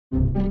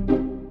Доброе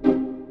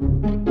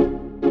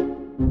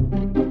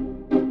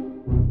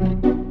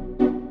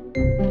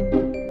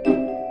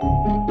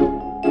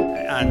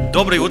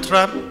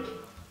утро,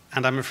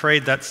 and I'm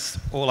afraid that's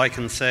all I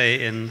can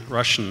say in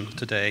Russian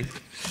today.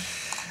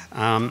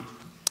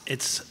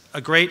 It's a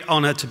great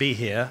honor to be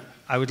here.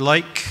 I would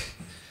like,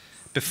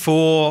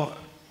 before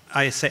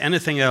I say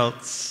anything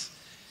else,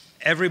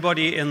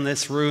 everybody in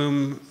this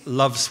room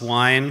loves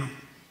wine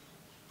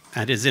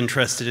and is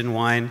interested in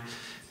wine.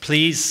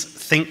 Please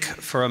think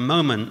for a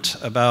moment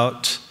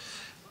about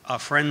our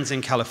friends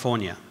in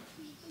California.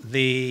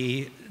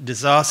 The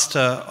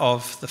disaster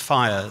of the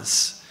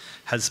fires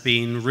has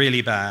been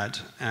really bad,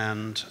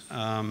 and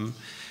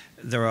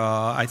there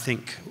are, I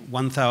think,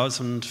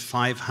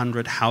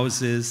 1,500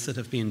 houses that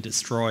have been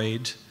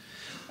destroyed.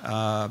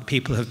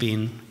 People have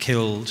been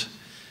killed.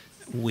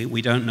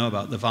 We don't know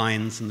about the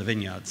vines and the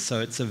vineyards. So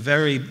it's a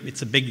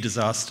big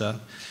disaster,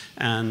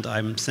 and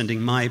I'm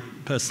sending my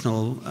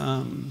personal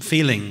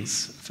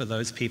feelings for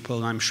those people,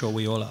 and I'm sure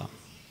we all are.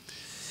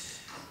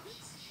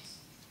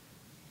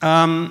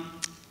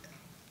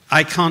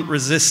 I can't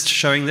resist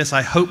showing this.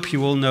 I hope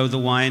you all know the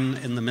wine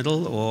in the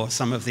middle or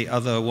some of the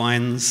other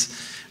wines.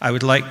 I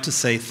would like to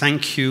say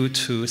thank you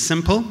to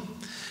Simple,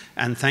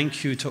 and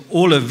thank you to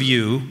all of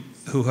you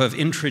who have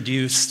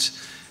introduced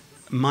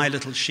my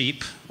little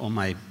sheep, or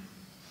my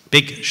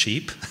big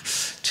sheep,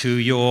 to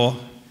your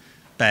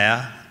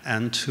bear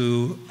and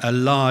to a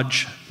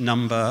large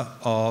number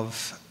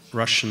of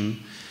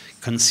Russian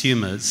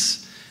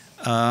consumers.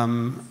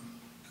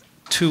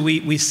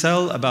 We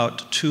sell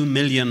about 2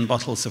 million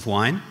bottles of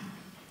wine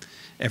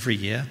every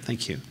year,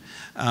 thank you.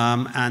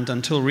 And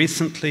until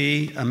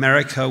recently,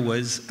 America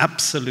was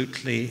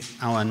absolutely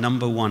our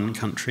 #1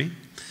 country.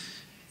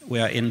 We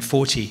are in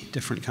 40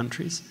 different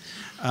countries.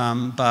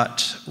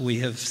 But we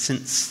have,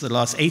 since the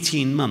last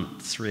 18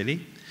 months,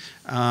 really,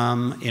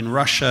 in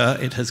Russia,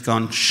 it has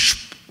gone,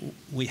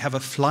 we have a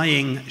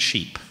flying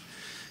sheep.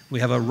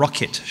 We have a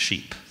rocket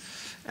sheep.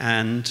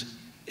 And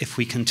if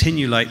we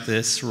continue like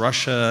this,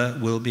 Russia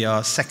will be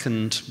our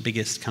second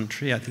biggest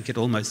country. I think it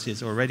almost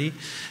is already.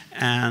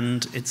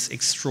 And it's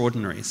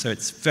extraordinary. So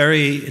it's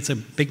a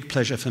big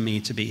pleasure for me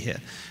to be here.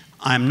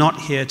 I'm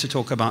not here to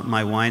talk about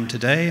my wine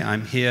today.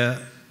 I'm here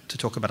to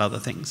talk about other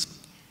things.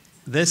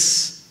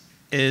 This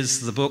is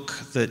the book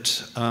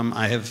that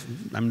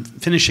I'm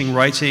finishing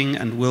writing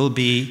and will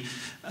be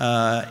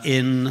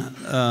it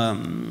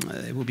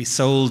will be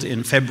sold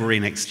in February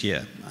next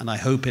year. And I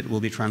hope it will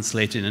be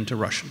translated into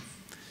Russian.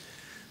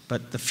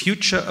 But the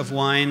future of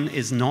wine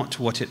is not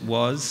what it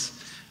was.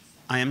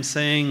 I am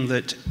saying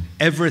that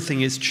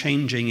everything is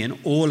changing in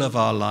all of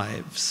our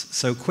lives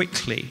so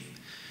quickly,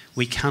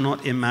 we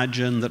cannot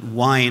imagine that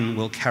wine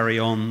will carry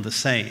on the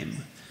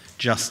same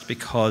just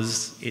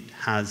because it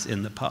has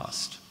in the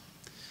past.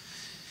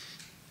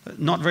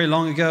 Not very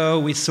long ago,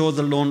 we saw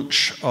the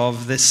launch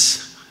of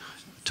this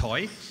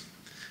toy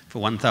for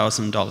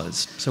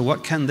 $1,000. So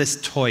what can this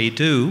toy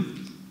do?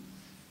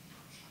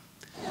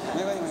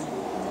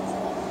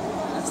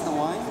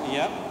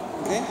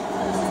 Okay?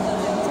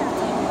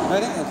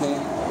 Ready? Okay.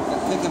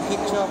 Take a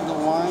picture of the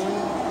wine.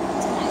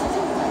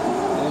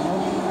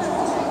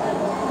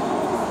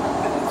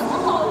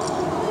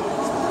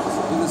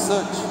 Do the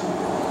search.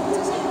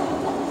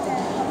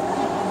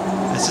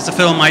 This is a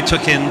film I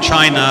took in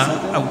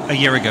China a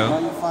year ago. Now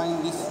you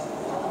find this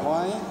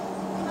wine.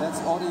 That's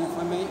all the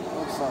information.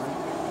 Oh, sorry.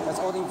 That's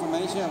all the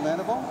information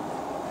available.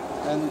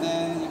 And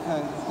then you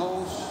can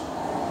go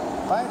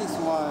buy this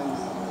wine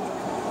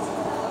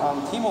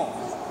on Tmall.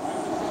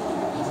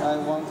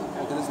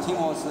 This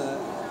Tmall's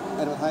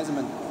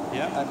advertisement.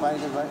 Yeah. I buy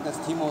it right. That's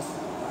Tmall's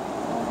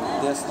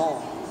their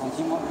store on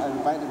Tmall. I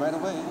buy it right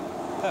away.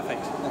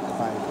 Perfect. I can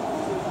buy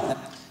it.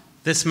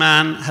 This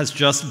man has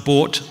just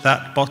bought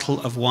that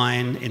bottle of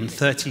wine in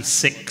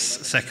 36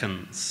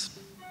 seconds.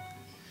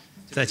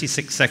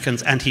 36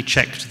 seconds, and he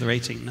checked the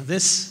rating. Now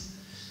this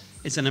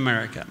is in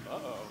America.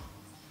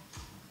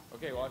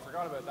 Okay, well, I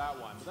forgot about that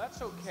one, but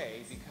that's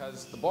okay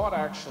because the bot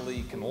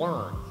actually can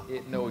learn.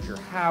 It knows your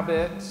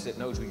habits, it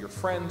knows who your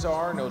friends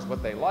are, knows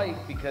what they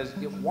like, because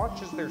it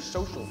watches their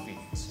social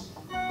feeds.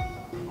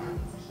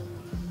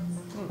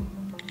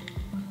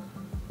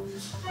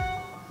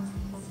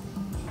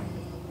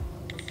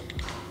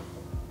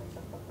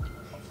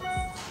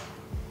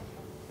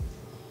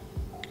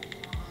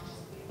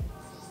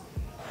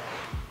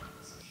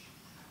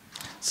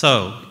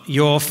 So,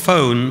 your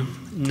phone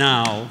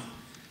now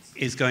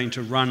is going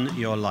to run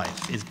your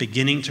life, is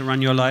beginning to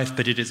run your life,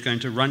 but it is going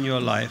to run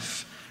your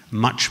life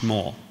much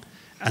more.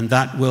 And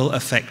that will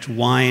affect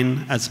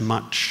wine as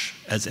much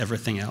as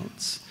everything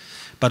else.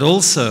 But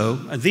also,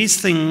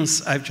 these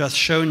things I've just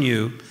shown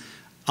you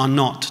are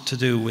not to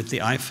do with the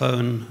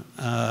iPhone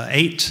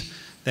 8.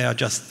 They are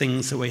just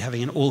things that we're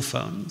having in all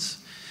phones.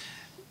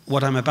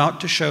 What I'm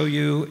about to show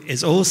you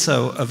is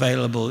also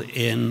available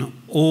in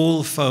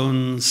all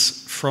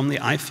phones from the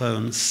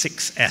iPhone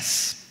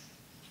 6S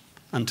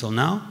until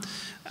now,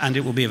 and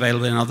it will be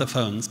available in other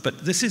phones.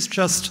 But this is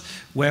just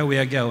where we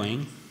are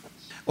going.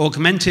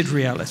 Augmented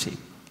reality.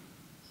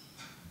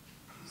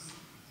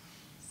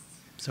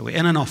 So we're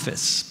in an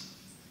office.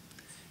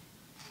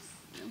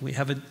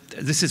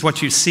 This is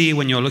what you see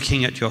when you're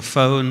looking at your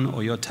phone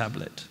or your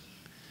tablet.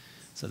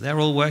 So they're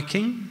all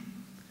working,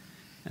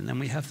 and then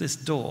we have this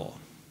door.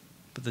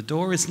 But the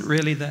door isn't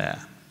really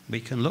there. We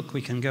can look,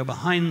 we can go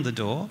behind the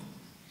door.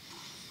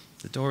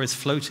 The door is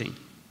floating.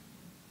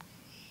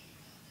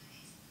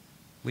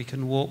 We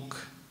can walk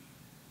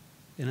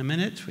in a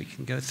minute, we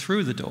can go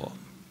through the door.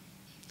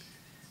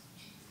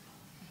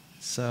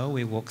 So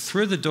we walk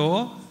through the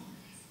door,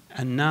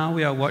 and now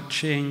we are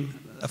watching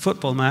a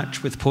football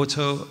match with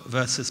Porto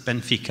versus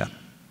Benfica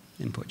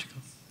in Portugal.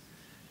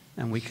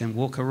 And we can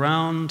walk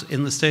around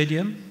in the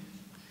stadium,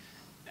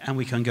 and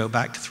we can go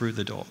back through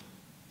the door.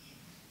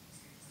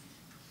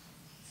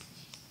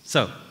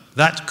 So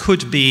that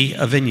could be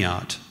a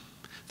vineyard.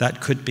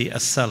 That could be a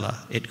cellar.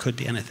 It could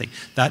be anything.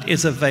 That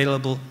is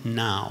available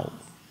now.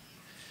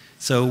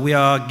 So we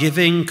are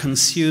giving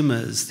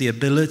consumers the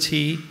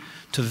ability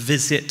to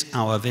visit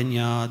our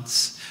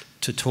vineyards,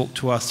 to talk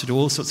to us, to do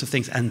all sorts of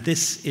things. And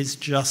this is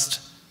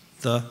just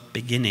the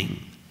beginning.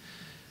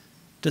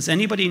 Does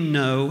anybody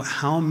know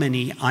how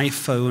many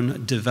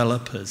iPhone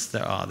developers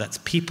there are? That's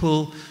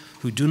people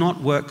who do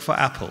not work for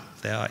Apple.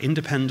 They are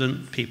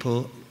independent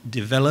people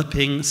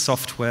developing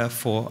software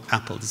for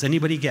Apple. Does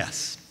anybody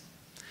guess?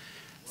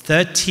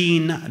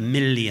 13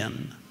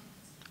 million.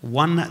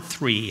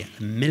 13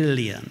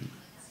 million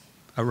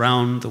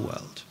around the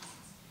world.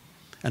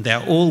 And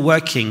they're all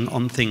working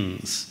on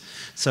things.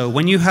 So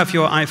when you have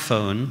your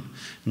iPhone,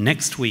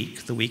 next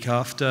week, the week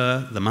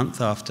after, the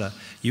month after,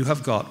 you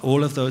have got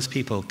all of those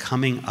people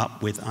coming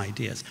up with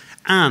ideas.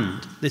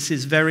 And this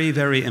is very,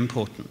 very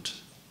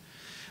important.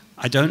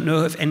 I don't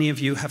know if any of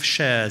you have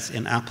shares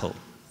in Apple,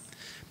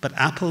 but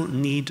Apple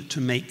need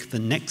to make the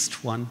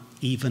next one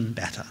even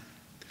better.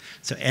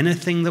 So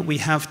anything that we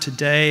have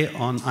today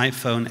on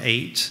iPhone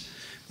 8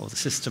 or the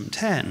System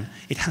 10,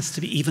 it has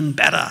to be even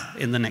better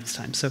in the next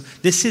time. So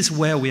this is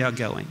where we are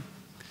going.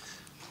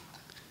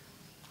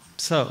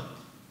 So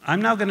I'm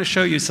now going to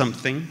show you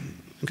something.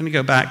 I'm going to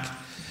go back.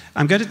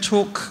 I'm going to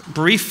talk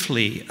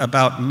briefly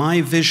about my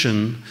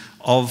vision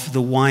of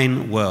the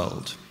wine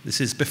world.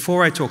 This is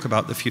before I talk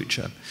about the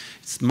future.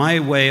 It's my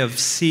way of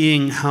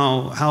seeing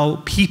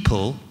how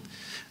people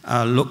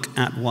look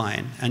at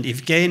wine. And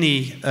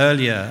Evgeny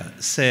earlier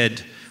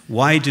said,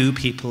 why do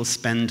people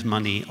spend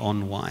money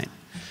on wine?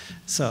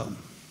 So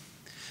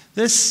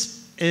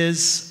this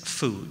is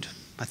food.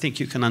 I think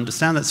you can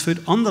understand that's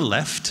food. On the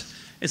left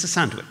is a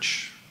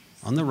sandwich.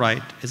 On the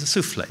right is a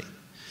soufflé.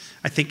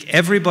 I think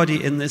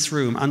everybody in this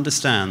room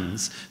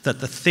understands that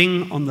the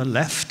thing on the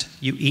left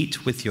you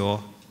eat with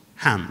your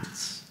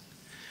hands.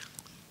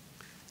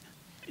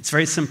 It's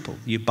very simple.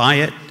 You buy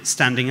it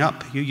standing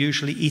up, you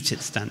usually eat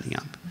it standing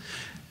up.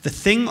 The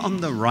thing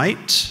on the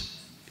right,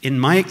 in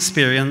my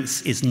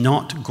experience, is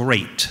not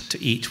great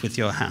to eat with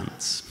your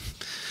hands.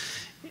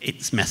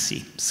 It's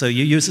messy. So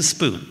you use a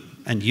spoon.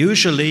 And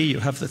usually you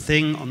have the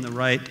thing on the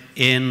right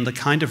in the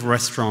kind of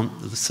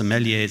restaurant that the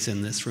sommeliers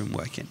in this room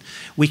work in.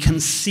 We can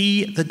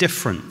see the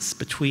difference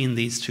between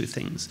these two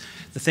things.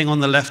 The thing on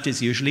the left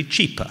is usually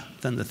cheaper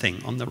than the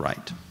thing on the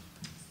right.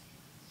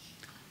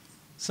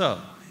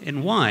 So,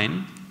 in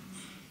wine,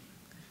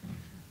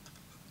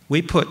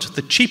 we put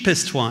the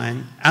cheapest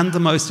wine and the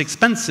most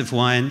expensive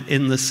wine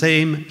in the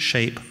same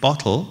shape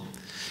bottle,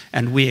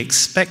 and we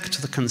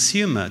expect the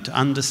consumer to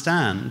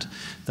understand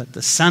that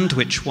the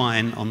sandwich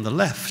wine on the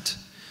left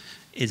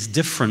is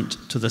different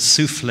to the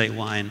soufflé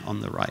wine on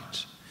the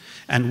right.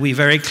 And we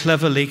very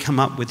cleverly come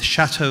up with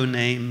Châteaux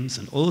names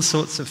and all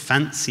sorts of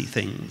fancy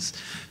things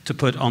to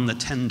put on the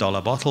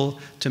 $10 bottle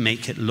to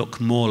make it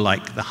look more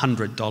like the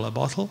 $100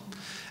 bottle.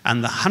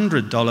 And the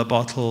 $100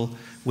 bottle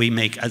we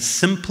make as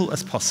simple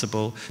as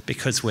possible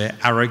because we're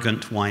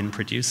arrogant wine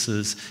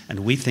producers and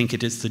we think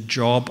it is the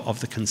job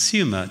of the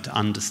consumer to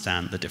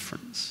understand the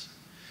difference.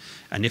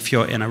 And if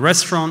you're in a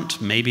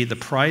restaurant, maybe the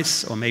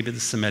price or maybe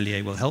the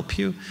sommelier will help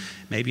you.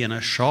 Maybe in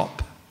a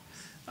shop,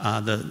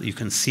 you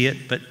can see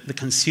it, but the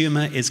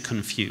consumer is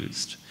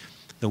confused.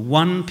 The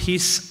one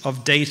piece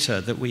of data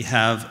that we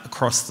have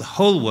across the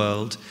whole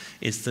world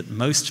is that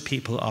most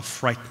people are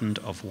frightened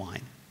of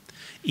wine.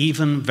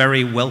 Even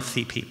very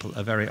wealthy people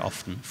are very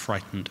often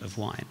frightened of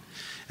wine.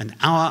 And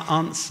our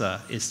answer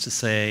is to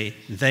say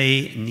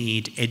they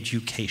need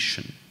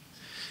education.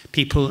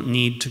 People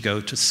need to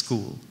go to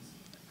school.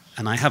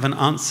 And I have an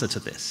answer to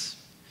this.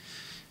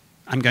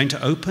 I'm going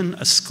to open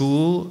a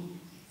school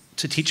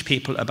to teach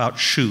people about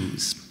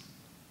shoes.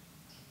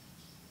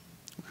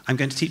 I'm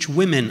going to teach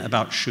women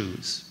about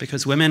shoes,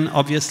 because women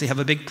obviously have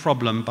a big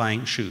problem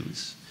buying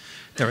shoes.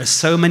 There are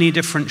so many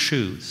different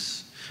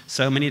shoes,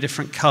 so many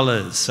different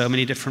colors, so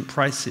many different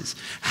prices.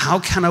 How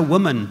can a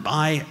woman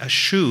buy a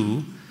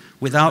shoe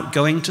without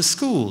going to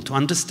school to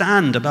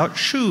understand about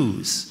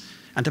shoes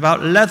and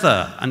about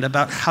leather and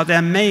about how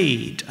they're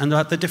made and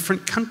about the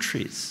different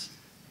countries?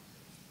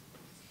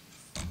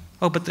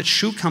 Oh, but the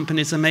shoe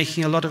companies are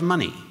making a lot of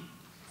money.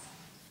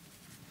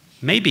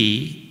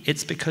 Maybe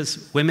it's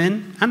because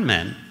women and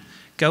men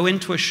go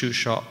into a shoe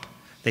shop,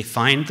 they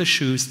find the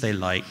shoes they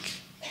like,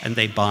 and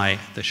they buy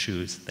the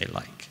shoes they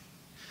like.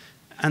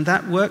 And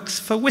that works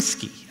for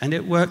whiskey, and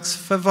it works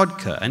for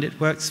vodka, and it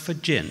works for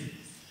gin.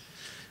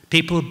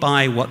 People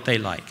buy what they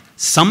like.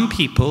 Some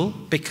people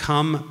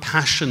become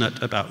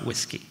passionate about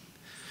whiskey.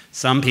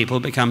 Some people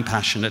become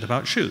passionate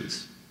about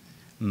shoes.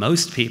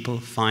 Most people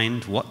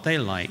find what they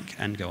like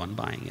and go on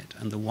buying it.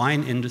 And the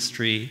wine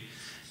industry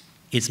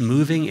is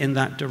moving in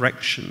that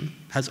direction,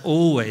 has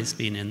always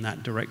been in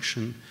that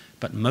direction,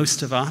 but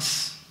most of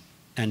us,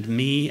 and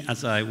me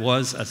as I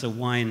was as a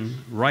wine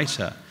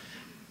writer,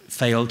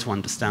 failed to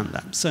understand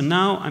that. So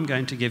now I'm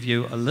going to give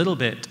you a little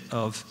bit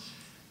of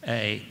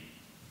a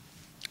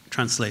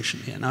translation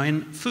here. Now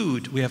in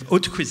food, we have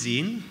haute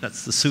cuisine,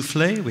 that's the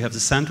soufflé, we have the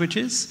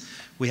sandwiches,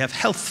 we have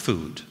health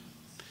food,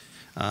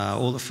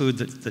 all the food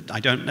that I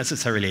don't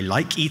necessarily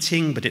like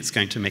eating, but it's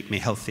going to make me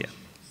healthier.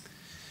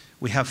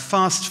 We have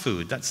fast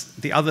food, that's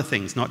the other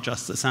things, not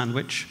just the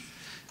sandwich.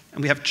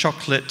 And we have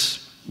chocolate,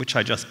 which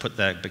I just put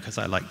there because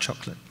I like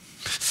chocolate.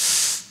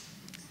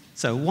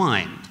 So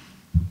wine,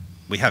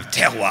 we have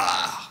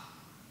terroir.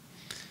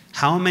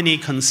 How many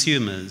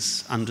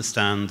consumers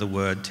understand the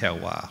word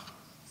terroir?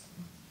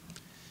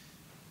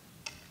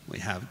 We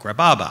have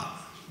grababa,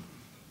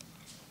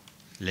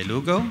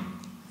 lelugo,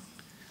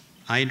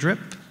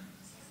 idrip,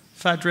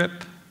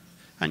 fadrip,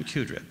 and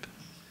qdrip.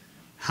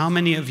 How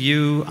many of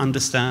you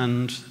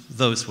understand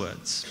those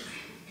words?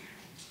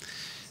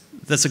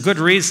 There's a good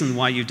reason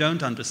why you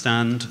don't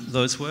understand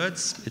those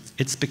words.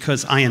 It's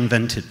because I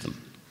invented them.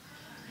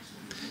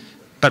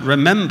 But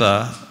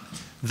remember,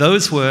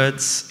 those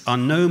words are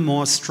no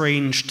more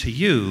strange to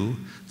you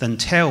than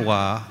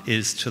terroir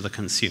is to the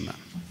consumer.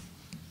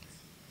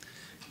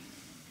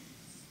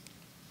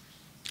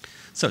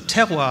 So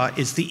terroir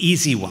is the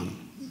easy one.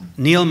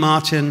 Neil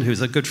Martin,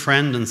 who's a good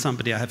friend and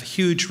somebody I have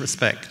huge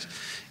respect,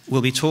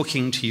 will be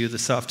talking to you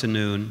this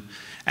afternoon,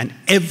 and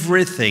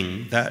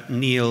everything that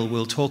Neil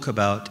will talk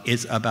about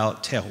is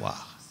about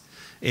terroir.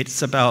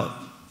 It's about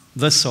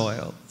the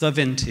soil, the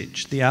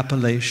vintage, the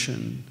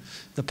appellation,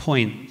 the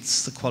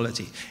points, the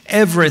quality,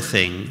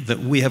 everything that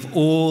we have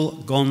all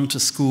gone to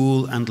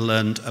school and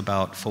learned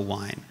about for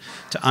wine.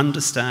 To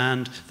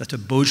understand that a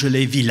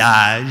Beaujolais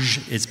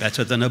village is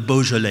better than a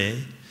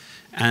Beaujolais,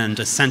 and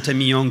a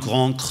Saint-Emilion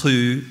Grand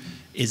Cru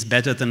is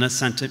better than a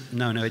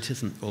no, it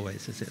isn't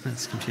always, is it?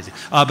 That's confusing.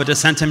 But a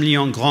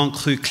Saint-Emilion Grand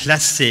Cru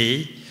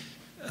classé,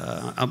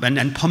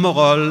 and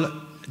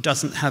Pomerol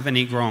doesn't have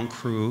any Grand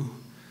Cru.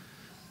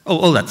 Oh,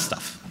 all that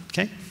stuff,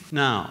 okay?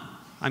 Now,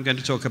 I'm going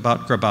to talk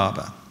about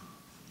grababa.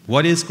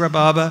 What is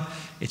grababa?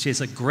 It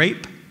is a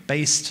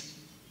grape-based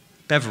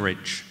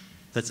beverage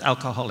that's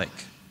alcoholic.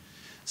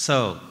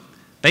 So,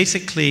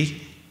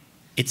 basically,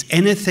 it's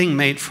anything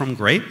made from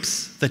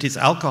grapes that is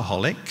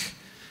alcoholic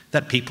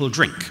that people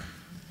drink.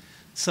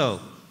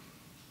 So,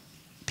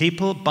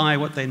 people buy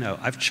what they know.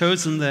 I've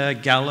chosen there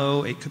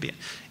Gallo, it could be.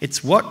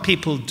 It's what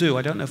people do.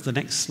 I don't know if the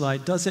next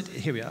slide does it.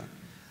 Here we are.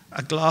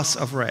 A glass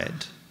of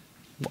red.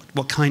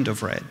 What kind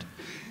of red?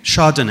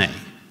 Chardonnay.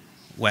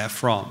 Where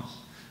from?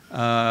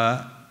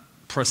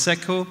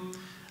 Prosecco.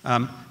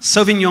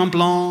 Sauvignon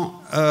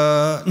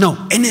Blanc.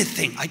 No,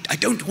 anything. I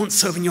don't want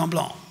Sauvignon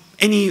Blanc.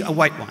 Any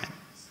white wine.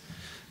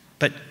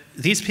 But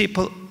these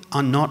people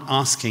are not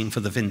asking for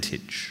the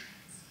vintage.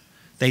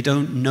 They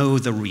don't know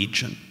the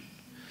region.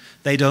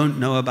 They don't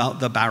know about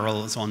the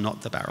barrels or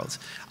not the barrels.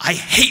 I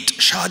hate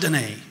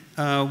Chardonnay.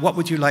 What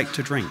would you like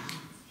to drink?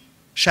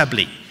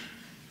 Chablis.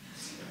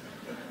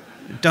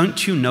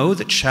 Don't you know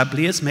that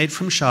Chablis is made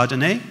from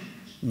Chardonnay?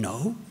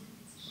 No.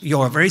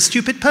 You're a very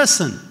stupid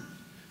person.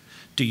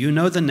 Do you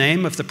know the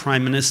name of the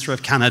Prime Minister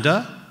of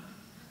Canada?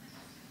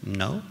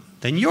 No.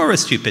 Then you're a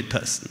stupid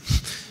person.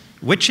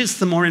 Which is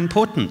the more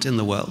important in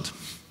the world?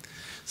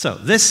 So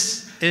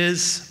this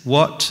is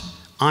what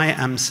I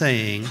am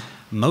saying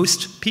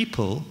most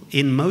people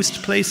in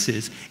most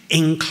places,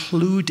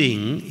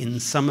 including in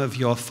some of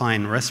your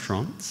fine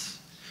restaurants,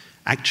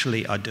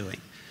 actually are doing.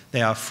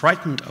 They are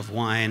frightened of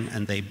wine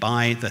and they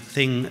buy the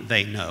thing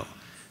they know.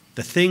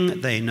 The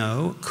thing they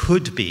know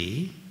could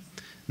be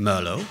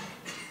Merlot,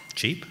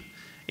 cheap.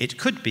 It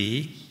could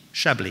be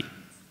Chablis,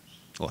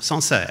 or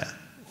Sancerre,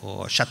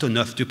 or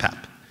Châteauneuf du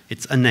Pape.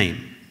 It's a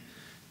name.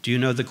 Do you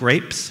know the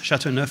grapes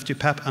Châteauneuf du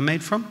Pape are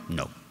made from?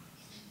 No.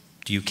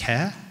 Do you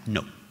care?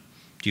 No.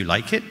 Do you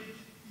like it?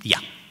 Yeah.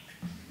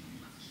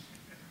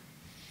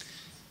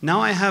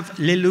 Now I have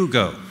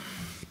Lelugo.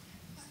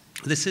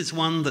 This is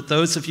one that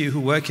those of you who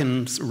work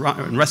in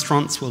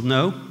restaurants will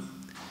know.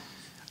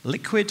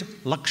 Liquid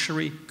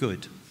luxury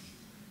good.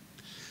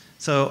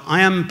 So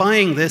I am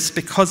buying this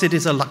because it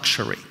is a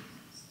luxury.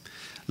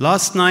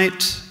 Last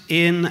night,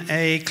 in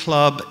a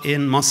club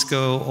in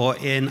Moscow, or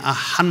in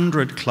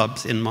 100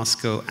 clubs in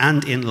Moscow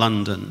and in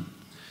London,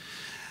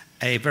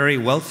 a very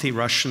wealthy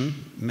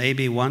Russian,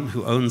 maybe one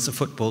who owns a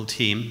football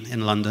team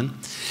in London,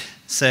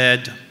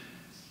 said,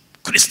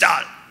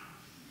 "Cristal,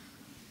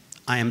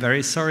 I am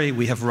very sorry,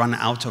 we have run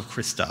out of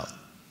Cristal."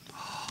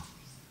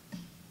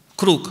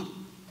 Krug.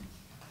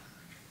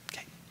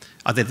 Okay.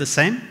 Are they the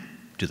same?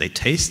 Do they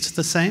taste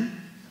the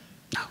same?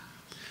 No.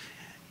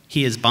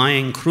 He is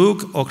buying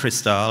Krug or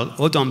Cristal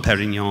or Dom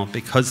Perignon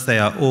because they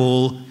are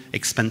all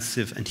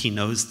expensive and he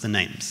knows the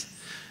names.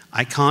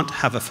 I can't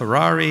have a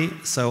Ferrari,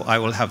 so I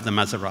will have the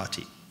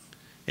Maserati.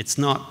 It's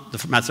not the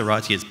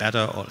Maserati is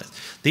better or less.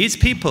 These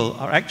people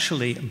are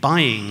actually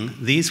buying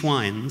these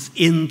wines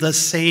in the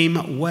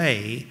same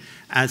way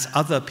as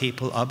other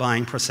people are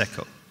buying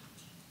Prosecco.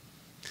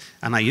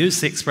 And I use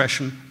the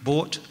expression,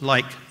 bought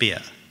like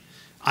beer.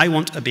 I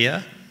want a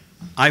beer,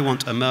 I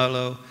want a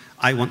Merlot,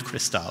 I want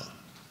Cristal.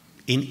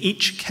 In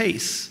each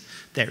case,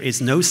 there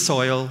is no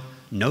soil,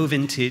 no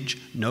vintage,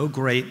 no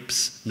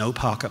grapes, no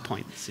Parker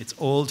points. It's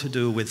all to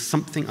do with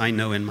something I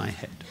know in my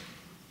head.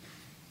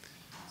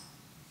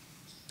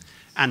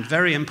 And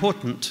very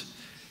important,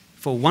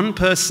 for one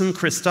person,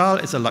 Cristal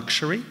is a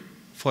luxury.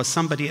 For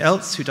somebody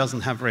else who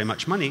doesn't have very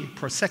much money,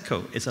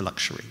 Prosecco is a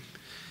luxury.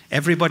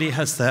 Everybody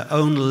has their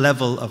own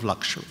level of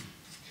luxury.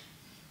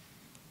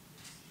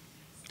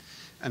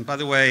 And by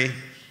the way,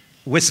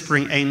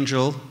 Whispering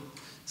Angel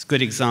is a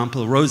good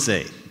example.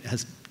 Rosé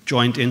has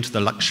joined into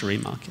the luxury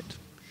market.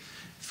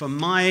 For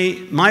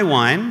my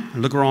wine,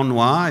 Le Grand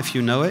Noir, if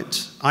you know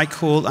it, I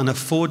call an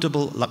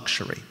affordable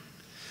luxury.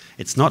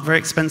 It's not very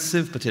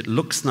expensive, but it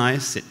looks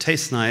nice, it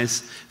tastes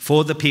nice.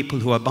 For the people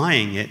who are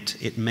buying it,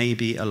 it may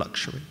be a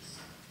luxury.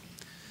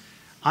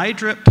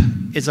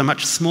 iDrip is a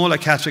much smaller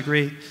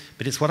category,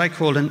 but it's what I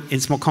call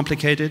it's more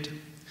complicated.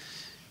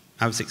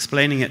 I was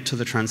explaining it to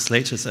the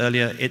translators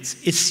earlier.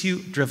 It's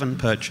issue-driven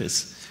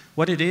purchase.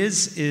 What it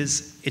is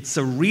it's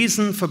a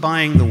reason for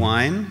buying the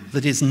wine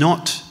that is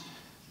not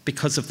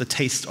because of the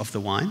taste of the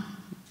wine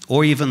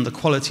or even the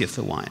quality of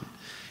the wine.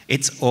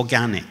 It's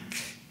organic.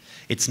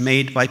 It's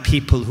made by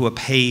people who are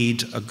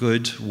paid a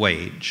good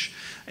wage.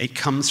 It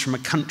comes from a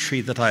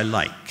country that I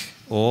like,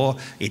 or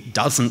it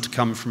doesn't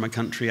come from a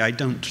country I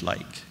don't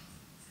like.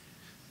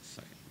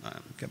 Sorry,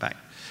 go back.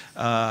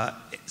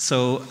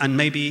 And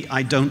maybe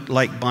I don't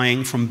like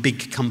buying from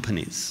big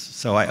companies,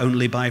 so I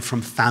only buy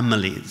from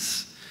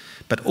families.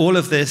 But all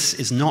of this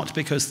is not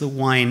because the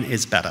wine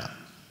is better.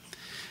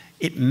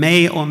 It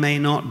may or may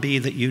not be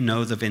that you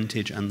know the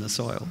vintage and the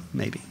soil,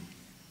 maybe.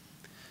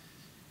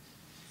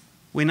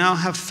 We now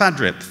have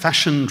FADRIP,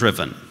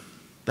 fashion-driven.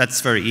 That's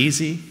very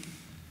easy.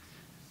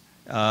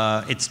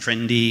 It's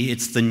trendy,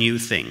 it's the new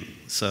thing.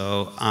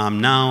 So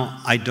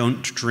now I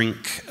don't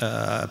drink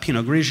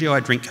Pinot Grigio,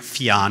 I drink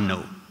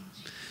Fiano.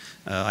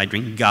 I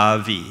drink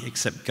Gavi,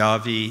 except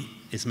Gavi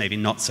is maybe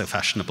not so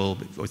fashionable,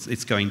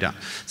 it's going down.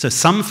 So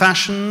some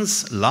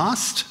fashions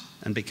last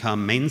and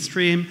become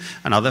mainstream,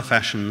 and other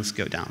fashions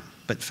go down.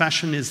 But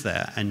fashion is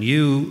there, and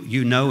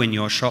you know in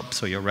your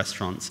shops or your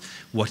restaurants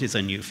what is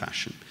a new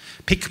fashion.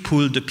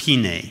 Picpoul de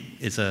Pinet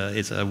is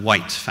a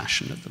white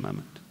fashion at the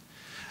moment.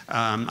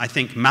 I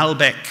think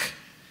Malbec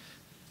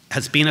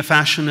has been a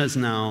fashion, is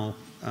now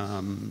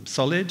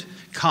solid.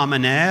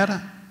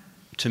 Carmenère,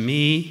 to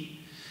me,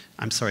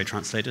 I'm sorry,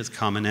 translators,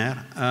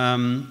 Carmenère.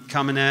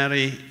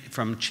 Carmenère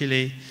from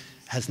Chile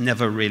has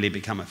never really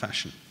become a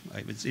fashion.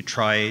 It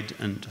tried,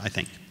 and I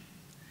think.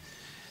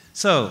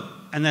 So,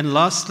 and then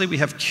lastly, we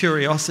have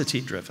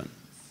curiosity-driven.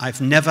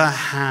 I've never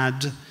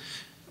had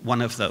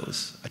one of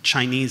those, a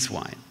Chinese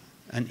wine,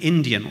 an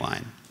Indian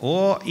wine,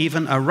 or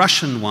even a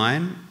Russian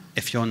wine,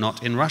 if you're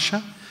not in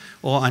Russia,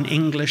 or an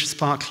English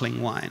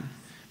sparkling wine,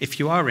 if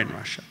you are in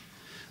Russia.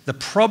 The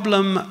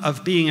problem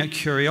of being a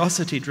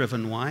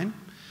curiosity-driven wine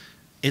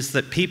is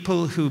that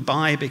people who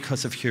buy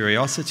because of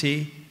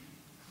curiosity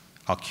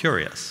are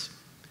curious.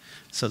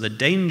 So the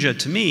danger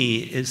to me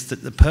is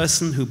that the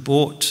person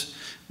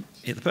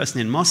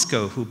in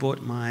Moscow who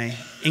bought my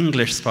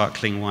English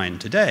sparkling wine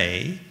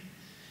today,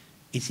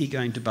 is he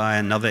going to buy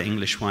another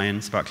English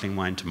wine, sparkling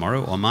wine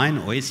tomorrow, or mine,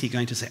 or is he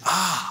going to say,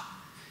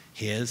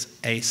 here's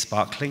a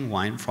sparkling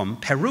wine from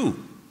Peru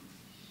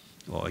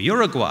or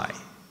Uruguay.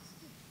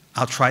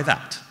 I'll try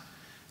that.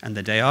 And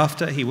the day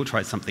after, he will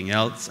try something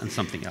else and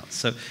something else.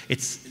 So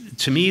it's,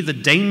 to me, the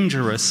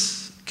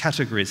dangerous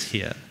categories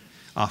here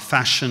are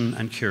fashion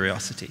and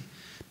curiosity,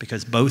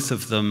 because both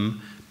of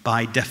them,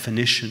 by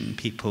definition,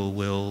 people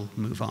will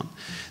move on.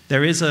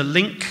 There is a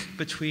link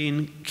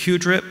between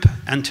Q-drip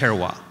and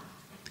terroir.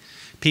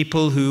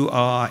 People who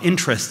are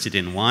interested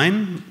in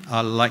wine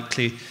are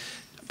likely,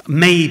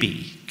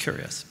 maybe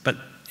curious, but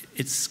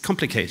it's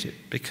complicated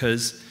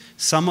because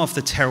some of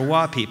the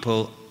terroir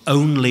people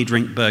only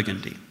drink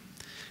Burgundy.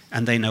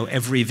 And they know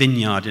every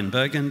vineyard in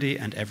Burgundy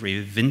and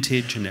every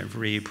vintage and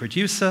every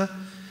producer,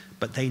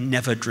 but they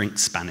never drink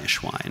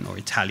Spanish wine or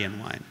Italian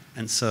wine.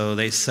 And so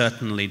they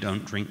certainly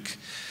don't drink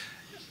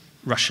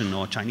Russian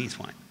or Chinese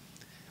wine.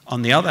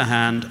 On the other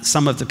hand,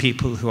 some of the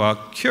people who are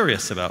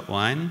curious about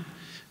wine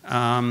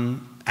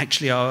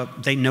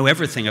they know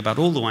everything about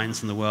all the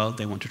wines in the world.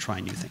 They want to try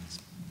new things.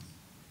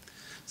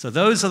 So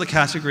those are the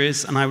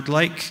categories, and I would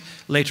like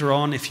later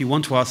on, if you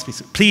want to ask me,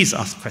 please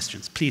ask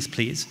questions, please,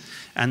 please.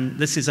 And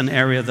this is an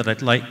area that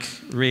I'd like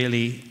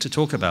really to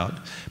talk about.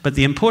 But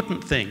the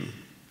important thing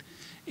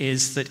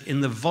is that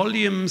in the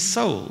volumes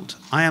sold,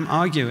 I am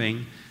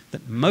arguing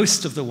that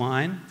most of the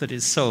wine that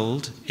is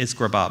sold is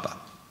Grababa.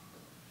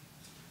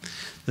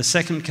 The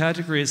second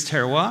category is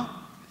terroir,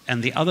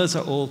 and the others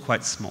are all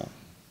quite small.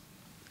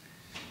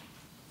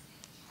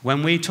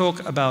 When we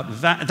talk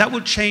about that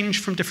will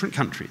change from different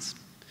countries.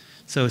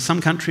 So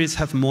some countries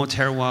have more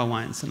terroir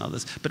wines than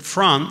others, but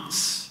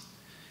France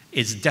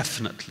is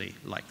definitely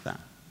like that.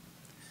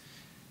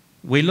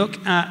 We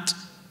look at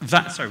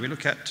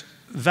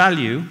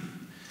value,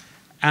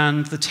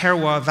 and the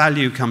terroir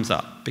value comes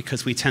up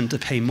because we tend to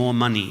pay more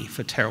money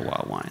for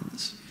terroir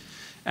wines,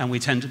 and we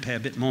tend to pay a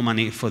bit more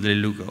money for the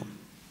lugo.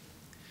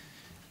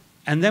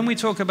 And then we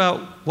talk about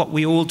what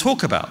we all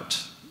talk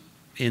about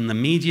in the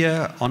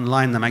media,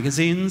 online, the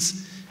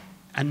magazines,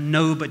 and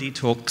nobody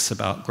talks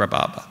about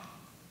grababa.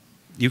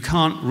 You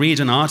can't read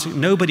an article,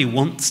 nobody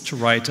wants to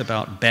write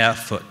about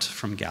Barefoot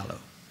from Gallo,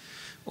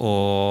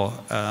 or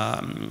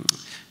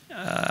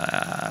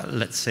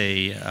let's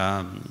say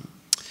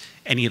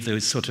any of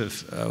those sort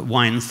of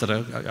wines that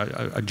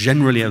are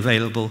generally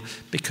available,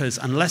 because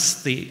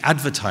unless the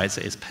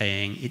advertiser is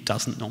paying, it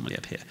doesn't normally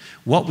appear.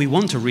 What we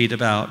want to read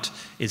about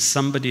is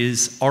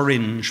somebody's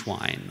orange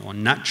wine or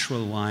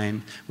natural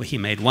wine where he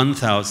made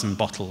 1,000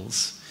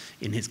 bottles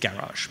in his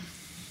garage.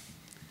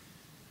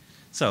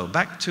 So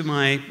back to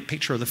my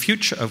picture of the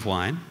future of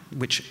wine,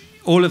 which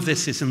all of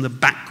this is in the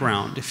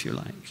background, if you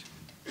like.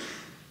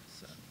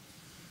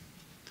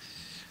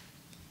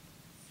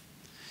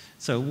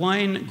 So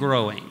wine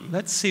growing.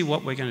 Let's see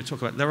what we're going to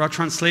talk about. There are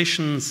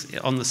translations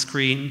on the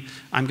screen.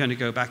 I'm going to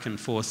go back and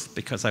forth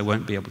because I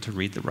won't be able to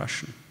read the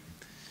Russian.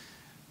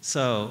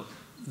 So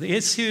the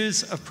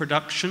issues of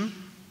production.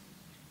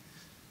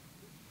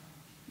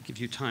 I'll give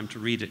you time to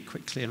read it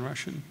quickly in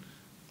Russian.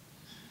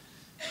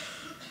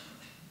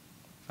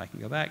 If I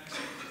can go back.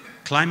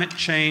 Climate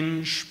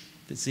change,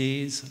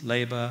 disease,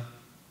 labor,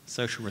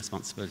 social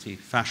responsibility,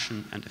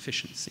 fashion, and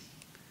efficiency.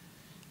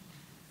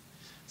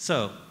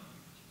 So,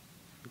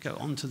 go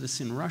on to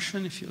this in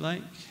Russian, if you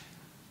like.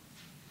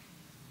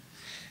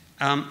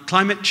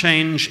 Climate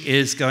change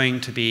is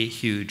going to be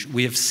huge.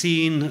 We have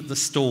seen the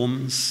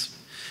storms.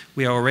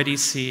 We are already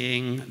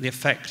seeing the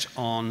effect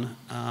on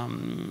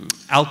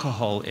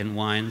alcohol in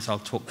wines. I'll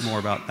talk more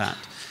about that.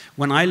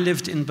 When I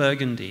lived in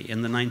Burgundy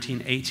in the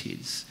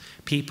 1980s,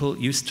 people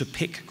used to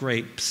pick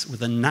grapes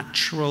with a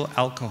natural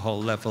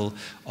alcohol level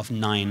of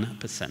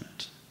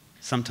 9%,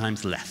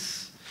 sometimes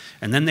less.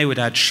 And then they would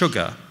add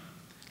sugar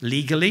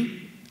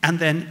legally and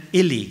then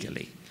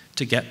illegally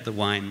to get the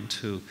wine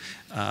to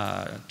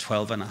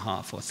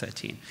 12.5 or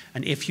 13.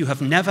 And if you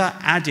have never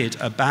added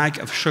a bag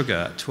of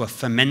sugar to a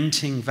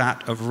fermenting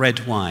vat of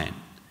red wine,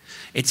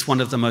 it's one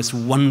of the most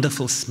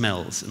wonderful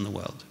smells in the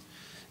world.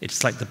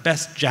 It's like the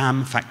best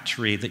jam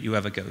factory that you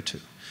ever go to.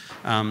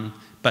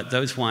 But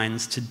those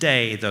wines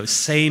today, those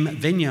same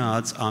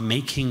vineyards are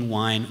making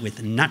wine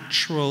with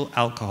natural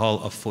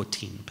alcohol of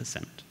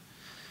 14%.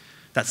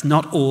 That's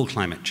not all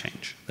climate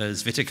change.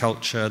 There's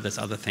viticulture, there's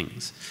other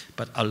things,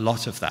 but a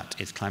lot of that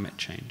is climate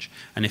change.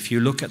 And if you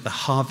look at the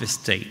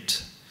harvest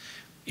date,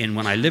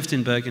 when I lived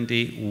in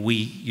Burgundy, we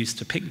used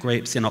to pick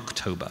grapes in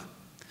October.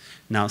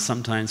 Now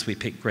sometimes we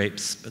pick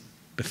grapes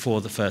before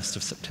the 1st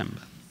of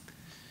September.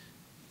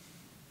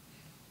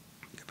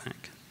 Go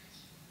back.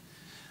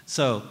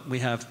 So we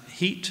have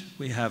heat,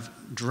 we have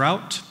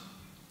drought,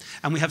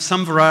 and we have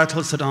some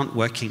varietals that aren't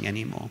working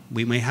anymore.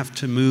 We may have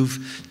to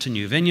move to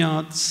new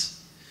vineyards.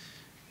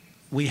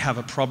 We have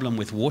a problem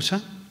with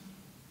water,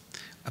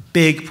 a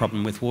big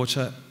problem with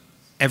water.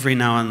 Every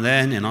now and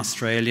then in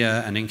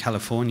Australia and in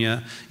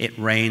California, it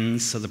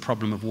rains, so the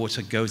problem of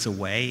water goes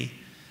away,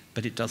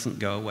 but it doesn't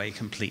go away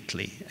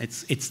completely.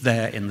 It's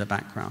there in the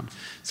background.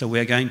 So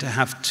we're going to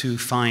have to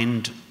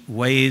find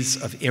ways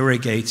of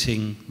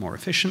irrigating more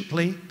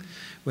efficiently.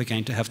 We're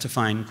going to have to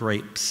find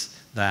grapes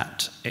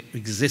that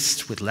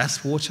exist with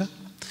less water.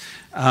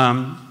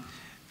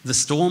 The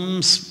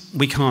storms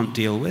we can't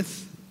deal with.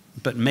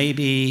 But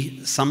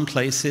maybe some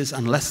places,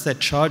 unless they're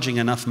charging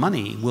enough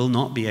money, will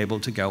not be able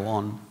to go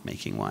on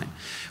making wine.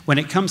 When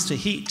it comes to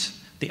heat,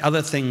 the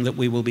other thing that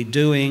we will be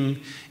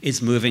doing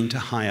is moving to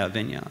higher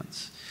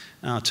vineyards.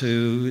 Now,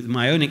 to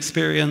my own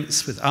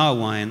experience with our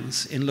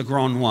wines, in Le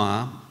Grand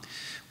Noir,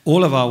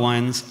 all of our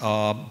wines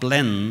are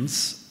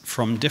blends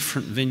from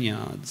different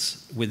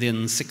vineyards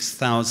within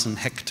 6,000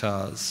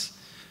 hectares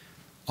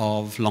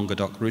of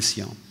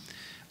Languedoc-Roussillon.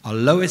 Our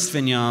lowest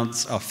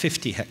vineyards are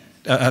 50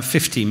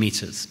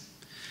 meters.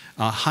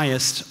 Our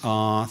highest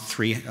are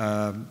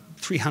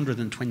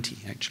 320,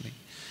 actually.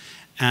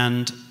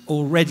 And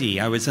already,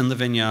 I was in the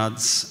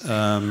vineyards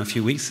a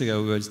few weeks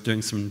ago, we were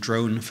doing some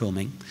drone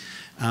filming.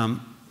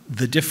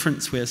 The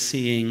difference we're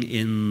seeing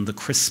in the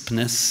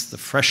crispness, the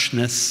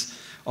freshness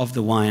of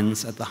the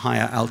wines at the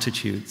higher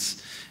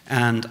altitudes.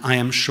 And I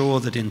am sure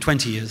that in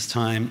 20 years'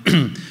 time,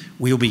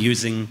 we'll be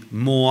using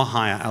more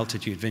higher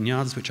altitude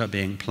vineyards, which are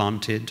being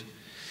planted.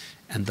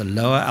 And the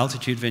lower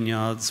altitude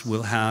vineyards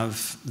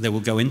they will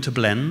go into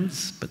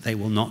blends, but they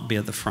will not be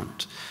at the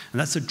front.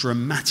 And that's a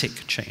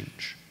dramatic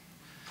change.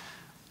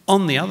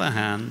 On the other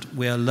hand,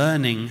 we're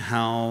learning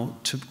how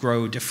to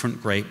grow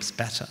different grapes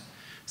better.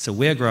 So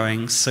we're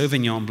growing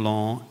Sauvignon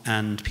Blanc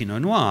and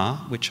Pinot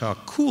Noir, which are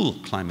cool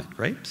climate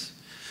grapes,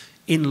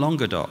 in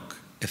Languedoc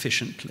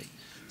efficiently.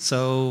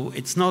 So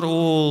it's not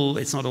all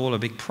a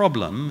big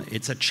problem,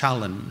 it's a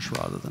challenge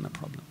rather than a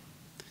problem.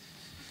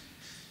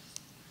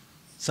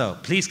 So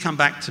please come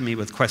back to me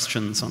with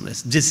questions on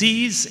this.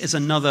 Disease is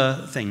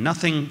another thing,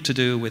 nothing to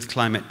do with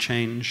climate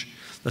change.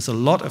 There's a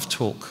lot of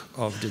talk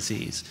of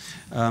disease.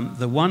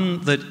 The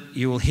one that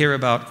you will hear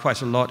about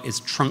quite a lot is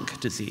trunk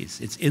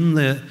disease. It's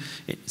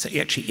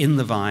actually in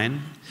the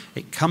vine.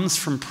 It comes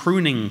from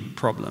pruning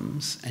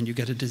problems, and you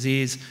get a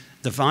disease.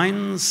 The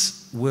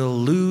vines will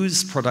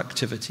lose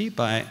productivity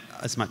by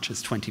as much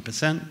as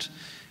 20%,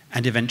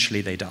 and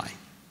eventually they die.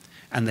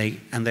 And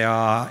they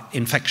are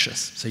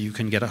infectious, so you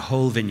can get a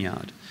whole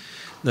vineyard.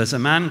 There's a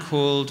man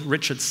called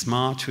Richard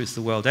Smart, who is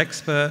the world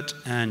expert,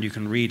 and you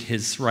can read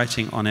his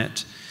writing on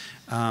it.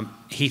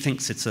 He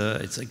thinks it's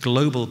a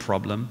global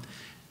problem.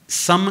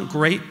 Some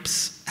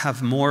grapes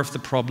have more of the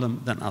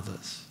problem than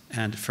others.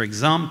 And for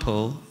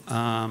example,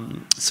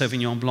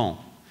 Sauvignon Blanc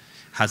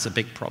has a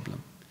big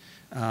problem.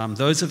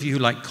 Those of you who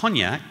like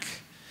cognac,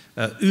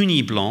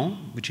 Uni Blanc,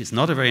 which is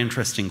not a very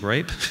interesting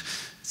grape,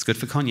 it's good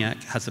for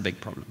cognac, has a big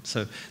problem.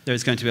 So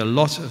there's going to be a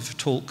lot of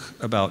talk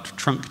about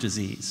trunk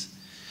disease.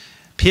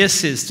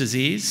 Pierce's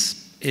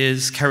disease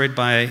is carried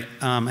by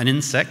an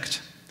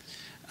insect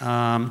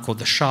called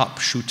the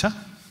sharpshooter.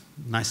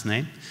 Nice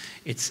name.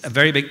 It's a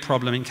very big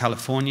problem in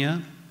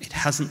California. It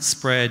hasn't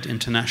spread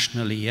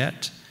internationally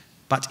yet,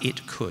 but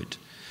it could.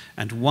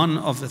 And one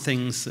of the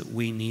things that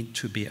we need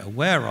to be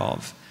aware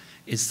of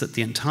is that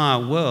the entire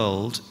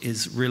world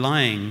is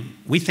relying,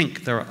 we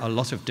think there are a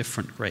lot of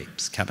different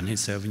grapes, Cabernet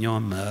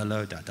Sauvignon,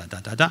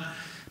 Merlot,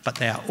 but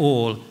they are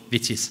all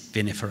Vitis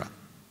vinifera.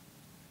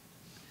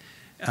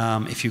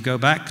 If you go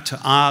back to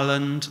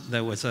Ireland,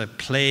 there was a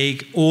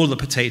plague. All the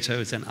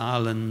potatoes in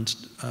Ireland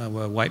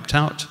were wiped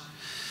out.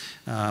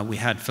 We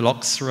had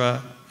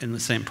phylloxera in the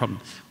same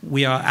problem.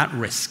 We are at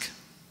risk.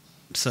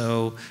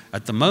 So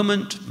at the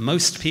moment,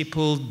 most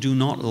people do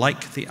not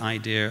like the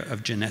idea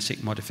of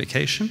genetic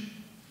modification.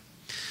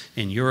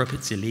 In Europe,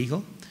 it's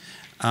illegal.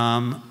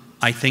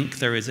 I think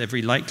there is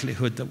every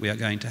likelihood that we are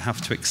going to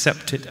have to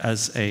accept it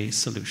as a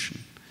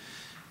solution.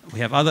 We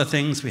have other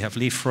things. We have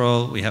leaf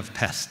roll. We have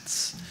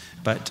pests.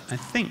 But I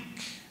think,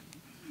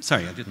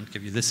 sorry, I didn't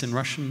give you this in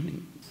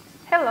Russian.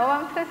 Hello,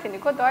 I'm Francine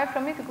Godoy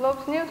from It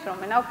Globe's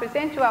newsroom, and I'll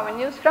present you our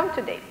news from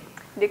today.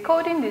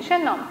 Decoding the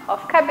genome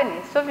of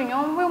Cabernet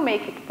Sauvignon will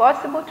make it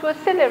possible to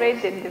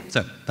accelerate the...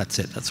 So that's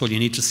it. That's all you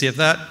need to see of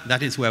that.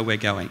 That is where we're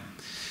going.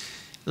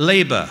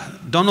 Labour.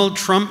 Donald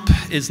Trump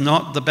is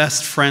not the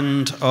best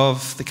friend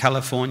of the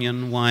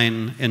Californian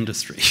wine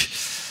industry.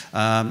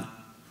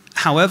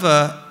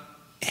 However,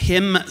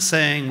 him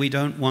saying we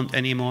don't want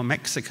any more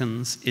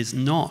Mexicans is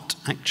not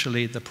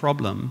actually the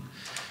problem.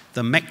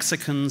 The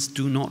Mexicans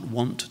do not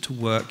want to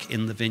work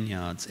in the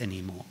vineyards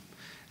anymore.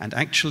 And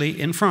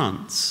actually, in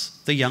France,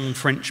 the young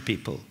French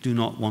people do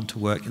not want to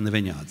work in the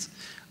vineyards.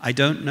 I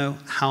don't know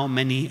how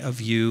many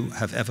of you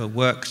have ever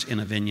worked in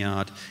a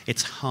vineyard.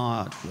 It's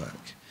hard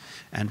work.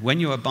 And when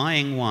you are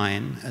buying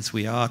wine, as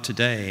we are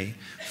today,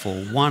 for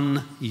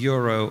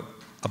 €1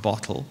 a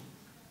bottle,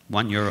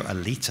 €1 a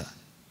litre,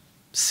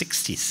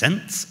 60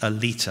 cents a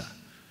litre,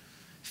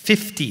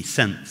 50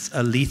 cents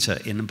a litre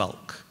in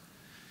bulk.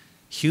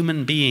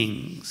 Human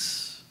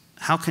beings,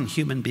 how can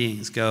human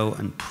beings go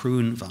and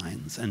prune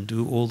vines and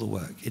do all the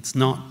work? It's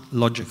not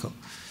logical.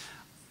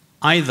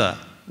 Either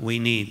we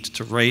need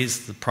to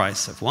raise the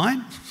price of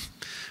wine,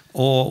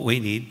 or we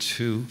need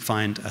to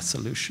find a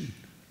solution.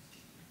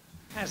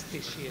 As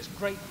this year's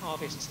grape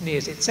harvest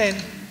nears its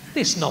end,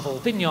 this novel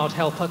vineyard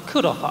helper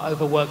could offer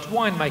overworked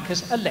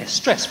winemakers a less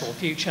stressful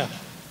future.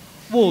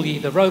 Wall-E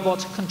the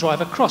robot can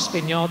drive across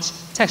vineyards,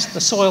 test the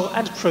soil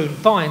and prune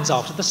vines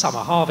after the summer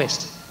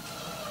harvest.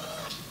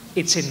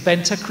 Its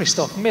inventor,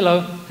 Christophe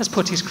Milot, has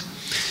put his...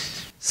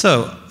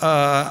 So,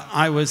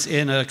 I was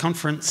in a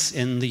conference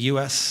in the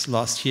US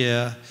last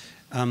year.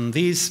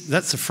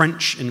 That's a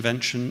French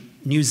invention.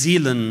 New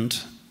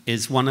Zealand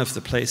is one of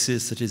the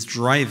places that is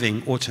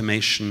driving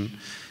automation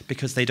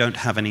because they don't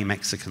have any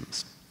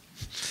Mexicans.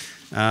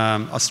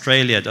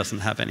 Australia doesn't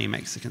have any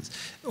Mexicans.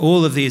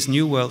 All of these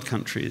New World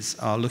countries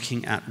are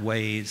looking at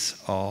ways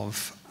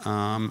of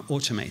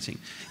automating.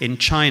 In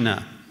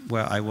China,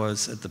 where I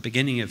was at the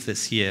beginning of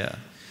this year,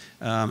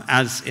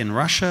 as in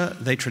Russia,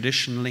 they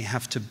traditionally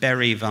have to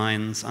bury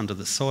vines under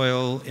the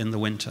soil in the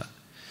winter.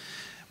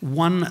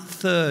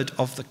 1/3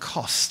 of the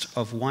cost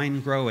of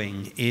wine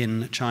growing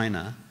in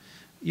China,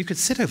 you could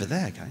sit over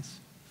there, guys.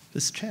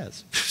 There's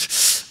chairs.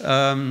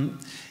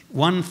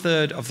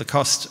 1/3 of the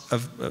cost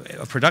of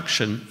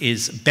production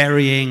is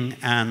burying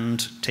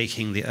and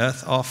taking the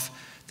earth off.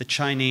 The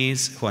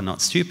Chinese, who are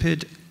not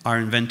stupid, are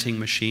inventing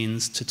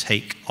machines to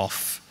take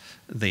off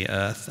the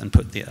earth and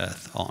put the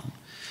earth on.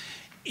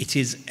 It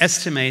is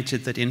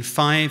estimated that in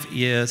 5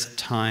 years'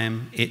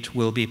 time, it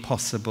will be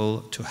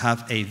possible to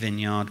have a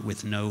vineyard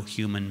with no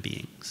human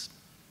beings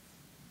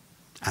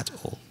at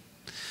all.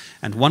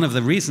 And one of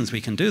the reasons we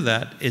can do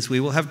that is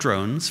we will have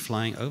drones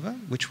flying over,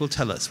 which will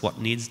tell us what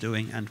needs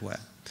doing and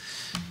where.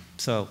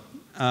 So,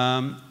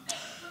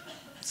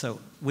 So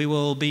we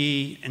will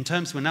be,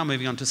 we're now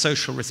moving on to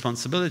social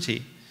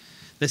responsibility.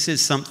 This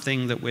is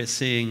something that we're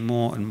seeing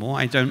more and more.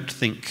 I don't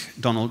think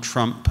Donald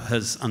Trump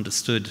has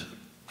understood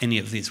any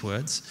of these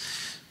words,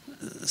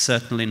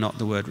 certainly not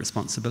the word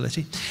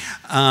responsibility.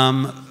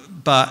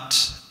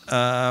 But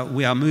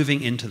we are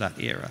moving into that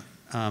era.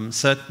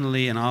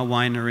 Certainly in our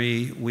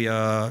winery, we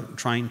are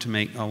trying to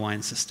make our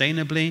wine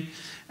sustainably,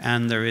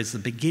 and there is the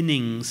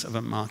beginnings of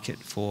a market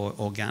for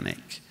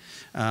organic.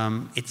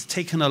 It's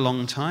taken a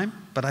long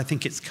time, but I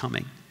think it's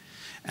coming.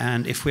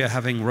 And if we are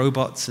having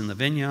robots in the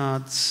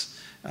vineyards,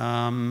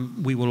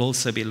 we will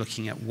also be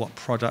looking at what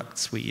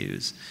products we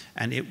use.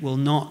 And it will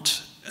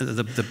not,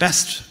 the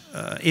best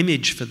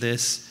image for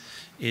this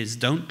is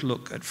don't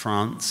look at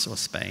France or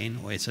Spain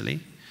or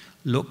Italy.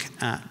 Look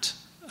at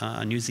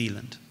New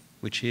Zealand,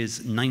 which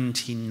is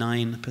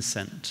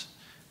 99%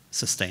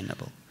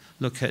 sustainable.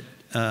 Look at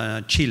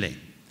Chile,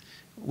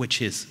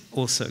 which is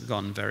also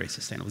gone very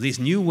sustainable. These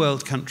new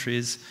world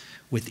countries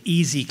with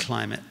easy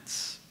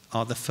climates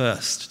are the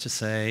first to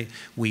say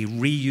we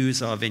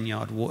reuse our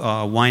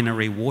our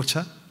winery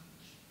water.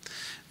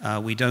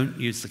 We don't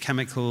use the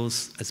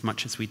chemicals as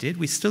much as we did.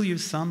 We still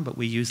use some, but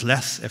we use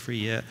less every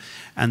year.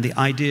 And the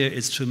idea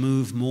is to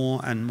move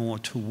more and more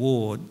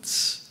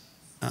towards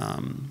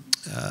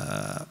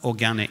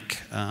organic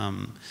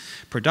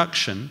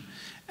production.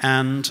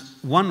 And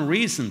one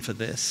reason for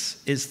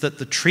this is that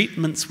the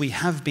treatments we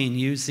have been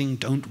using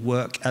don't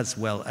work as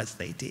well as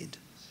they did.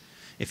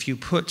 If you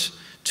put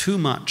too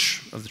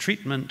much of the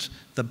treatment,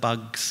 the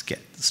bugs get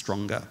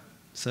stronger.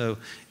 So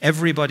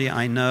everybody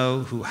I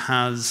know who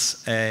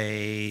has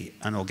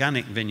an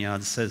organic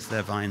vineyard says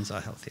their vines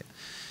are healthier.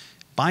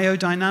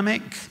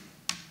 Biodynamic?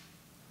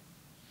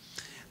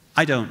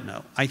 I don't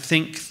know. I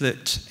think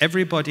that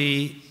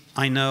everybody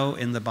I know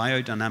in the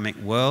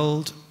biodynamic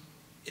world,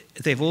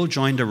 they've all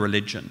joined a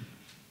religion.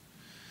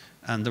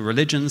 And the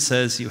religion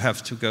says you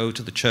have to go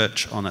to the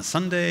church on a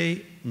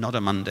Sunday, not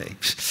a Monday.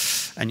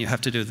 And you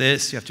have to do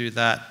this, you have to do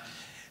that.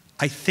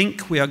 I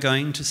think we are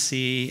going to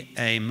see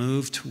a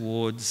move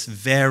towards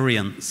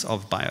variants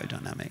of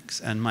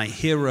biodynamics. And my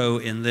hero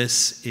in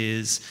this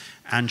is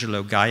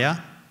Angelo Gaia,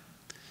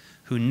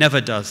 who never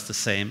does the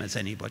same as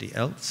anybody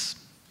else.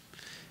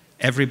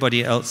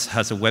 Everybody else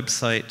has a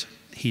website.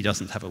 He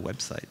doesn't have a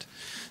website.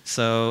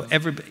 So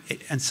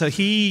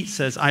he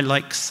says, I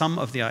like some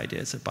of the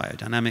ideas of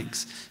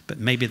biodynamics, but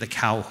maybe the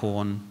cow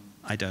horn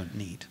I don't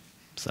need.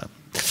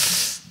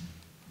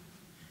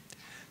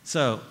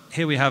 So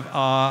here we have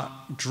our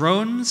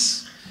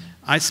drones.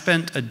 I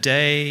spent a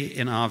day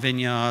in our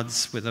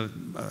vineyards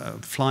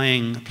with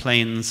flying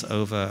planes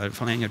over,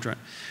 flying a drone.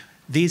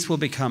 These will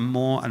become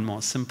more and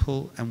more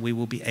simple, and we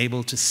will be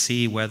able to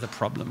see where the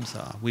problems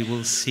are. We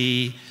will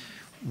see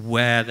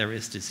where there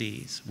is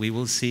disease. We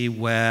will see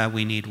where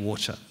we need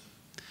water.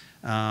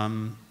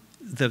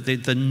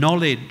 The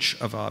knowledge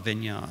of our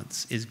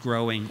vineyards is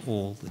growing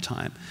all the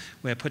time.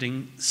 We're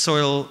putting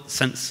soil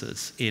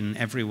sensors in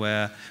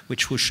everywhere,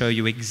 which will show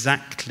you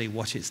exactly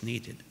what is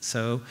needed.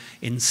 So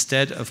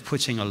instead of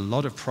putting a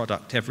lot of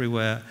product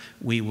everywhere,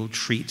 we will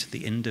treat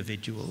the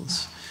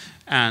individuals.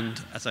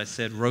 And, as I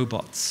said,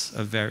 robots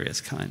of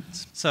various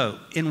kinds. So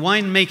in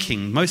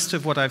winemaking, most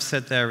of what I've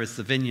said there is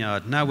the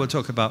vineyard. Now we'll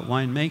talk about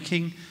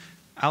winemaking,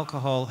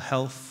 alcohol,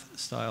 health,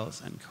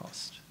 styles, and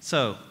cost.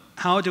 So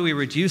how do we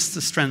reduce the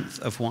strength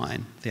of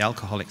wine, the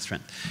alcoholic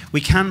strength?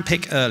 We can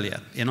pick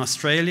earlier. In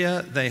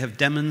Australia, they have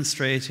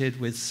demonstrated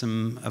with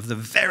some of the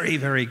very,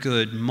 very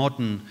good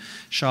modern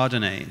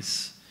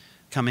Chardonnays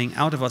coming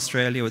out of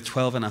Australia with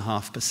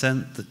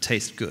 12.5% that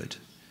taste good.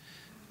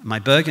 My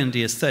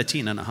Burgundy is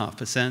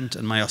 13.5%,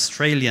 and my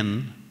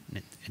Australian,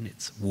 and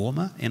it's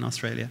warmer in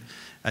Australia,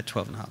 at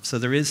 12.5%. So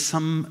there is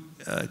some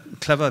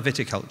clever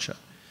viticulture.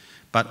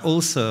 But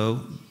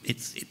also,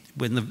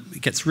 when it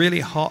gets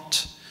really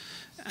hot,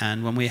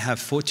 and when we have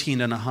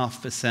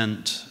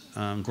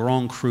 14.5%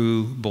 Grand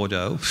Cru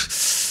Bordeaux,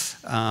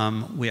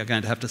 we are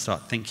going to have to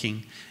start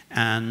thinking.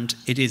 And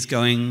it is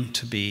going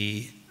to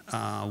be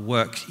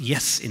work,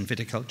 yes, in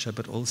viticulture,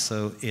 but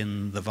also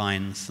in the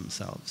vines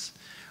themselves.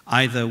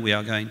 Either we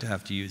are going to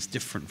have to use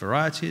different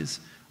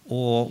varieties,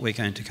 or we're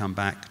going to come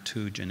back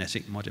to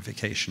genetic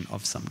modification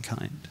of some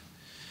kind.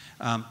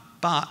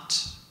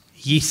 But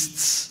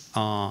yeasts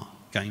are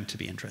going to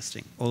be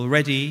interesting.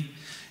 Already,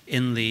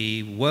 in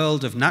the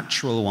world of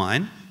natural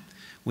wine,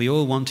 we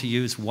all want to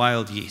use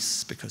wild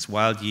yeasts because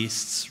wild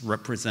yeasts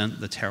represent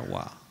the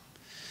terroir.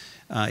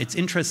 It's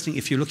interesting,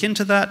 if you look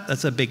into that,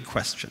 that's a big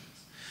question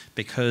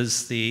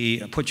because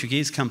the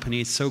Portuguese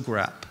company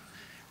Sograp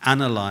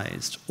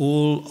analyzed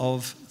all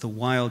of the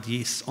wild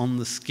yeasts on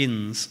the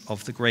skins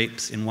of the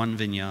grapes in one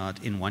vineyard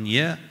in 1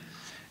 year,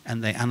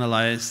 and they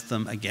analyzed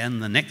them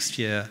again the next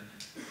year.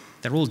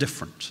 They're all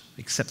different,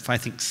 except for, I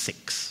think,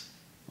 6,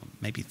 or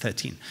maybe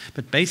 13.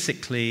 But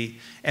basically,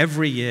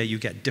 every year you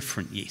get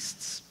different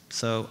yeasts.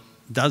 So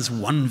does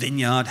one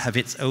vineyard have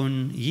its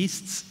own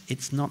yeasts?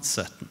 It's not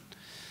certain.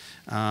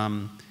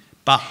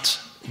 But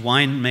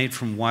wine made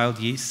from wild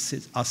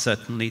yeasts are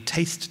certainly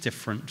taste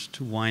different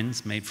to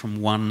wines made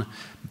from one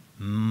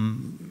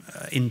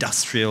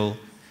industrial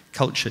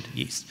cultured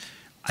yeast.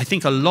 I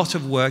think a lot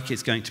of work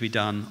is going to be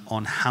done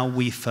on how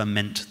we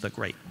ferment the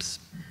grapes.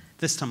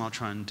 This time I'll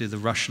try and do the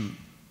Russian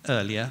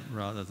earlier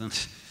rather than...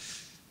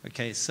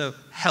 Okay, so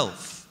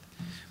health.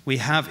 We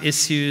have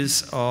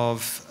issues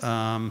of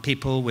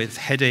people with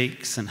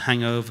headaches and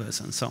hangovers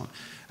and so on.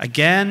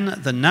 Again,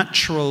 the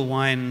natural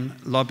wine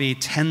lobby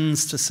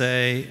tends to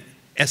say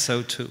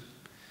SO2.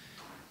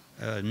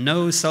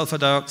 No sulfur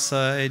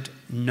dioxide,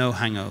 no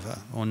hangover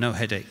or no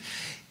headache.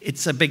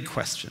 It's a big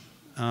question.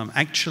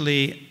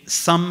 Actually,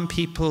 some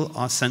people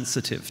are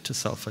sensitive to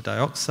sulfur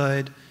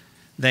dioxide.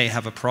 They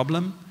have a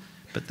problem,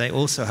 but they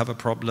also have a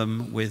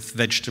problem with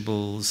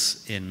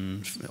vegetables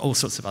in all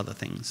sorts of other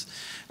things.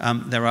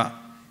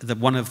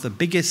 One of the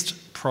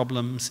biggest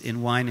problems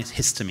in wine is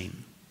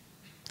histamine.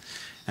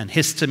 And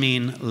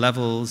histamine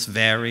levels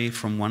vary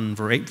from one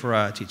grape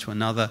variety to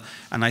another,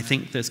 and I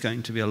think there's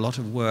going to be a lot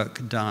of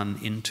work done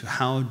into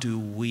how do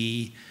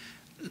we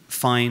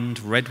find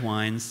red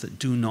wines that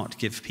do not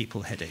give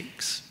people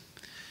headaches.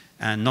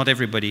 And not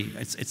everybody,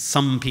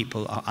 some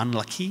people are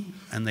unlucky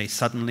and they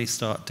suddenly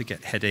start to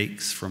get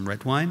headaches from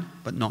red wine,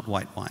 but not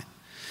white wine.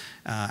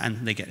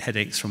 And they get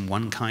headaches from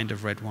one kind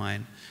of red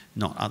wine,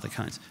 not other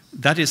kinds.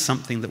 That is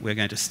something that we're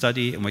going to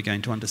study and we're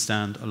going to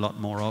understand a lot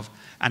more of.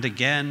 And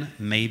again,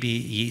 maybe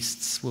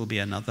yeasts will be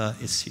another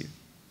issue.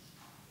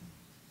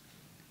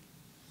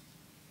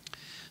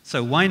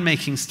 So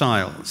winemaking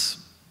styles.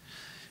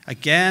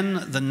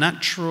 Again, the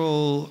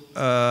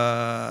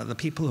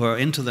people who are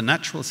into the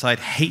natural side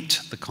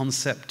hate the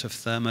concept of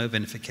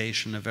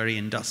thermovinification, of very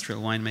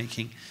industrial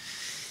winemaking.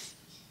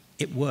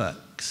 It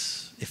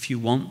works. If you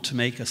want to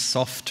make a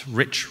soft,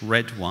 rich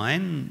red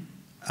wine,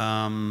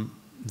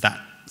 that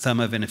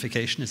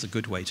thermovinification is a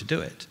good way to do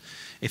it.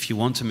 If you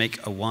want to make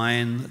a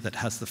wine that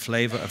has the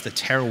flavor of the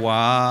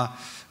terroir,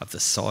 of the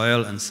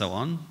soil, and so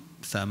on,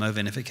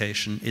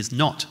 thermovinification is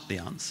not the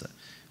answer.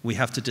 We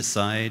have to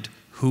decide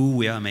who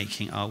we are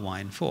making our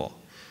wine for.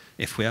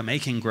 If we are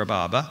making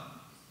Grababa,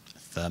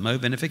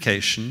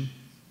 thermovinification,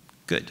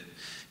 good.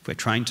 If we're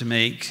trying to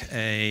make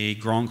a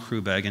Grand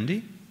Cru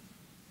Burgundy,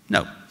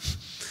 no.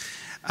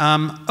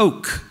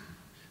 Oak.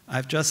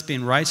 I've just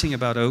been writing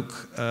about oak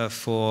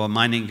for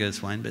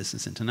Meininger's Wine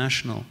Business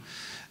International.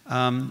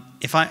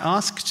 If I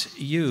asked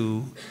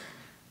you,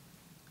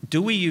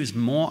 do we use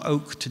more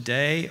oak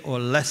today or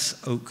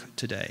less oak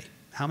today?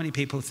 How many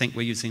people think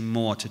we're using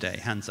more today?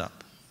 Hands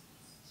up.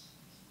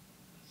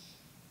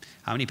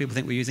 How many people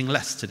think we're using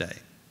less today?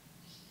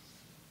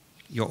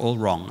 You're all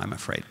wrong, I'm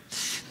afraid.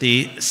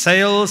 The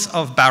sales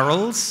of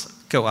barrels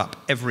go up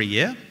every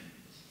year,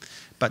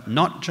 but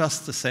not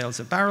just the sales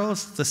of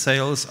barrels, the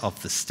sales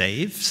of the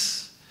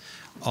staves,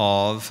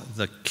 of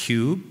the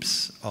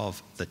cubes,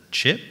 of the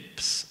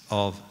chips,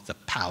 of the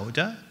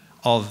powder,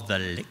 of the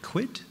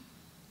liquid.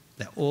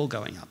 They're all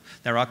going up.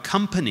 There are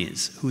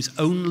companies whose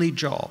only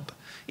job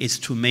is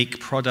to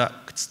make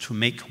products to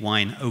make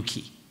wine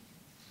oaky.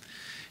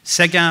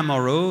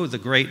 Séguin-Moreau, the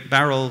great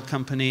barrel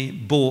company,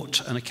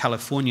 bought a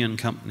Californian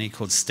company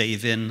called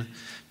Stave-In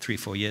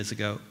 3-4 years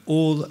ago.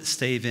 All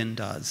Stave-In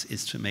does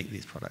is to make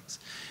these products.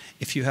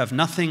 If you have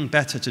nothing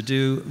better to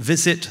do,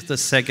 visit the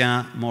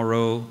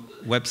Séguin-Moreau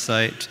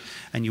website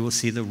and you will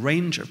see the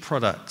range of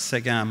products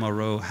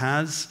Séguin-Moreau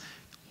has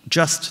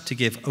just to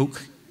give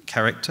oak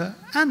character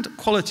and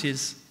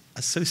qualities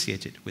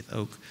associated with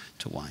oak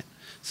to wine.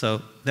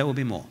 So there will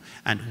be more.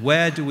 And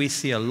where do we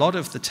see a lot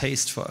of the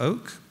taste for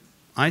oak?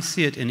 I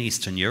see it in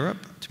Eastern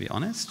Europe, to be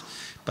honest,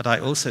 but I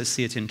also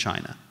see it in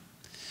China.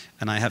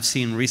 And I have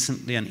seen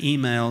recently an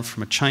email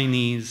from a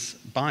Chinese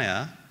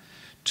buyer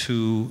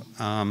to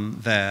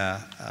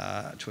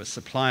a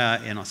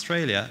supplier in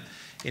Australia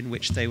in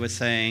which they were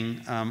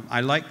saying,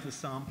 I like the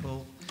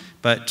sample,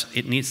 but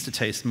it needs to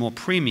taste more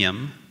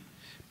premium.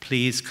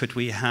 Please, could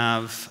we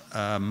have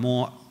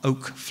more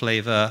oak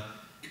flavor,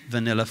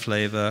 vanilla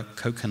flavor,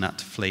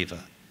 coconut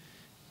flavor?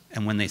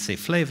 And when they say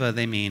flavor,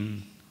 they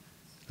mean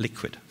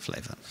liquid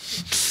flavor.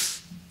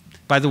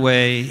 By the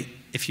way,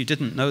 if you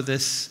didn't know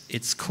this,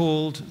 it's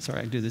called,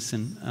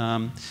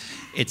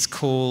 it's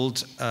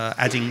called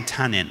adding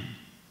tannin.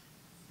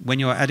 When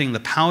you're adding the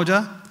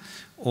powder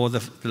or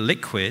the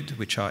liquid,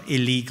 which are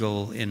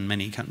illegal in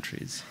many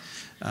countries,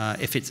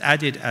 if it's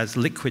added as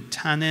liquid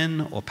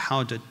tannin or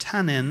powdered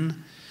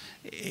tannin,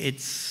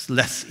 it's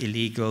less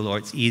illegal or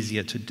it's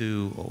easier to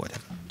do or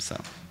whatever. So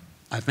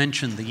I've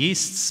mentioned the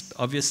yeasts,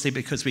 obviously,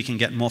 because we can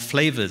get more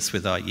flavors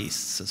with our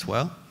yeasts as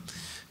well.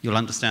 You'll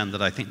understand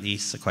that I think the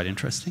yeasts are quite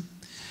interesting.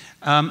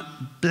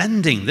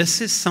 Blending, this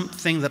is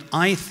something that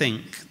I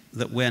think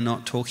that we're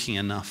not talking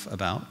enough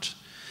about.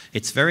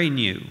 It's very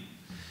new.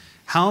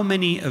 How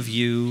many of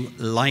you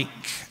like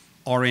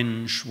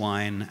orange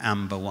wine,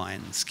 amber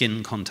wine,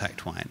 skin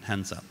contact wine?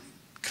 Hands up.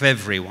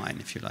 Kvevri wine,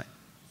 if you like.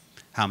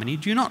 How many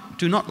do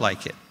not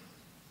like it?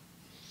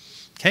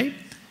 Okay?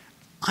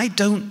 I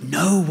don't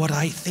know what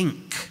I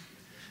think.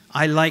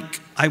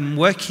 I'm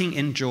working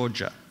in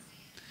Georgia.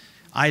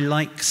 I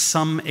like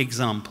some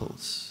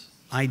examples.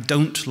 I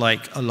don't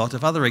like a lot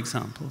of other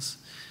examples.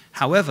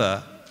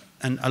 However,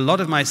 And a lot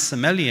of my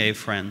sommelier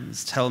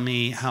friends tell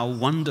me how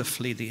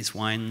wonderfully these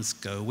wines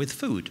go with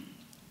food.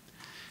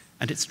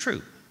 And it's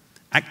true.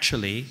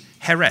 Actually,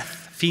 Jerez,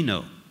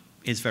 Fino,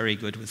 is very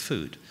good with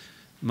food.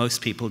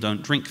 Most people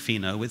don't drink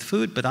Fino with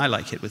food, but I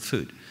like it with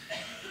food.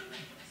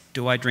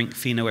 Do I drink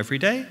Fino every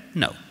day?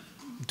 No.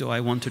 Do I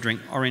want to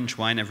drink orange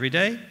wine every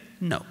day?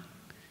 No.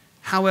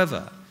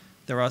 However,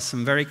 there are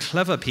some very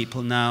clever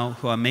people now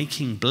who are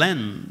making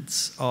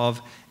blends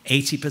of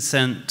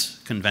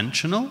 80%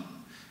 conventional,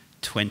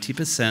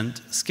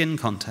 20% skin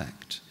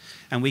contact.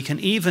 And we can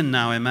even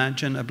now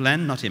imagine a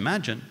blend, not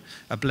imagine,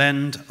 a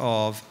blend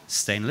of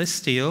stainless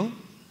steel,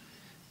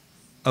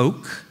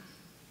 oak,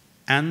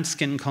 and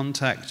skin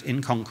contact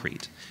in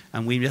concrete.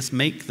 And we just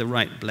make the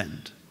right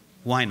blend.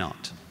 Why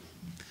not?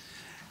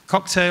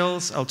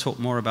 Cocktails, I'll talk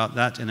more about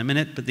that in a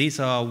minute, but these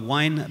are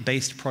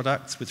wine-based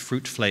products with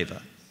fruit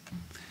flavor.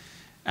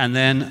 And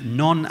then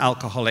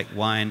non-alcoholic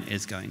wine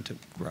is going to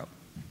grow.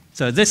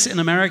 So this in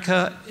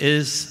America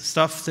is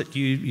stuff that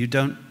you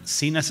don't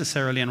see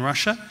necessarily in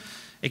Russia,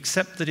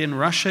 except that in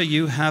Russia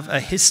you have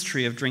a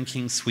history of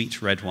drinking sweet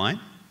red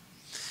wine,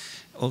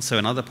 also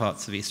in other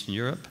parts of Eastern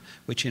Europe,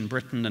 which in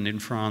Britain and in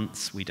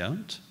France we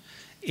don't.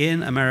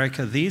 In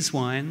America, these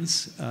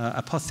wines,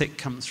 Apothic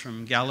comes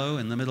from Gallo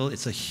in the middle,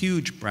 it's a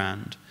huge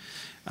brand,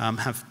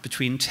 have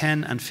between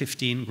 10 and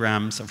 15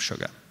 grams of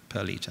sugar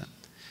per liter.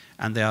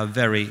 And they are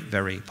very,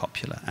 very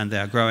popular. And they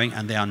are growing,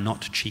 and they are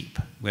not cheap.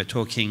 We're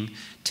talking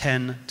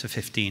 $10 to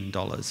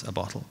 $15 a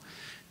bottle.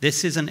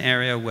 This is an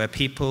area where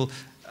people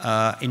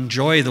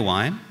enjoy the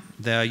wine.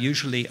 They are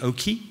usually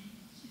oaky.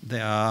 They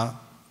are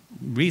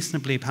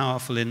reasonably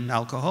powerful in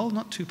alcohol,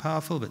 not too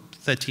powerful, but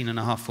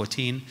 13.5,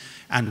 14,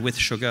 and with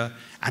sugar,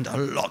 and a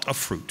lot of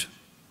fruit.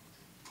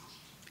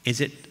 Is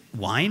it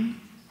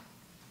wine?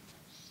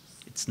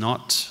 It's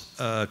not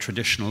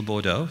traditional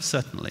Bordeaux,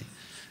 certainly.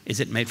 Is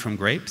it made from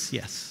grapes?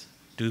 Yes.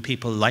 Do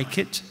people like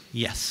it?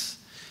 Yes.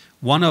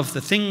 One of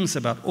the things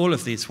about all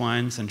of these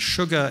wines, and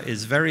sugar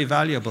is very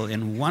valuable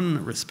in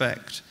one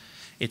respect,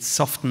 it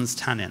softens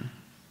tannin.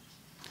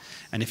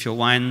 And if your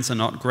wines are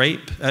not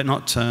ripe,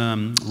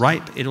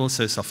 it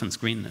also softens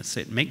greenness.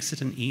 It makes it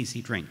an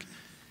easy drink.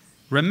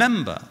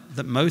 Remember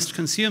that most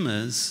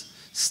consumers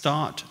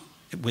start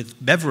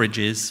with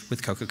beverages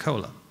with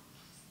Coca-Cola,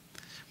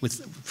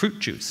 with fruit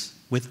juice,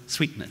 with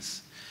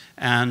sweetness.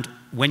 And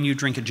when you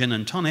drink a gin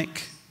and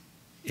tonic,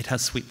 it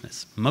has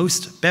sweetness.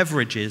 Most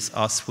beverages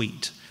are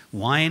sweet.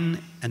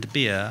 Wine and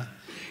beer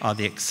are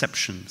the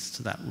exceptions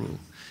to that rule.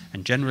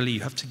 And generally,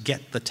 you have to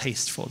get the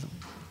taste for them.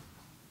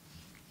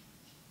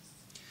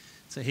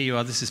 So here you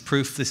are. This is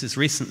proof. This is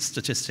recent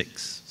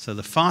statistics. So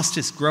the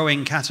fastest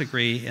growing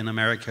category in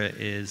America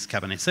is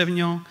Cabernet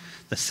Sauvignon.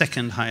 The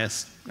second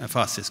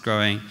fastest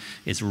growing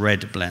is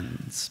red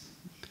blends.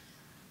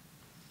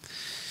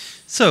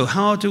 So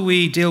how do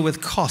we deal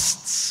with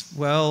costs?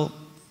 Well,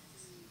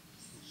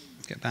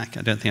 get back.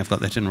 I don't think I've got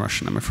that in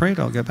Russian, I'm afraid.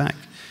 I'll go back.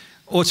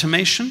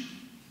 Automation.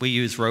 We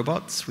use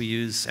robots. We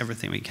use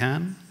everything we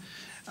can.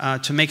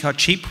 To make our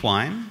cheap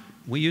wine,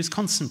 we use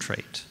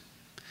concentrate.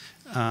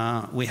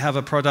 We have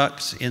a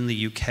product in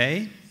the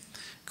UK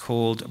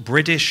called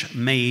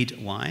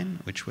British-made wine,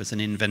 which was an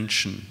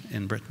invention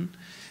in Britain,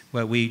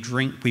 where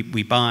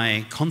we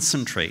buy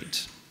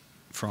concentrate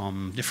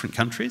from different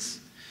countries.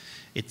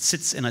 It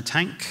sits in a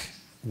tank.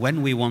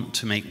 When we want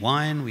to make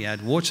wine, we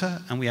add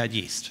water and we add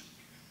yeast.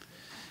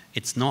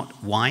 It's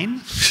not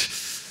wine.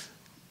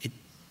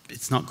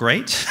 It's not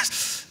great,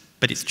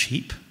 but it's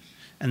cheap.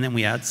 And then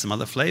we add some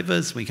other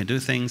flavors, we can do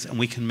things, and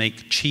we can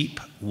make cheap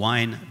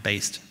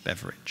wine-based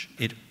beverage.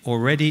 It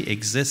already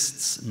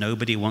exists.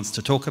 Nobody wants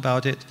to talk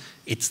about it.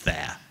 It's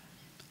there.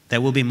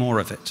 There will be more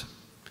of it.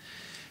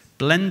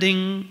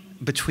 Blending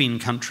between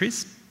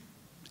countries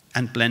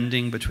and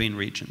blending between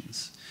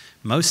regions.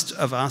 Most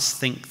of us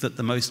think that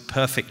the most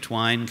perfect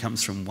wine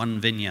comes from one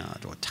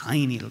vineyard or a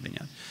tiny little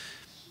vineyard.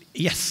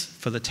 Yes,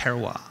 for the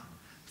terroir.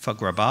 For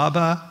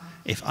Grababa,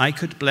 if I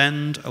could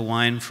blend a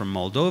wine from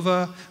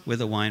Moldova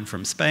with a wine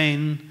from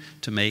Spain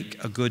to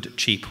make a good,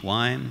 cheap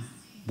wine,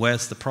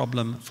 where's the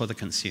problem for the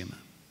consumer?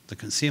 The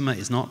consumer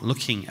is not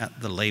looking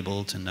at the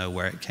label to know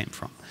where it came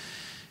from.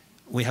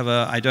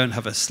 I don't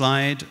have a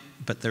slide,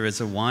 but there is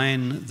a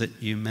wine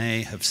that you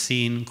may have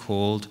seen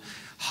called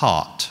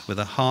Heart, with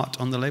a heart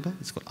on the label.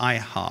 It's called I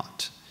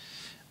Heart.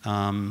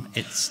 My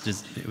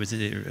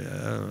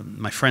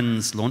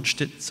friends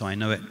launched it, so I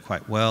know it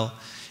quite well.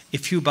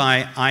 If you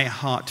buy I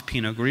Heart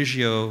Pinot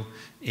Grigio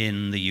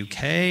in the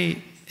UK,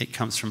 it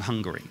comes from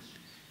Hungary.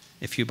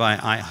 If you buy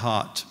I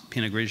Heart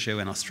Pinot Grigio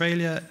in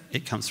Australia,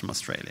 it comes from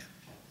Australia.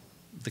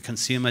 The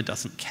consumer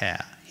doesn't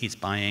care. He's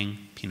buying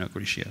Pinot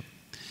Grigio.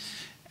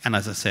 And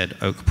as I said,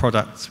 oak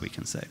products, we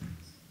can say.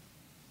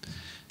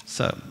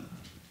 So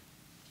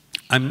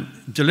I'm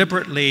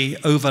deliberately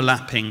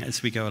overlapping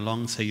as we go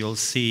along, so you'll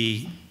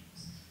see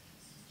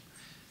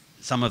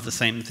some of the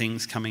same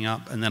things coming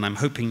up, and then I'm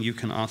hoping you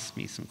can ask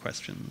me some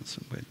questions.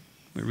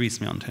 We're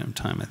reasonably on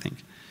time, I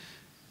think.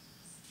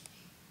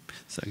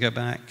 So go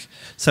back.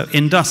 So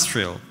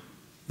industrial.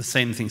 the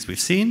same things we've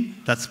seen.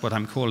 That's what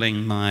I'm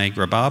calling my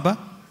rhubarber.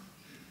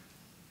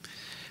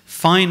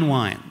 Fine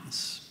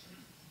wines.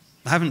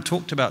 I haven't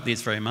talked about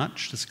these very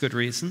much. There's a good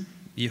reason.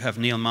 You have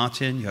Neil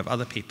Martin, you have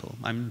other people.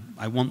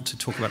 I want to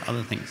talk about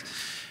other things.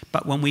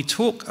 But when we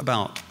talk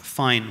about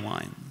fine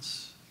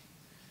wines,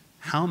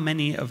 how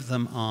many of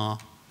them are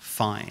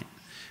fine?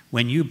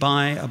 When you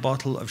buy a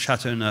bottle of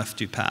Château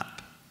du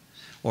Pape,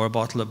 or a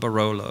bottle of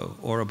Barolo,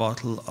 or a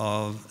bottle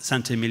of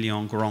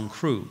Saint-Emilion Grand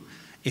Cru,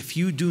 if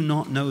you do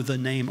not know the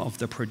name of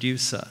the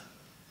producer,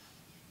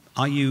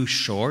 are you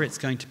sure it's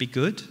going to be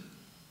good?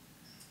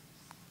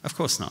 Of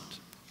course not.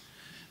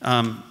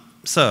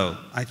 So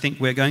I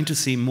think we're going to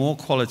see more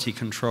quality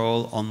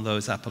control on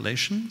those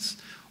appellations,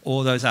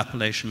 or those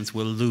appellations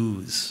will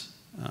lose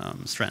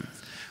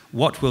strength.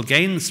 What will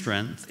gain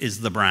strength is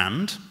the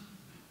brand.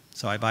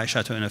 So I buy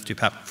Château du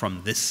Pape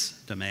from this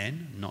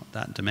domain, not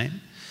that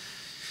domain.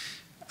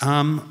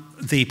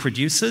 The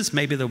producers,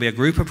 maybe there'll be a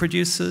group of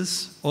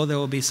producers, or there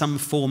will be some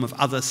form of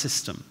other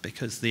system,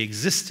 because the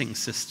existing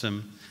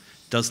system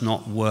does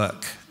not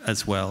work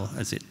as well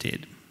as it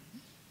did.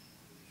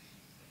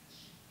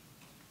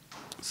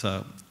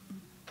 So,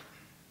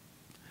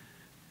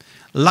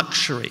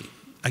 luxury.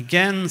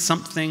 Again,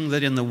 something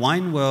that in the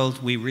wine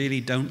world we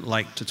really don't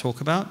like to talk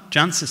about.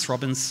 Jancis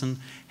Robinson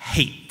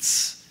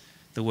hates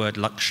the word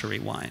luxury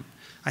wine.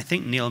 I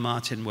think Neil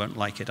Martin won't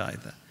like it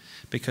either,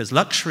 because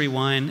luxury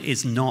wine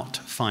is not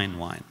fine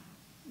wine.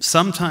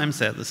 Sometimes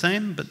they're the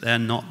same, but they're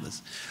not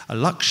this. A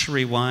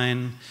luxury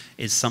wine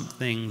is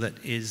something that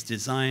is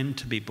designed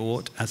to be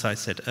bought, as I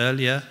said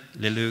earlier,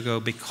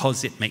 Lelugo,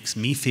 because it makes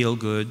me feel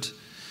good,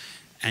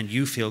 and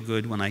you feel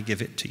good when I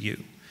give it to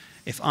you.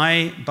 If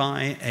I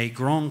buy a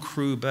Grand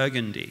Cru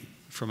Burgundy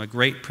from a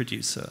great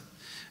producer,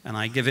 and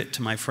I give it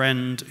to my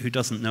friend who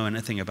doesn't know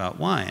anything about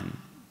wine,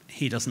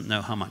 he doesn't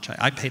know how much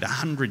I paid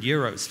 100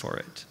 euros for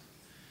it.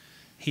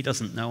 He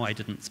doesn't know I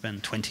didn't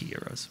spend 20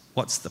 euros.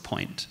 What's the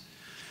point?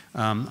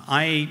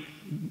 I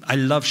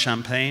love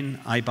champagne.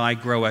 I buy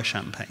grower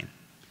champagne.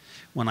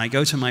 When I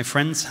go to my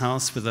friend's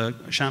house with a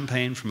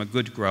champagne from a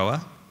good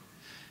grower,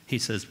 he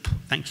says,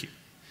 thank you.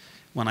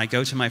 When I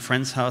go to my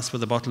friend's house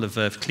with a bottle of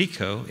Veuve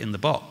Clicquot in the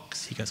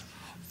box, he goes,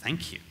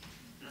 thank you.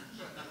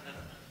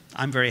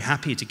 I'm very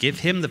happy to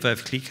give him the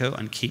Veuve Clicquot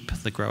and keep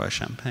the grower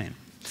champagne.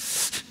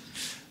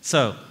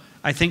 So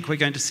I think we're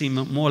going to see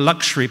more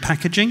luxury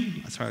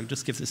packaging. Sorry, I'll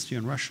just give this to you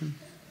in Russian.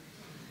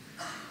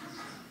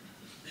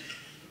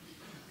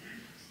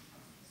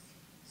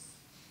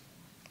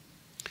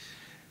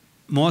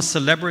 More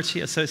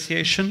celebrity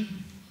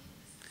association,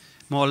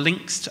 more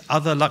links to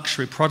other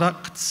luxury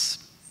products,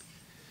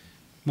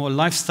 more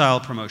lifestyle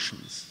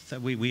promotions. So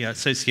we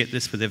associate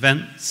this with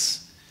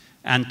events,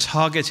 and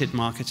targeted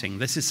marketing.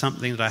 This is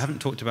something that I haven't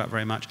talked about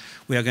very much.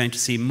 We are going to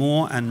see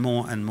more and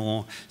more and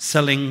more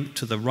selling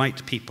to the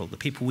right people, the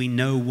people we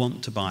know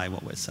want to buy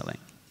what we're selling.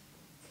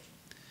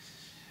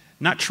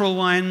 Natural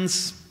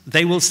wines,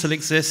 they will still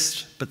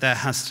exist, but there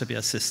has to be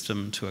a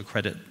system to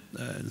accredit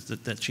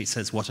that she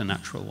says what a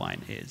natural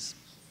wine is.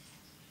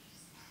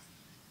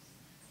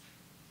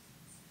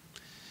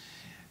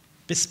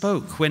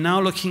 Bespoke, we're now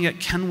looking at,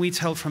 can we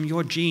tell from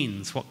your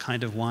genes what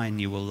kind of wine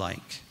you will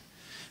like?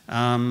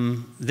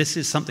 This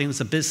is something that's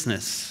a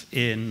business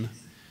in,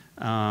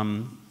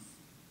 so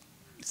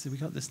we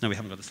got this? No, we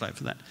haven't got the slide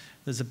for that.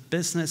 There's a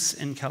business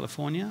in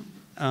California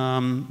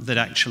that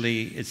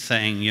actually is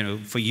saying, you know,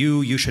 for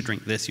you, you should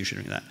drink this, you should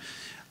drink that.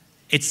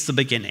 It's the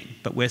beginning,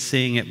 but we're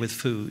seeing it with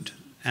food.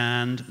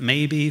 And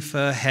maybe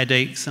for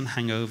headaches and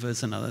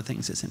hangovers and other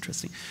things, it's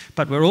interesting.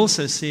 But we're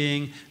also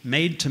seeing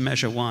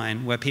made-to-measure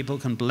wine, where people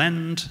can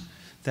blend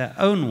their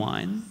own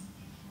wine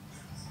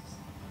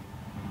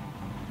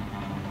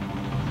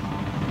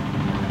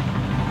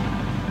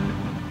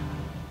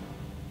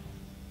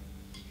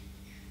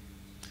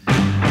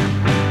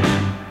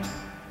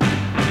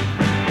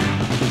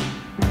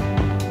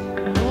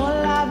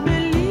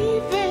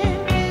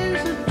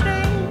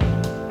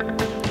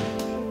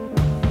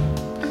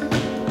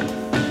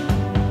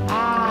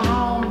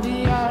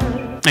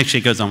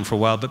Actually, it goes on for a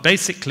while, but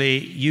basically,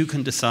 you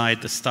can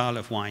decide the style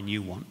of wine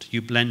you want. You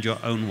blend your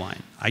own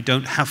wine. I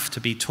don't have to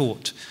be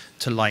taught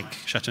to like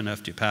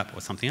Château du Pape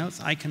or something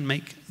else. I can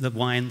make the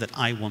wine that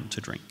I want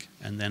to drink.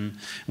 And then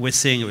we're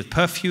seeing it with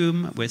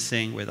perfume, we're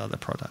seeing it with other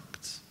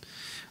products.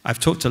 I've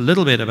talked a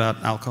little bit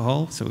about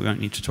alcohol, so we won't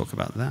need to talk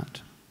about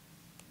that.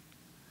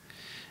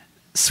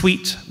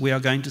 Sweet, we are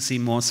going to see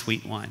more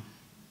sweet wine.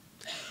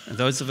 And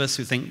those of us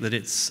who think that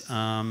it's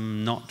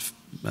not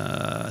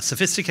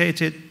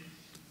sophisticated,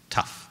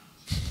 tough.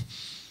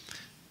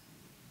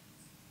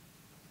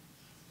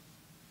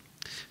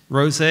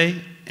 Rosé,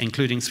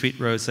 including sweet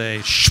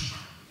rosé,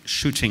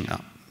 shooting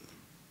up.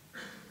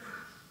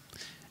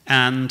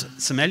 And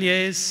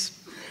sommeliers,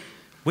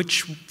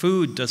 which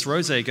food does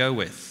rosé go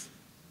with?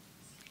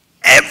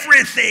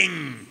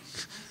 Everything!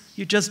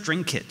 You just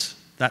drink it.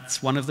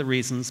 That's one of the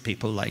reasons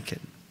people like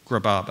it.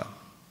 Rhubarber.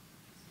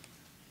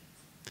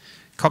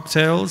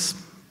 Cocktails,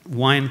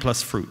 wine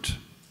plus fruit.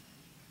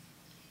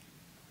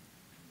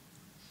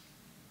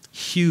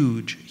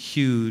 huge,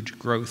 huge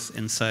growth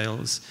in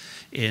sales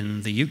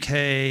in the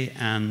UK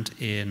and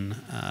in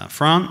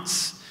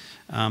France,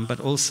 but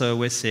also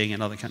we're seeing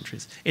in other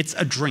countries. It's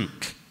a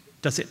drink.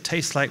 Does it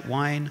taste like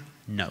wine?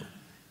 No.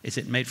 Is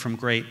it made from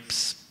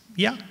grapes?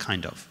 Yeah,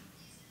 kind of.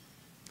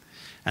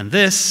 And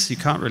this, you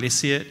can't really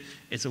see it,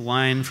 is a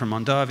wine from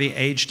Mondavi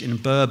aged in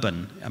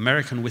bourbon,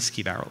 American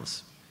whiskey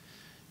barrels.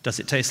 Does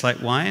it taste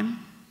like wine?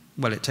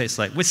 Well, it tastes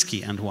like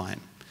whiskey and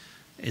wine.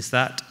 Is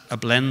that a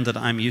blend that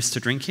I'm used to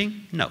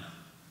drinking? No.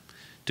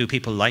 Do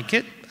people like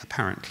it?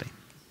 Apparently.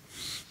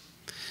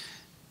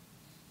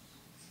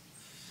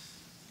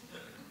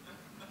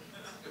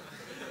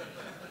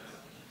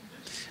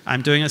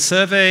 I'm doing a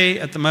survey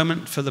at the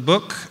moment for the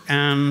book,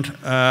 and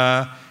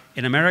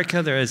in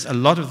America, there is a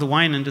lot of the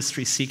wine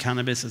industry see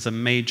cannabis as a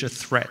major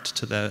threat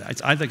to their.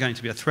 It's either going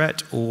to be a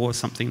threat or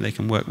something they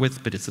can work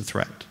with, but it's a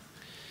threat.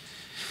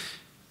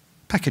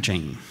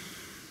 Packaging.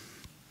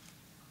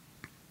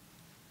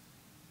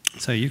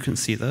 So you can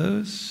see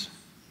those.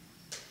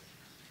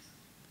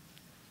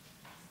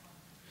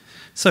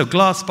 So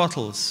glass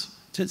bottles.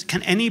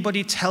 Can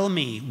anybody tell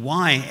me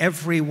why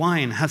every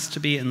wine has to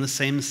be in the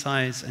same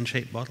size and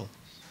shape bottle?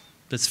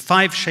 There's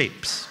 5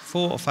 shapes,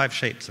 4 or 5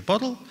 shapes of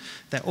bottle.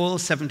 They're all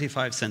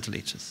 75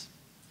 centiliters.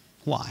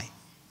 Why?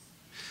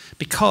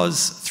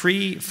 Because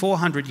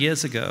 300-400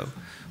 years ago,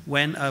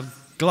 when a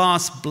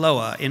glass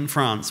blower in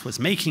France was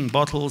making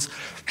bottles,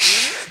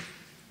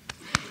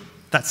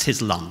 that's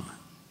his lung,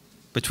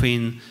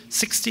 between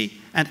 60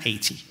 and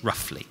 80,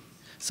 roughly.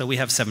 So we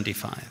have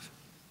 75.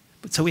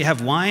 So we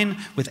have wine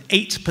with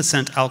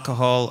 8%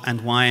 alcohol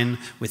and wine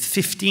with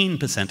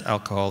 15%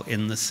 alcohol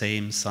in the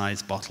same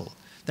size bottle.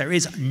 There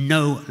is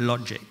no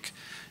logic.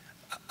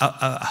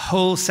 A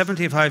whole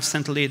 75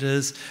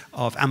 centiliters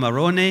of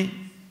Amarone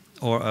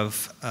or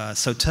of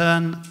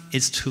Sauterne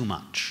is too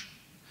much.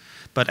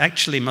 But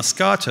actually,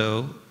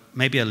 Moscato,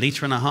 maybe 1.5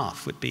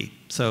 liters would be.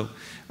 So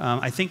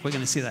I think we're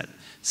going to see that.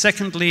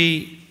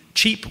 Secondly,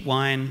 cheap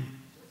wine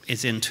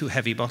is in too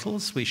heavy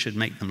bottles. We should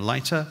make them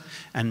lighter,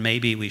 and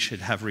maybe we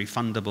should have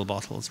refundable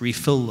bottles,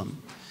 refill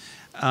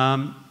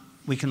them.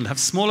 We can have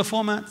smaller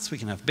formats, we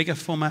can have bigger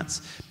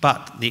formats,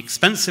 but the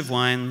expensive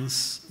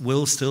wines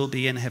will still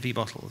be in heavy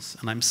bottles.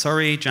 And I'm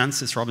sorry,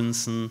 Jancis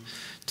Robinson,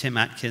 Tim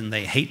Atkin,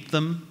 they hate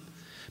them,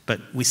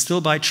 but we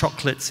still buy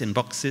chocolates in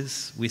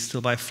boxes, we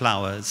still buy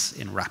flowers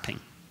in wrapping.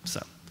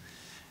 So,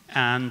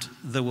 and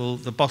the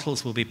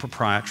bottles will be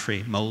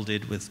proprietary,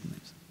 molded with.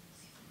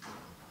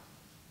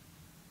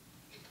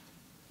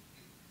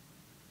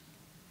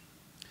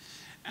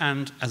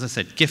 And as I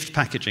said, gift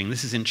packaging.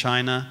 This is in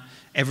China.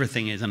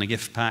 Everything is in a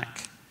gift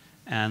pack,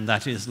 and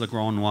that is Le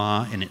Grand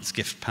Noir in its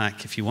gift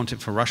pack. If you want it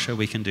for Russia,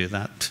 we can do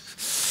that.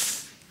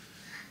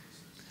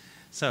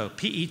 So,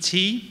 PET.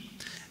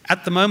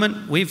 At the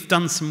moment, we've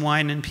done some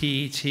wine in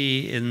PET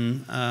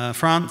in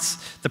France.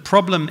 The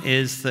problem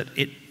is that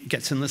it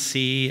gets in the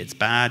sea, it's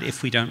bad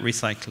if we don't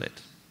recycle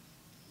it.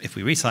 If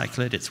we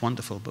recycle it, it's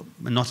wonderful,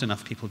 but not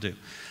enough people do.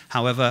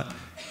 However,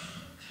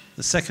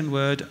 the second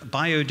word,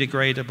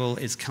 biodegradable,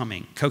 is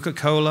coming.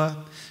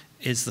 Coca-Cola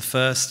is the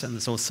first, and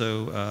there's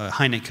also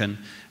Heineken.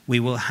 We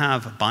will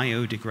have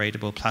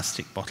biodegradable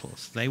plastic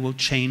bottles. They will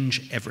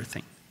change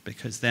everything,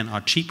 because then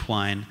our cheap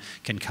wine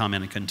can come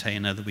in a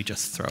container that we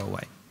just throw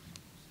away.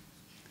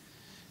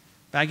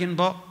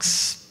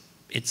 Bag-in-box,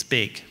 it's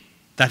big.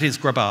 That is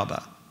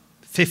Grababa.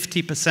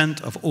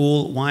 50% of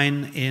all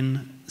wine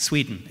in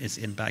Sweden is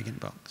in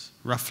bag-in-box.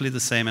 Roughly the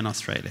same in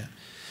Australia.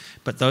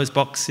 But those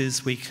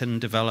boxes we can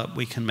develop,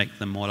 we can make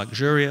them more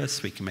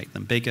luxurious, we can make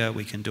them bigger,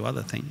 we can do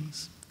other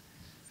things.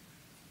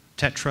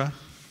 Tetra,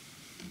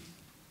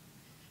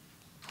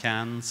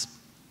 cans,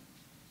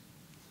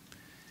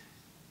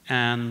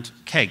 and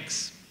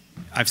kegs.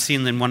 I've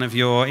seen in one of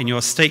in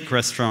your steak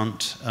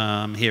restaurant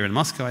here in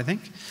Moscow, I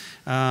think,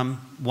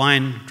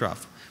 wine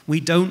draft. We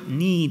don't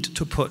need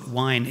to put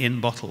wine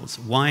in bottles.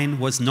 Wine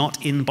was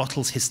not in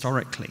bottles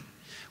historically.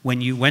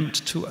 When you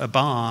went to a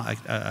bar,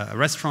 a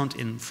restaurant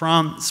in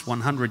France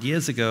 100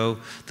 years ago,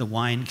 the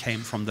wine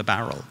came from the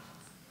barrel.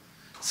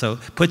 So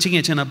putting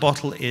it in a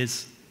bottle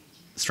is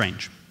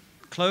strange.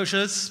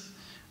 Closures.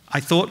 I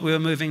thought we were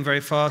moving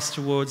very fast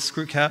towards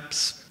screw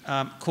caps.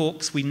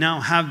 Corks. We now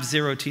have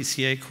 0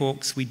 TCA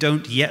corks. We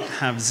don't yet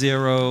have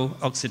 0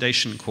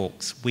 oxidation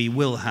corks. We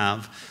will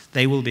have.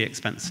 They will be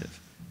expensive.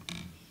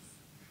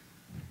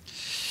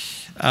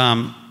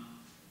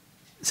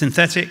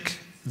 Synthetic.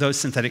 Those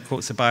synthetic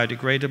corks are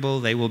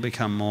biodegradable. They will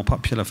become more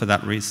popular for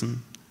that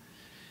reason.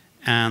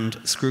 And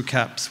screw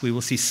caps, we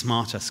will see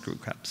smarter screw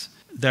caps.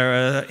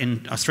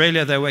 In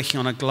Australia, they're working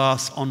on a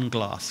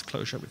glass-on-glass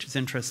closure, which is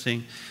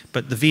interesting.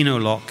 But the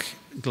Vinolock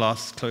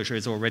glass closure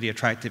is already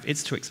attractive.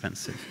 It's too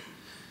expensive.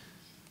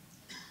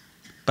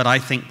 But I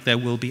think there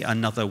will be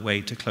another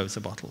way to close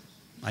a bottle.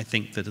 I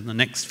think that in the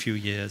next few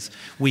years,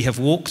 we have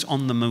walked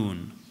on the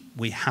moon.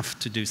 We have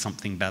to do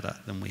something better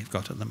than we've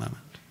got at the moment.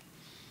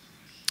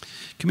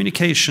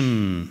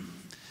 Communication.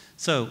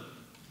 So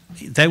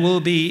there will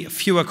be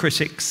fewer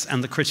critics,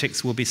 and the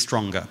critics will be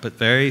stronger, but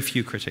very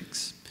few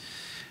critics.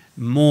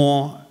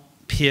 More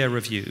peer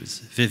reviews,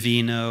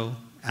 Vivino,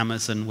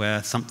 Amazon,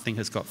 where something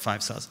has got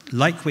 5 stars,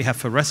 like we have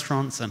for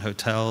restaurants and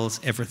hotels,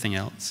 everything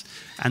else,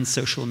 and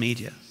social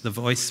media. The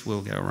voice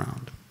will go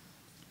around.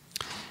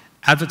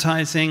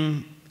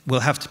 Advertising will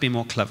have to be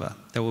more clever.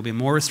 There will be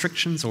more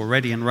restrictions.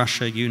 Already in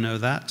Russia, you know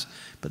that,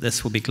 but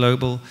this will be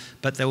global.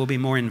 But there will be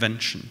more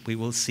invention. We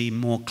will see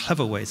more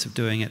clever ways of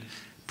doing it.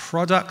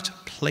 Product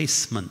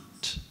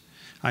placement.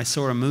 I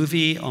saw a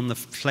movie on the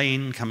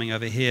plane coming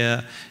over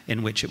here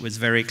in which it was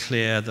very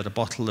clear that a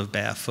bottle of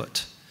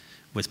Barefoot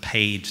was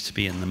paid to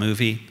be in the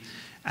movie.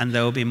 And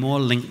there will be more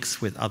links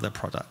with other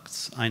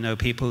products. I know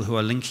people who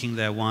are linking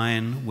their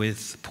wine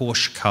with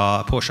Porsche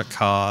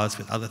cars,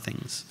 with other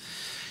things.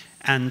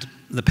 And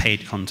the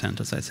paid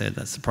content, as I said,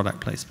 that's the product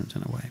placement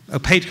in a way. Oh,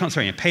 paid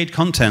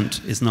content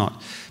is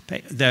not.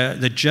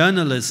 The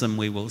journalism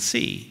we will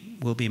see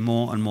will be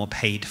more and more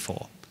paid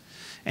for.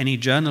 Any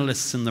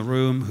journalists in the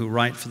room who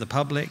write for the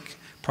public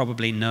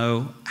probably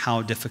know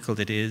how difficult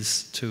it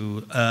is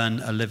to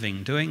earn a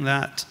living doing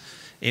that.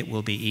 It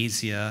will be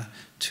easier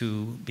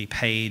to be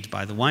paid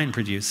by the wine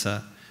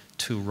producer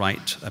to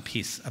write a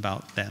piece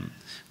about them.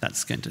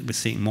 We're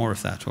seeing more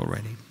of that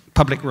already.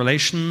 Public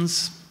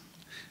relations.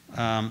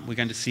 We're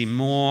going to see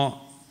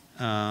more,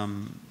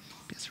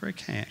 it's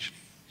okay actually.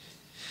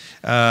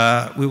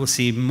 We will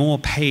see more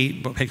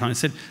paid content. I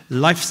said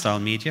lifestyle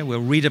media.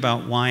 We'll read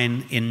about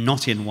wine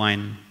not in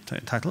wine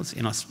titles.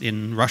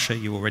 In Russia,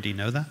 you already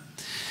know that.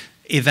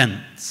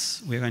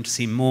 Events. We're going to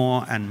see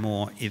more and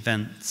more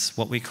events,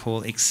 what we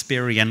call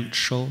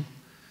experiential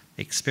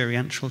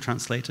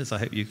translators. I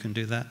hope you can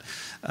do that.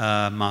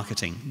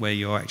 Marketing, where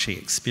you're actually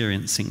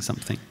experiencing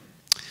something.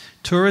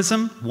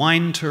 Tourism,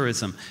 wine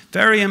tourism.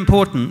 Very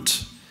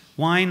important.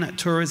 Wine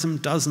tourism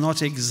does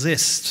not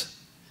exist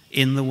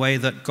in the way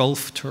that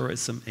golf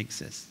tourism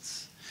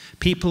exists.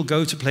 People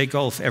go to play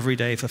golf every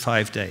day for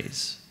 5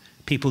 days.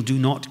 People do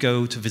not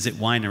go to visit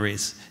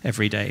wineries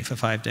every day for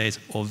 5 days,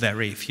 or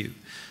very few.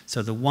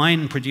 So the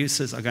wine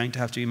producers are going to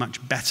have to be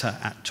much better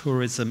at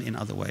tourism in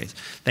other ways.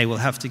 They will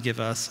have to give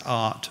us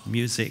art,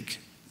 music,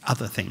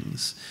 other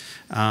things.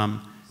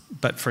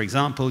 But for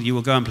example, you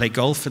will go and play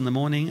golf in the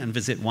morning and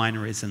visit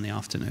wineries in the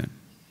afternoon.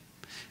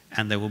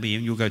 And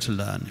you'll go to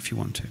learn if you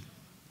want to.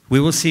 We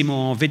will see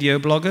more video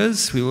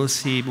bloggers. We will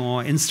see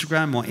more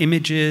Instagram, more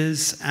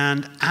images,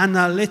 and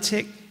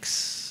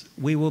analytics.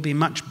 We will be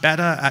much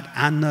better at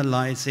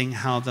analyzing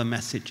how the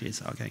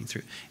messages are going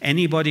through.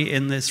 Anybody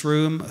in this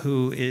room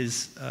who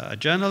is a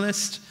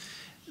journalist,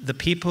 the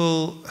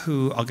people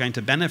who are going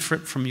to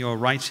benefit from your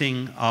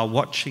writing are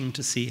watching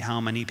to see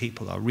how many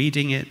people are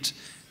reading it,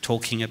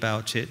 talking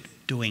about it,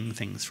 doing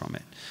things from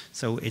it.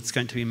 So it's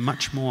going to be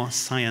much more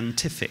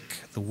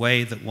scientific, the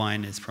way that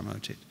wine is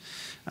promoted.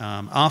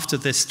 After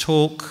this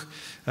talk,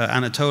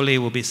 Anatoly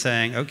will be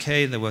saying,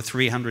 okay, there were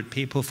 300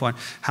 people for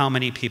how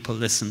many people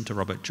listened to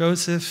Robert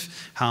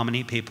Joseph, how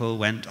many people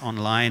went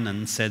online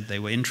and said they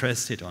were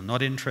interested or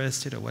not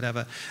interested or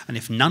whatever. And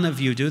if none of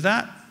you do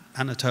that,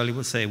 Anatoly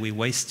will say, we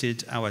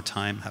wasted our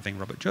time having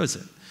Robert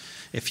Joseph.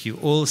 If you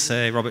all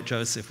say Robert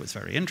Joseph was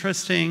very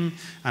interesting,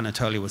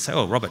 Anatoly will say,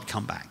 oh, Robert,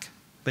 come back.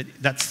 But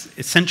that's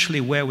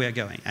essentially where we're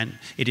going. And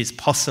it is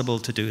possible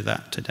to do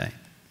that today.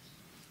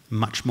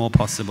 Much more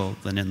possible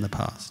than in the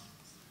past.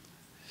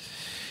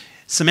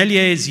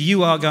 Sommeliers,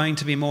 you are going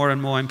to be more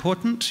and more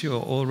important. You're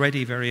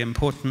already very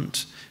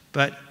important,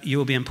 but you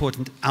will be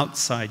important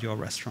outside your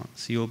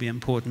restaurants. You will be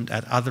important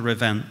at other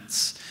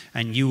events,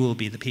 and you will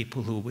be the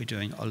people who will be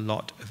doing a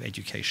lot of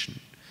education.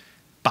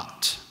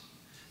 But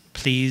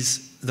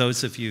please,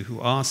 those of you who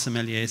are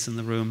sommeliers in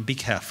the room, be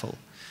careful.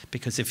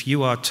 Because if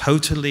you are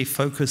totally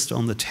focused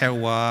on the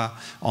terroir,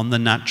 on the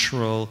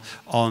natural,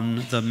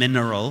 on the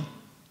mineral,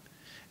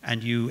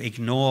 and you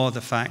ignore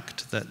the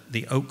fact that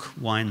the oak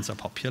wines are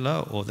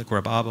popular or the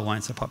Grababa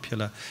wines are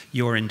popular,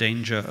 you're in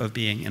danger of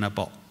being in a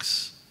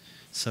box.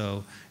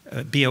 So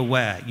be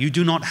aware. You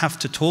do not have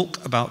to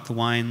talk about the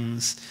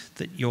wines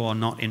that you're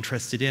not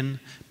interested in,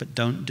 but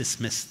don't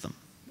dismiss them.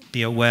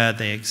 Be aware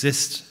they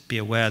exist. Be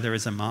aware there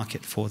is a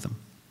market for them.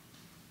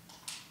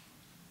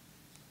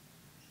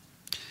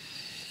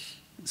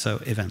 So,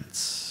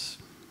 events.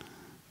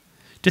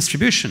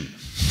 Distribution.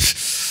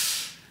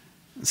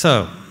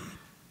 So,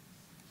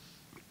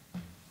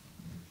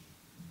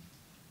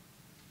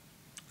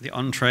 the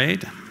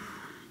on-trade,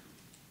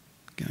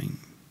 go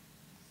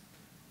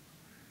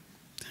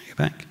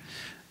back.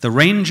 The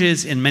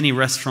ranges in many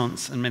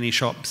restaurants and many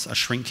shops are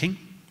shrinking.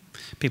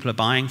 People are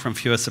buying from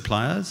fewer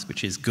suppliers,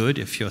 which is good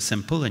if you're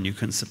simple and you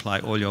can supply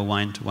all your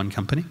wine to one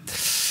company.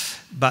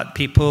 But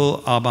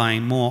people are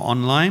buying more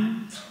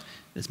online.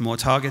 There's more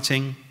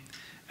targeting.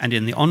 And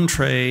in the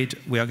on-trade,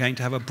 we are going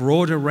to have a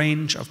broader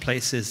range of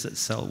places that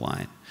sell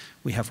wine.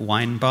 We have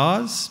wine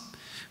bars.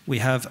 We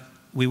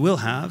will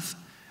have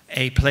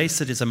a place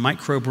that is a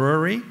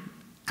microbrewery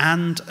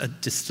and a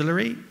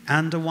distillery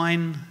and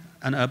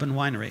an urban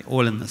winery,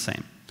 all in the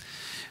same.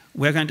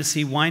 We're going to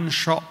see wine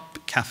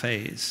shop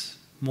cafes,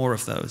 more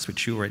of those,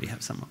 which you already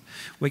have some of.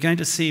 We're going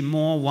to see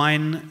more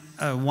wine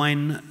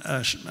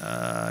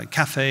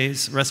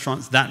cafes,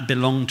 restaurants that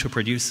belong to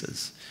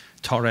producers.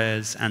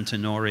 Torres,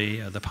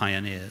 Antinori are the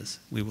pioneers.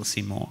 We will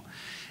see more.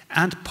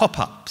 And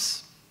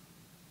pop-ups.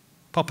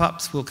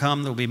 Pop-ups will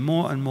come. There will be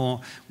more and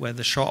more where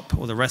the shop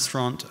or the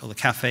restaurant or the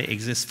cafe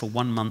exists for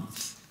 1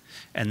 month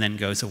and then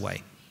goes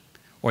away.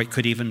 Or it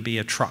could even be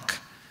a truck,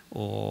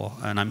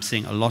 and I'm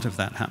seeing a lot of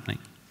that happening.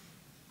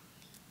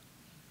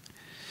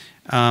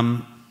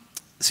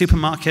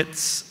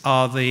 Supermarkets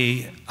are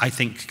I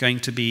think, going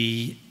to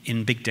be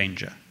in big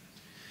danger.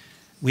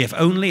 We have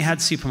only had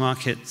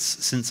supermarkets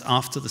since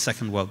after the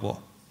Second World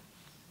War.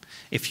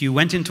 If you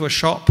went into a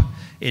shop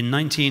in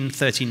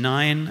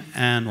 1939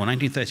 or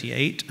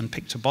 1938 and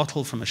picked a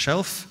bottle from a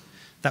shelf,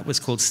 that was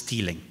called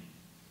stealing.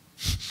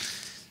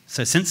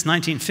 So since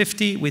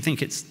 1950, we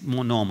think it's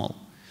more normal.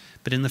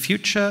 But in the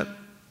future,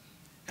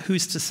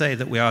 who's to say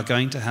that we are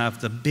going to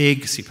have the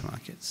big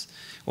supermarkets?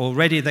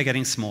 Already they're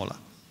getting smaller.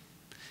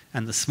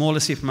 And the smaller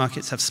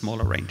supermarkets have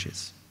smaller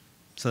ranges.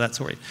 So that's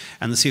already.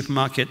 And the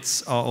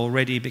supermarkets are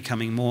already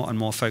becoming more and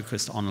more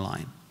focused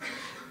online.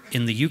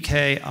 In the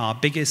UK, our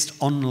biggest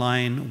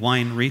online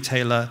wine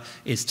retailer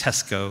is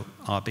Tesco,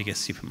 our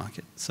biggest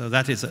supermarket. So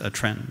that is a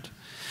trend.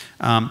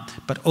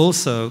 But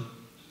also,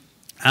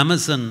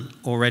 Amazon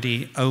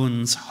already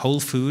owns Whole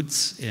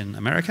Foods in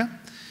America,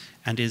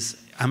 and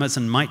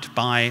Amazon might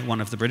buy one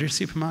of the British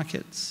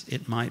supermarkets.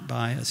 It might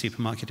buy a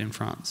supermarket in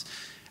France.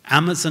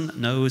 Amazon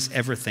knows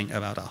everything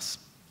about us.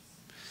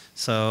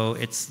 So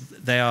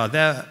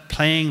they're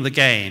playing the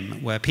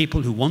game where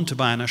people who want to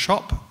buy in a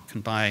shop can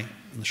buy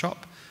in the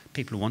shop.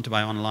 People who want to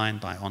buy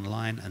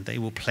online, and they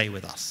will play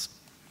with us.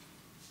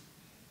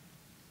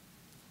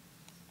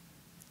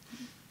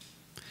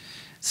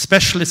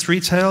 Specialist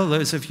retail,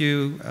 those of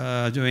you who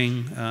are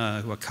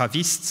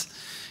cavistes,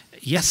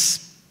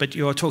 yes, but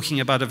you're talking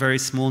about a very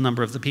small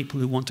number of the people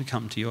who want to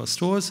come to your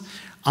stores.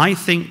 I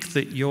think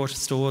that your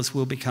stores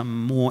will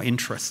become more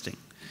interesting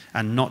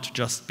and not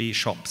just be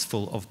shops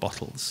full of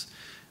bottles.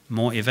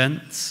 More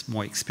events,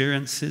 more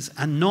experiences,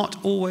 and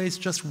not always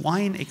just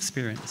wine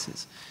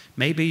experiences.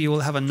 Maybe you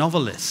will have a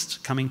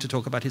novelist coming to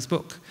talk about his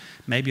book.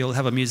 Maybe you'll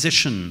have a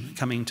musician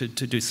coming to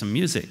do some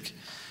music.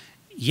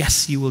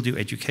 Yes, you will do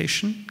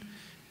education.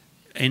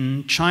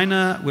 In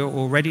China, we're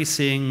already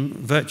seeing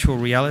virtual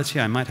reality.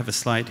 I might have a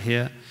slide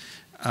here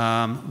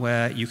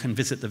where you can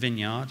visit the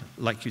vineyard,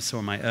 like you saw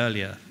in my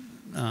earlier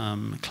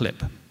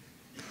clip.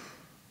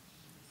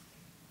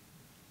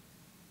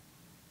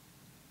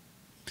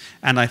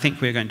 And I think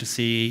we're going to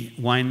see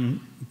wine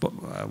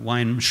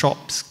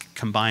shops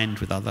combined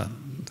with other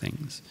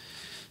things.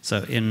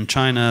 So in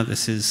China,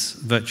 this is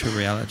virtual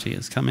reality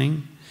is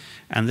coming.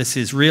 And this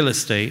is real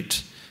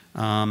estate.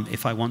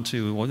 If I want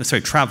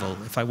to, travel.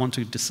 If I want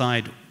to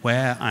decide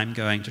where I'm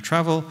going to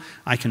travel,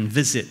 I can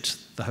visit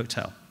the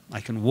hotel.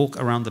 I can walk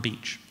around the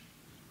beach.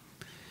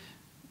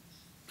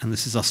 And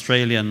this is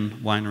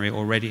Australian winery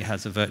already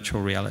has a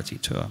virtual reality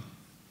tour.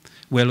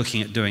 We're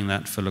looking at doing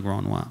that for Le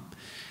Grand Noir.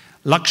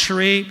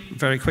 Luxury,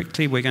 very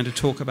quickly, we're going to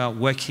talk about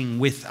working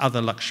with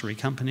other luxury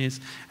companies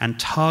and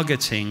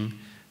targeting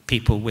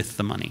people with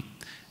the money.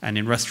 And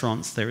in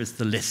restaurants, there is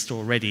the list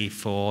already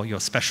for your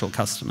special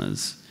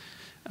customers,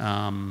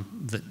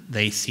 that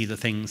they see the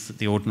things that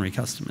the ordinary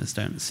customers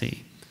don't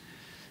see.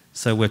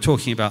 So we're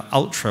talking about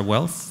ultra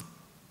wealth.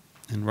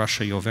 In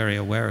Russia, you're very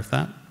aware of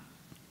that.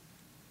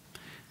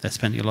 They're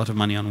spending a lot of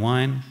money on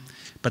wine.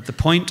 But the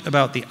point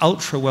about the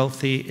ultra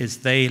wealthy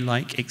is they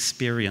like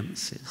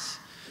experiences.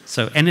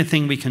 So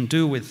anything we can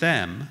do with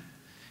them,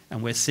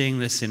 and we're seeing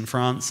this in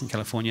France and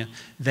California,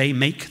 they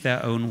make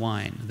their own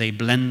wine. They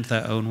blend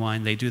their own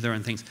wine. They do their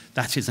own things.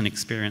 That is an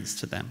experience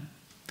to them.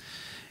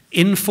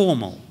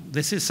 Informal.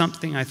 This is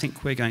something I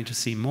think we're going to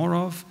see more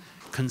of.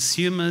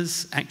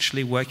 Consumers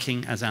actually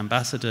working as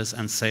ambassadors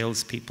and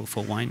salespeople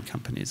for wine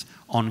companies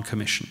on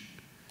commission.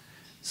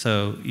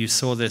 So you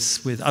saw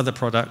this with other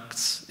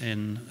products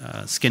in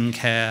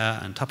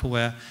skincare and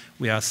Tupperware.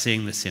 We are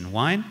seeing this in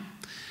wine.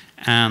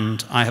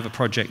 And I have a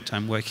project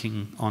I'm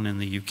working on in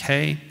the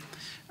UK,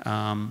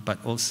 but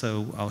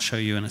also I'll show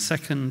you in a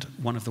second,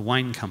 one of the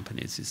wine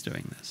companies is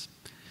doing this.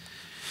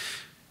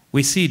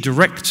 We see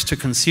direct to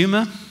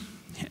consumer,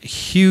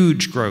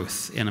 huge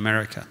growth in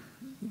America,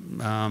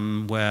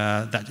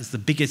 where that is the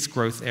biggest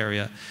growth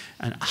area,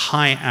 and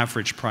high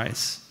average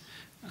price,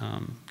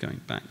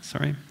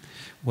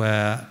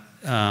 where,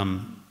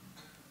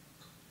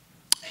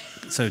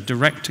 so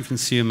direct to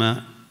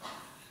consumer,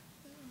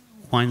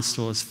 wine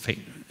stores.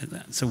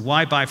 So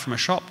why buy from a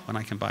shop when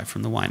I can buy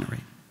from the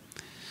winery?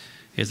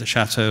 Here's a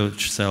Châteaux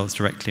which sells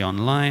directly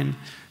online.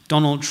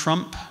 Donald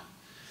Trump,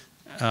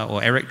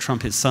 or Eric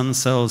Trump, his son,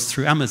 sells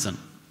through Amazon,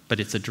 but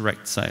it's a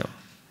direct sale.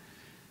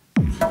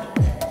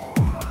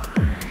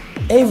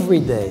 Every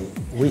day,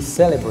 we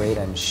celebrate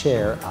and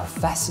share our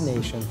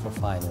fascination for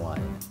fine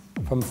wine,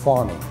 from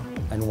farming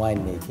and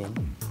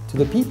winemaking to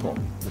the people,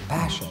 the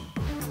passion,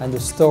 and the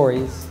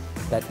stories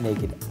that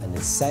make it an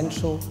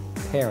essential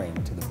pairing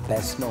to the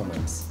best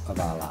moments of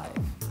our life.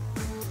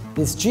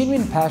 This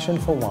genuine passion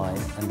for wine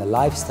and the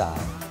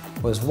lifestyle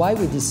was why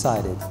we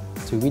decided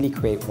to really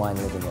create Wine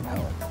Living at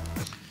Home.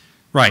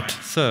 Right,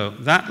 so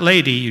that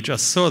lady you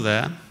just saw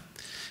there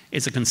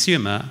is a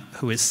consumer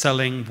who is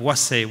selling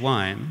Boissé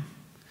wine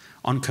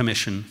on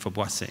commission for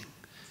Boissé.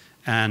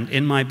 And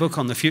in my book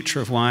on the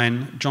future of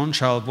wine,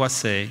 Jean-Charles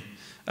Boissé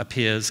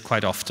appears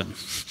quite often.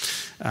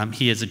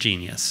 He is a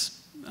genius,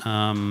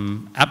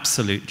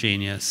 absolute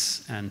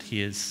genius, and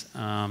he is,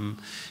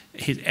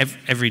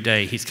 every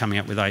day he's coming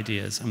up with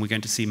ideas, and we're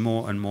going to see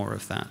more and more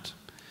of that.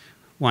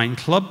 Wine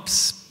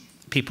clubs,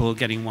 people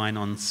getting wine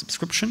on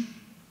subscription.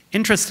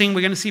 Interesting,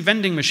 we're going to see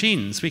vending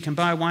machines. We can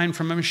buy wine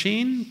from a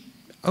machine.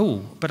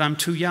 Oh, but I'm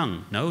too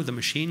young. No, the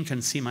machine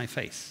can see my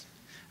face,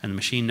 and the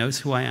machine knows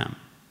who I am.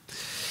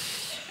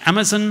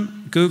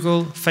 Amazon,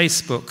 Google,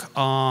 Facebook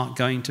are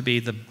going to be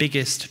the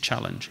biggest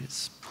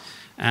challenges.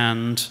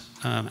 And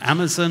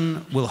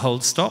Amazon will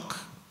hold stock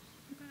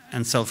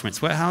and sell from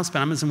its warehouse, but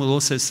Amazon will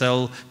also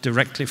sell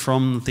directly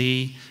from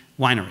the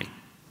winery.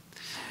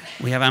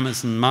 We have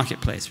Amazon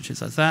Marketplace, which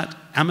is like that.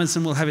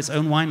 Amazon will have its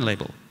own wine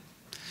label.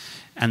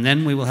 And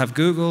then we will have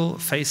Google,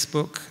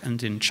 Facebook,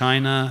 and in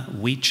China,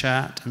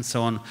 WeChat, and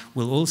so on,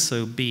 will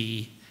also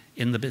be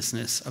in the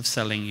business of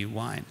selling you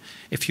wine.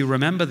 If you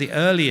remember the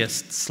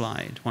earliest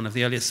slide, one of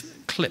the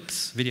earliest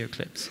clips, video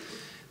clips,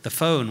 the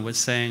phone was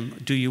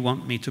saying, do you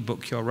want me to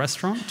book your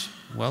restaurant?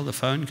 Well, the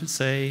phone could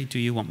say, do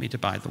you want me to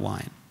buy the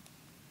wine?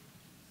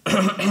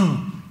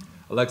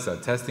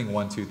 Alexa, testing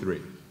 1, 2,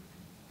 3.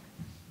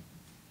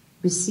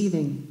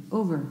 Receiving,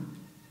 over.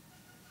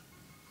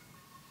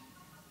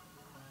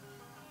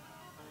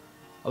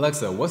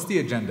 Alexa, what's the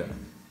agenda?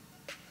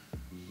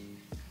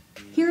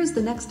 Here is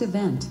the next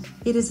event.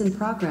 It is in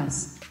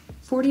progress.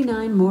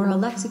 49 more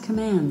Alexa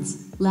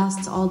commands.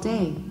 Lasts all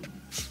day.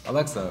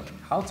 Alexa,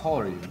 how tall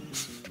are you?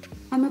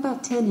 I'm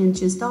about 10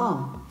 inches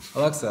tall.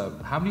 Alexa,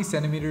 how many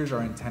centimeters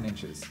are in 10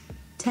 inches?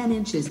 10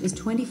 inches is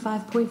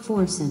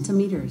 25.4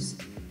 centimeters.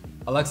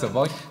 Alexa,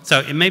 volume. So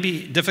it may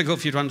be difficult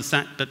for you to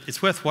understand, but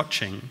it's worth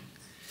watching.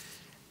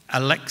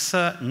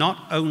 Alexa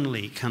not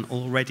only can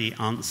already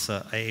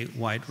answer a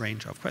wide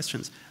range of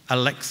questions,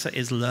 Alexa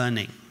is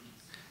learning.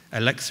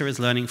 Alexa is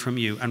learning from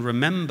you. And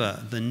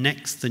remember, the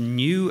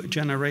new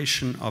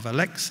generation of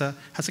Alexa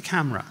has a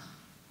camera.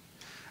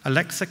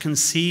 Alexa can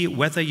see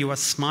whether you are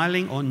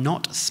smiling or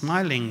not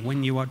smiling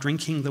when you are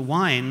drinking the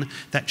wine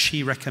that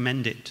she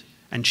recommended,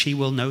 and she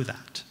will know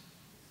that.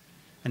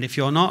 And if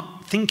you're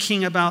not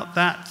thinking about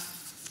that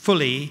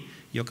fully,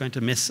 you're going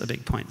to miss a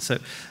big point. So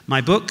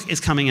my book is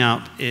coming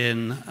out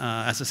in,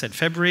 as I said,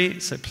 February,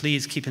 so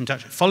please keep in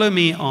touch. Follow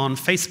me on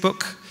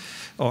Facebook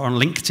or on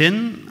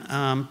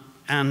LinkedIn.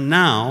 And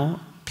now,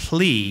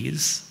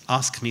 please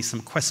ask me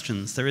some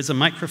questions. There is a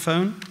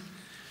microphone,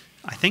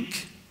 I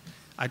think.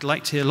 I'd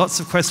like to hear lots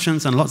of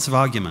questions and lots of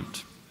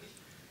argument.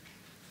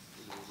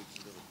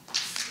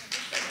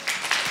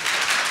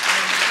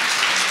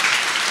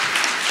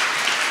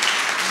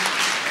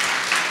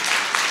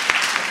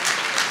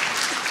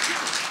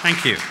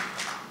 Thank you.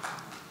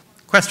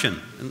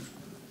 Question.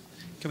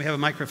 Can we have a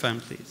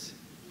microphone, please?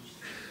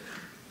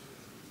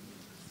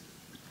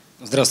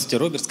 Здравствуйте,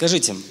 Роберт.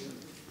 Скажите,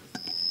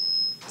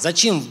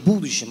 зачем в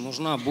будущем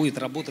нужна будет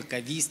работа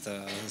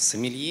кависта,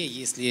 сомелье,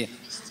 если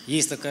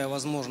есть такая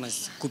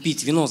возможность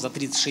купить вино за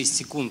 36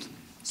 секунд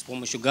с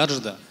помощью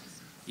гаджета,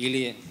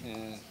 или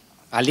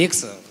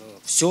Alexa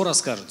все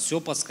расскажет,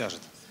 все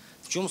подскажет?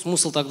 В чем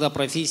смысл тогда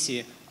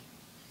профессии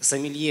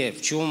сомелье?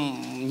 В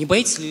чем, не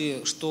боитесь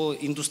ли, что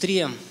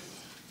индустрия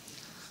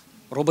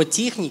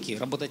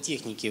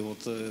робототехники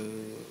вот,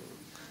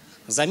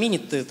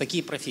 заменит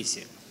такие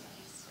профессии?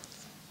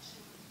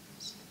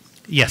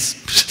 Yes.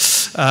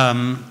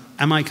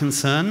 Am I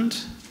concerned?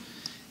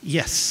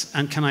 Yes.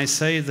 And can I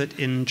say that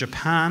in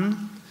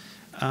Japan,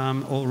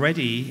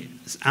 already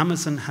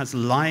Amazon has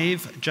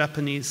live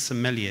Japanese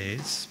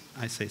sommeliers,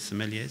 I say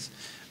sommeliers,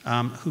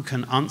 who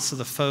can answer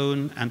the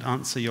phone and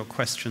answer your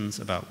questions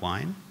about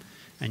wine.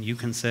 And you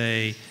can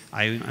say,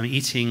 I'm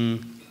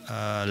eating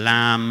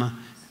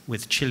lamb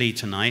with chili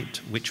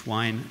tonight, which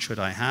wine should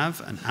I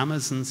have? And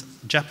Amazon's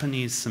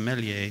Japanese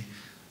sommelier,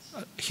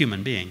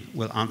 human being,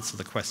 will answer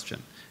the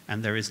question.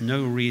 And there is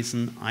no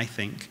reason, I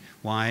think,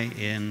 why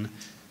in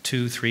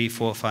 2, 3,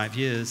 4, 5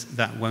 years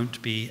that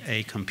won't be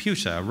a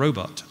computer, a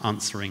robot,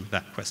 answering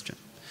that question.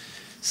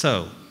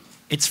 So,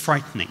 it's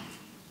frightening.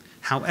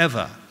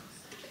 However,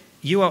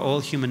 you are all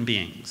human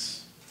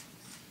beings.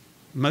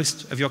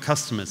 Most of your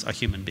customers are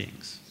human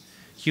beings.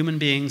 Human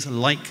beings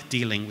like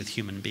dealing with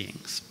human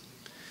beings.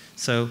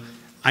 So,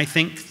 I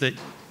think that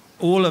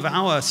all of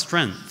our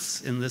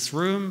strengths in this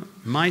room,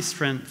 my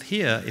strength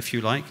here, if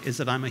you like, is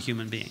that I'm a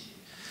human being.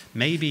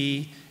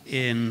 Maybe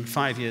in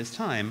 5 years'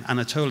 time,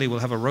 Anatoly will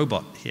have a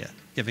robot here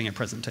giving a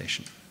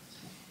presentation.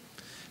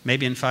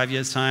 Maybe in 5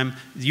 years' time,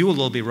 you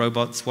will all be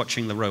robots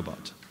watching the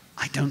robot.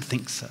 I don't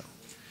think so.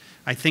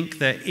 I think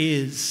there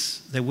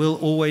will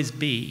always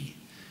be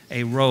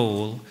a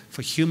role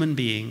for human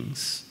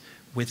beings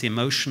with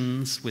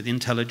emotions, with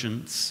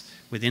intelligence,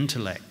 with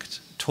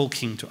intellect,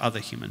 talking to other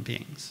human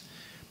beings.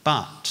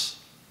 But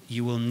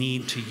you will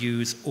need to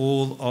use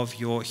all of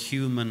your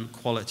human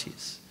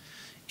qualities.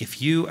 If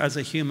you as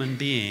a human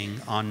being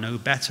are no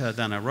better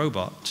than a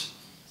robot,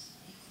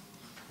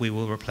 we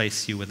will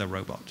replace you with a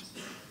robot.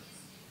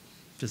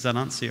 Does that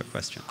answer your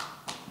question?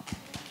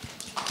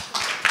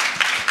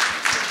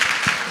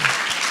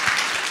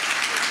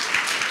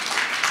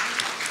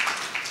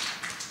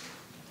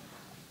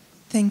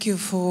 Thank you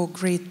for a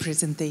great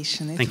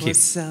presentation. It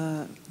was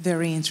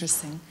very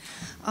interesting.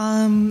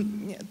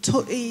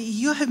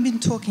 You have been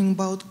talking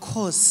about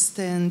cost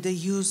and the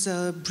use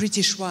of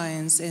British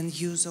wines and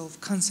use of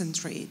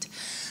concentrate.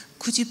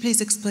 Could you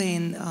please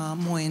explain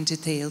more in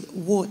detail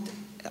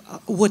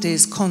what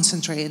is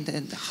concentrate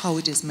and how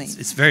it is made?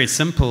 It's very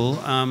simple.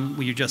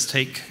 You just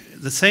take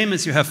the same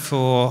as you have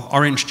for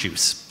orange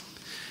juice.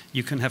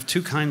 You can have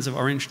two kinds of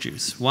orange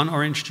juice. One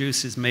orange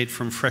juice is made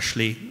from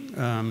freshly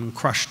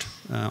crushed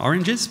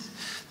oranges.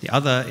 The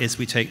other is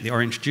we take the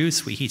orange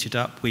juice, we heat it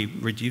up, we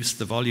reduce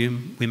the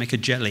volume, we make a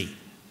jelly,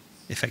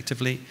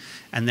 effectively,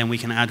 and then we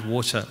can add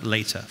water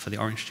later for the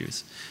orange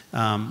juice.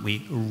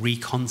 We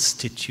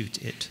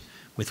reconstitute it.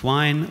 With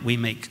wine, we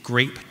make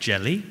grape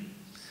jelly.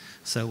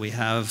 So we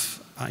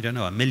have, I don't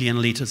know, 1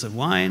 million liters of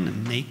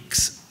wine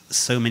makes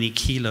so many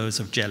kilos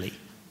of jelly.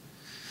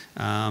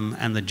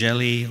 And the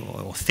jelly,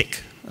 or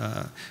thick,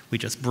 we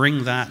just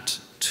bring that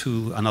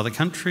to another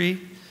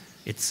country.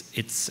 It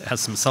has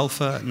some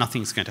sulfur,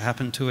 nothing's going to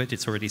happen to it,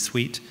 it's already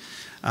sweet.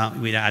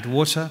 We add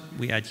water,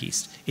 we add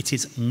yeast. It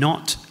is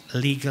not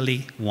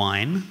legally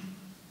wine,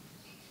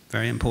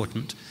 very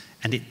important,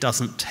 and it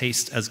doesn't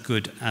taste as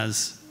good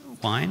as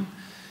wine,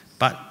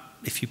 but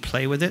if you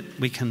play with it,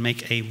 we can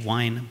make a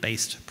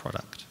wine-based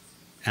product,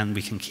 and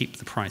we can keep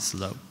the price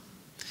low.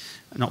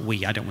 Not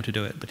we, I don't want to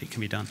do it, but it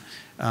can be done.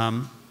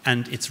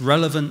 And it's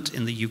relevant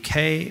in the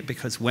UK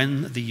because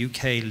when the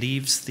UK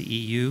leaves the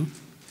EU,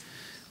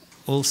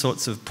 all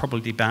sorts of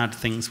probably bad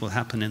things will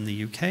happen in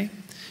the UK,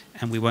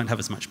 and we won't have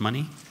as much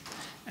money,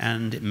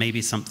 and it may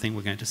be something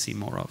we're going to see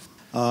more of.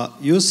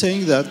 You're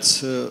saying that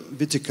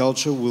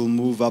viticulture will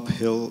move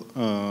uphill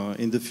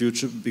in the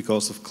future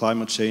because of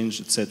climate change,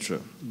 etc.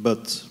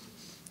 But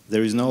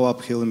there is no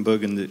uphill in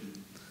Burgundy.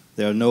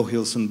 There are no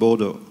hills in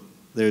Bordeaux.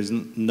 There is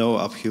no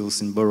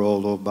uphills in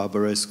Barolo,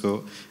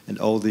 Barbaresco, and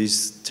all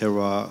these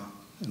terroir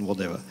and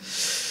whatever.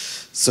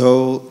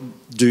 So,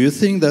 do you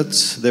think that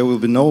there will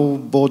be no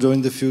Bordeaux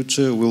in the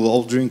future? We'll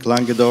all drink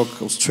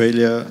Languedoc,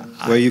 Australia,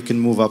 where you can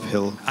move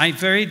uphill? I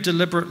very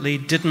deliberately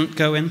didn't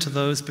go into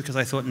those because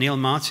I thought Neil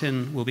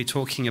Martin will be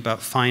talking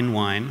about fine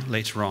wine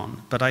later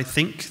on. But I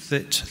think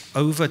that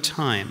over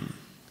time,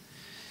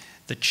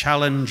 the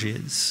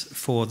challenges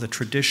for the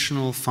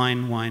traditional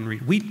fine wine,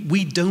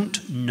 we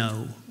don't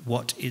know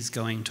what is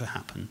going to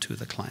happen to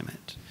the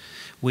climate.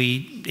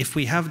 If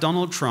we have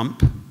Donald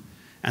Trump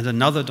and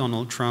another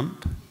Donald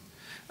Trump,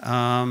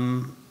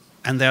 and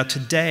they are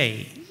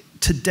today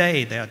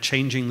they are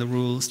changing the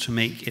rules to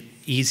make it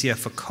easier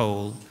for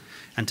coal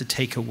and to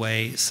take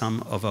away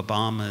some of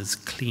Obama's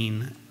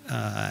clean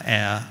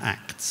air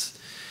acts.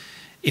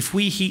 If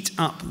we heat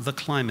up the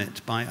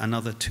climate by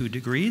another 2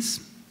 degrees,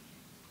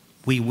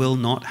 we will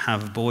not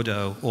have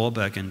Bordeaux or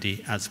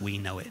Burgundy as we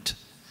know it.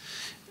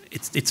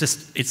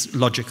 It's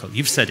logical.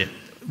 You've said it.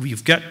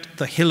 You've got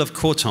the hill of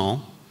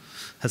Courton,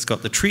 has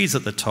got the trees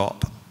at the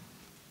top.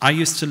 I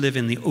used to live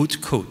in the Haute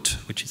Côte,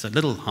 which is a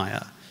little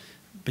higher,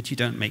 but you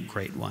don't make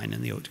great wine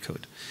in the Haute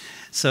Côte.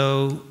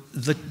 So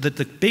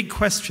the big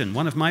question,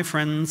 one of my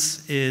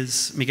friends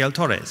is Miguel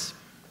Torres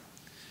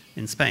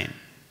in Spain,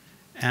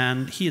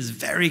 and he is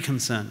very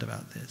concerned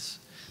about this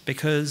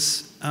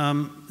because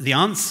the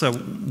answer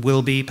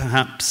will be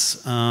perhaps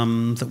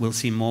that we'll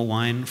see more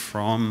wine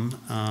from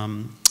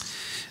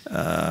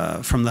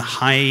the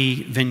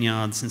high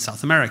vineyards in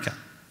South America,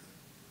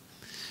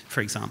 for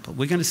example.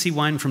 We're going to see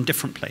wine from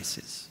different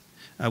places.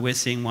 We're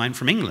seeing wine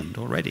from England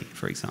already,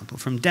 for example,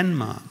 from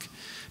Denmark.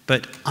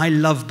 But I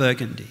love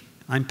Burgundy.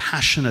 I'm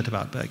passionate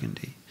about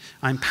Burgundy.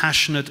 I'm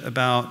passionate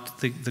about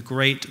the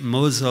great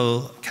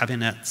Mosel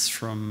cabinets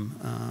from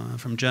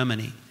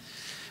Germany.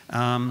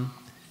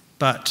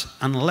 But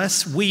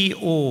unless we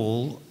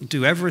all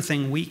do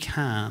everything we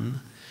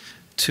can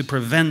to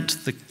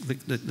prevent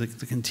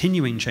the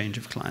continuing change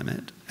of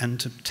climate and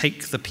to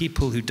take the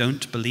people who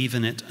don't believe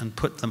in it and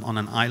put them on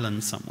an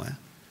island somewhere,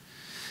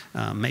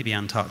 maybe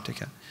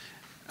Antarctica.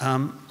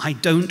 I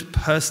don't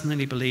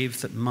personally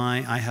believe that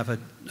I have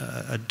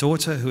a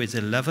daughter who is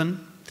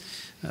 11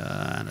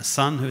 and a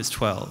son who is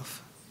 12.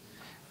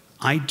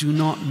 I do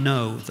not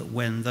know that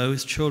when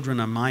those children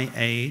are my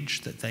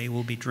age that they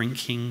will be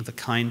drinking the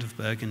kind of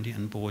Burgundy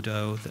and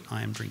Bordeaux that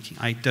I am drinking.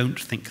 I don't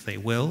think they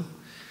will.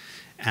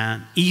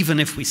 And even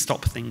if we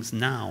stop things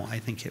now, I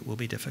think it will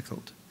be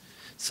difficult.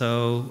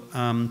 So,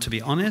 to be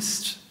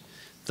honest,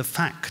 the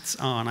facts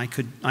are, and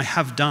I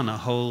have done a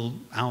whole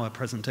hour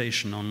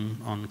presentation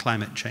on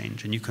climate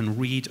change, and you can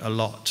read a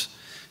lot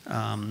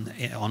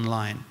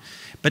online.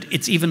 But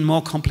it's even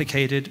more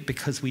complicated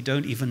because we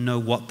don't even know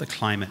what the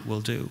climate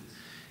will do.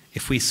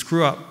 If we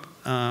screw up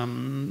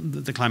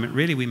the climate,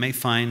 really, we may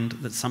find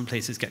that some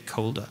places get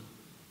colder.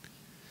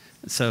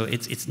 So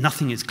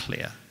nothing is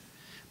clear.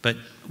 But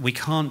we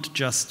can't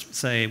just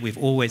say we've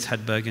always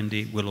had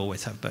Burgundy, we'll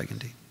always have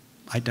Burgundy.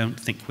 I don't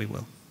think we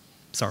will.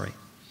 Sorry.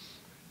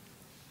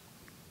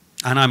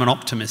 And I'm an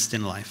optimist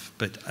in life,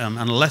 but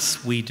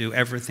unless we do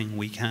everything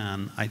we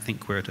can, I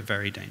think we're at a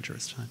very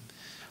dangerous time.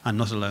 I'm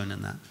not alone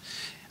in that.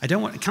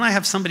 Can I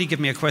have somebody give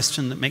me a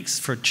question that makes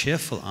for a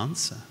cheerful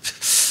answer?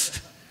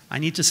 I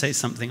need to say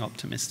something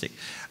optimistic.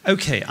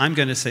 Okay, I'm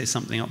going to say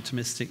something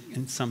optimistic,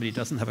 and somebody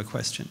doesn't have a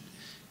question.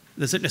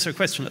 There's a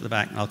question at the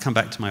back, and I'll come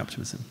back to my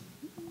optimism.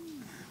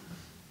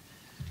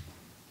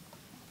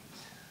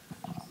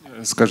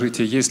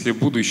 Скажите, есть ли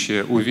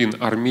будущее у вин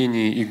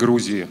Армении и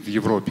Грузии в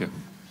Европе?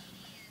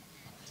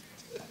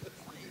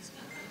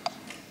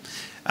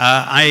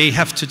 I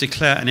have to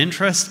declare an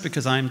interest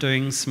because I'm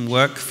doing some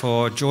work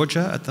for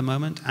Georgia at the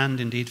moment and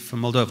indeed for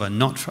Moldova,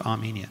 not for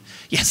Armenia.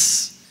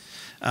 Yes,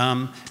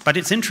 but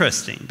it's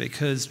interesting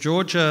because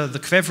Georgia, the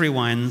Kvevri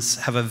wines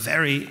have a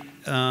very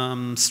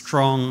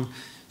strong,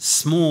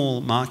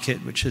 small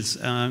market which is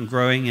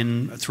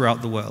growing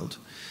throughout the world.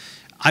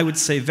 I would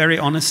say very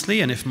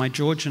honestly, and if my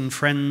Georgian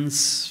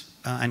friends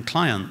and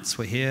clients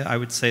were here, I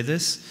would say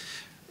this: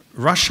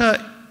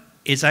 Russia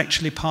is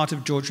actually part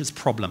of Georgia's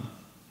problem.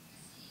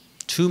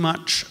 Too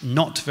much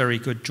not very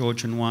good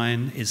Georgian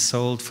wine is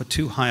sold for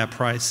too high a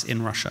price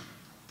in Russia.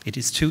 It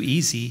is too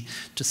easy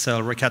to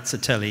sell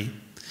rakatsateli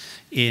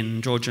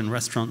in Georgian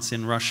restaurants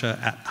in Russia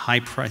at high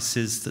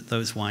prices that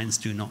those wines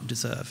do not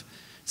deserve.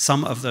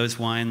 Some of those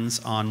wines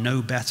are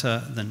no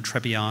better than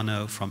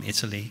Trebbiano from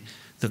Italy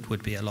that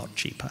would be a lot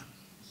cheaper.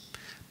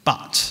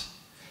 But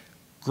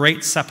great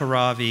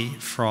Saperavi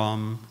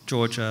from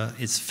Georgia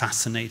is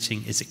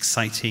fascinating, is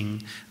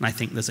exciting, and I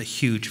think there's a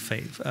huge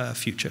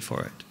future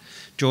for it.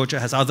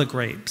 Georgia has other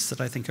grapes that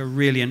I think are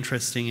really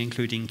interesting,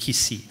 including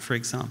Kisi, for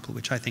example,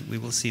 which I think we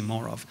will see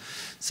more of.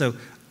 So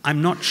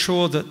I'm not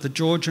sure that the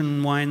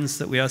Georgian wines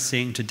that we are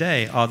seeing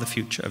today are the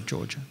future of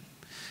Georgia.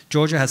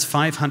 Georgia has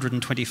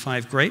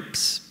 525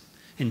 grapes,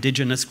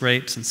 indigenous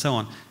grapes and so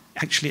on.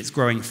 Actually, it's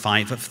growing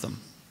 5 of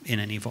them in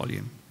any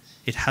volume.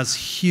 It has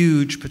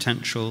huge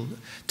potential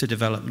to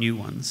develop new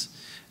ones.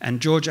 And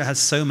Georgia has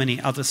so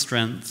many other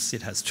strengths.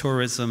 It has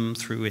tourism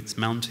through its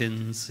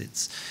mountains,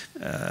 its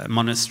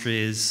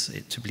monasteries,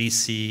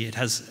 Tbilisi. It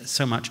has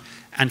so much.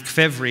 And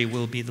Kvevri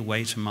will be the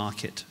way to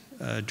market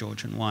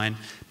Georgian wine.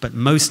 But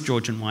most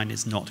Georgian wine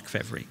is not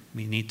Kvevri.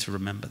 We need to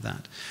remember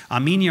that.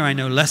 Armenia I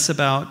know less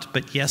about,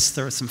 but yes,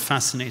 there are some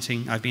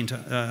fascinating. I've been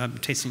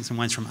tasting some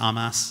wines from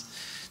Amas.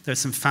 There are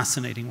some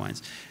fascinating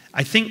wines.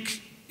 I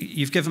think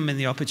you've given me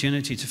the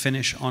opportunity to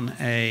finish on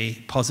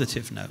a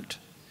positive note.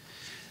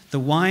 The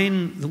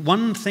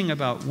one thing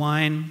about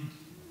wine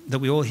that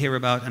we all hear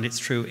about, and it's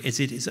true, is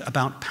it is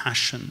about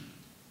passion.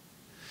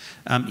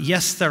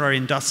 Yes, there are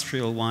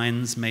industrial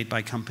wines made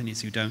by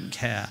companies who don't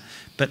care,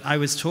 but I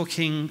was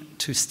talking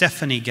to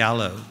Stephanie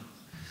Gallo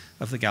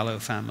of the Gallo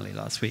family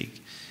last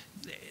week.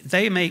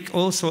 They make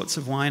all sorts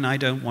of wine I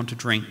don't want to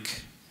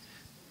drink,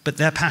 but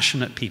they're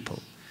passionate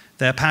people.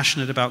 They're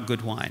passionate about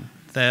good wine.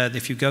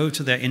 If you go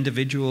to their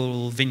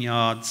individual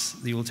vineyards,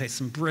 you will taste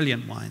some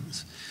brilliant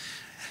wines.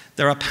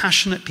 There are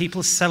passionate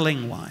people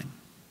selling wine.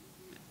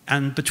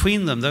 And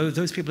between them,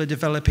 those people are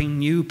developing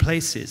new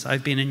places.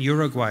 I've been in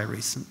Uruguay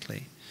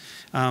recently.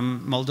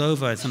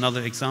 Moldova is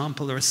another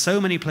example. There are so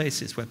many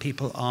places where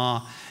people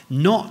are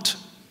not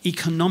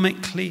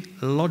economically,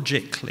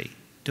 logically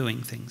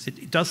doing things.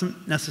 It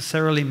doesn't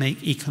necessarily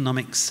make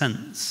economic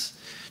sense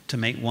to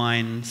make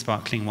wine,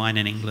 sparkling wine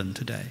in England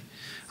today.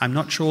 I'm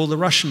not sure all the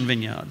Russian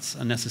vineyards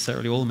are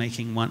necessarily all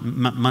making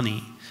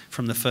money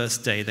from the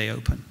first day they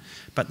open.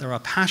 But there are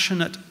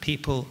passionate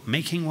people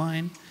making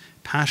wine,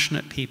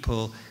 passionate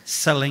people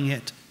selling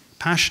it,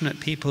 passionate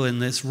people in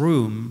this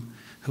room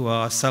who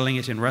are selling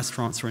it in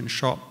restaurants or in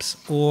shops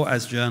or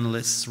as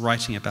journalists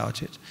writing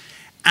about it.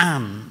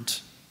 And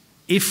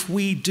if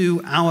we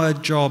do our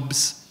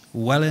jobs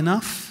well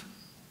enough,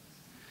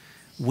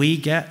 we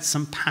get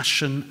some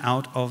passion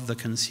out of the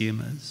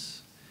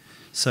consumers.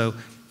 So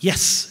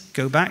yes,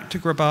 go back to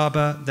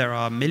Grababa. There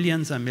are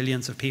millions and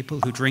millions of people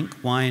who drink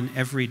wine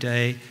every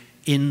day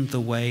in the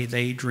way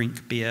they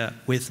drink beer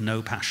with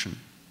no passion.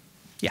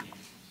 Yeah.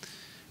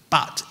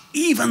 But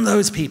even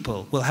those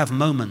people will have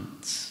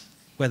moments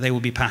where they will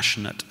be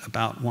passionate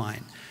about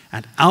wine.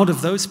 And out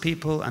of those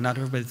people, and out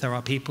of everybody, there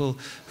are people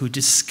who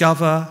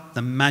discover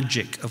the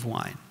magic of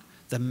wine,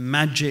 the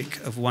magic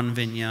of one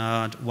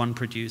vineyard, one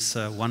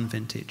producer, one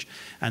vintage.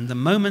 And the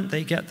moment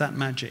they get that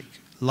magic,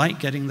 like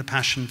getting the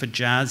passion for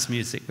jazz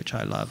music, which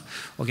I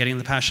love, or getting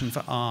the passion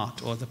for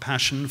art, or the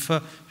passion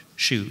for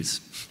shoes,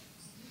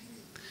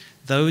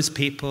 those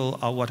people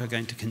are what are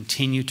going to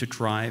continue to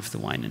drive the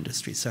wine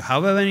industry. So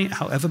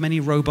however many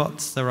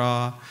robots there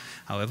are,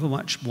 however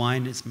much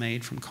wine is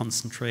made from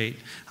concentrate,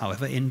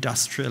 however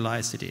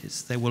industrialized it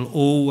is, there will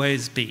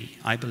always be,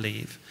 I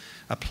believe,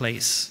 a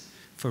place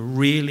for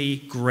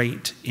really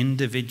great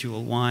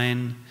individual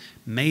wine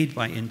made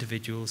by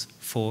individuals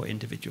for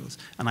individuals.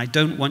 And I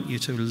don't want you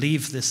to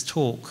leave this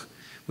talk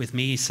with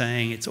me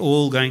saying it's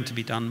all going to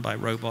be done by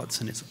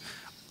robots.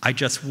 I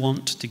just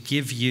want to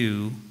give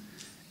you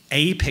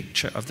a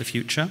picture of the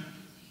future.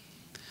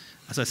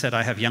 As I said,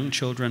 I have young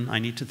children. I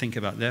need to think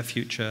about their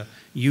future.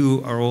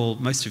 You are all,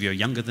 most of you are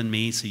younger than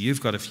me, so you've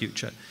got a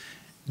future.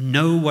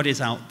 Know what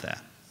is out there.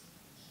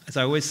 As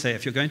I always say,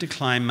 if you're going to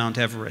climb Mount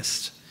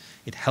Everest,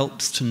 it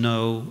helps to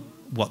know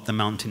what the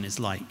mountain is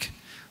like,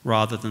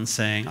 rather than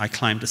saying, I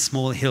climbed a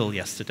small hill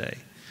yesterday.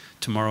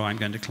 Tomorrow I'm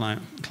going to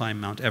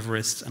climb Mount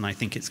Everest, and I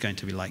think it's going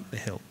to be like the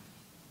hill.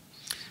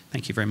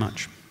 Thank you very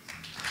much.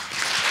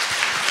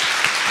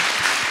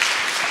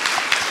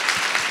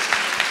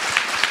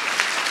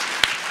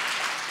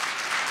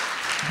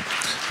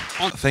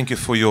 Thank you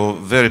for your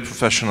very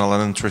professional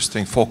and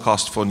interesting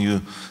forecast for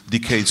new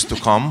decades to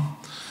come.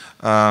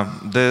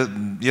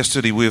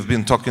 Yesterday we have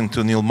been talking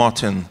to Neil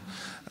Martin,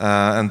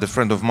 and a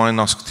friend of mine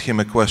asked him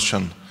a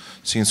question.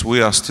 Since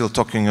we are still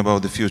talking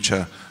about the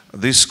future,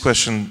 this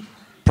question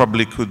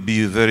probably could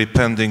be very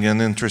pending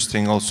and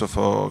interesting also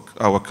for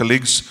our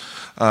colleagues.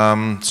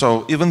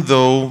 So even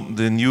though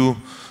the new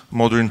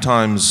modern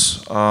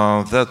times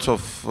are that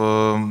of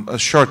a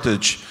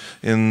shortage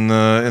in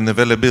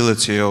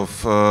availability of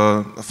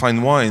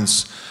fine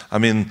wines, I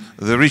mean,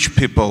 the rich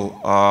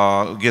people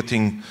are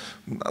getting,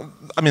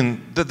 I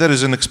mean, there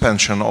is an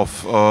expansion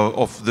of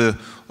the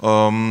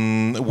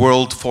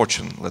world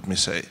fortune, let me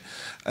say.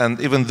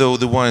 And even though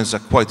the wines are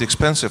quite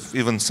expensive,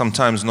 even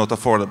sometimes not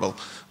affordable,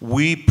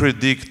 we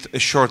predict a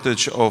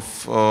shortage of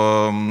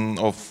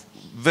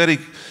very,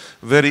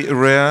 very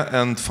rare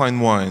and fine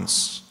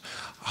wines.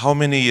 How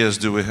many years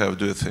do we have,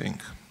 do you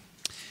think?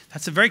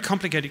 That's a very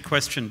complicated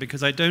question,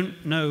 because I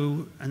don't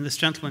know, and this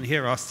gentleman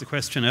here asked the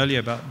question earlier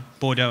about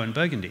Bordeaux and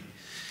Burgundy.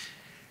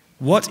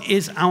 What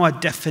is our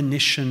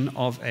definition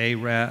of a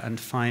rare and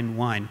fine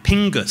wine?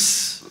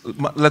 Pingus.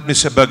 Let me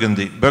say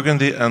Burgundy.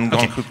 Burgundy and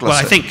Grand Cru Classé. Well,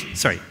 I think,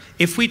 sorry,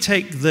 if we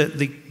take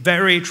the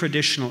very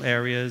traditional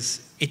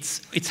areas,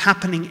 it's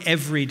happening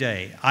every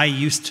day. I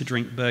used to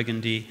drink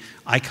Burgundy.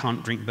 I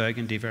can't drink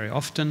Burgundy very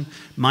often.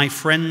 My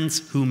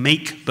friends who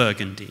make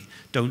Burgundy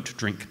don't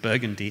drink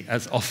Burgundy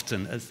as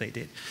often as they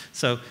did.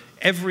 So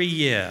every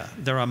year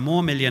there are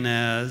more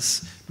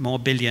millionaires, more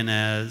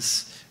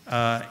billionaires.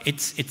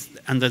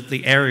 And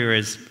the area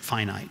is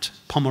finite.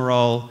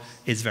 Pomerol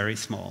is very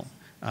small.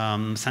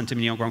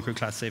 Saint-Emilion Grand Cru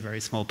Classé, very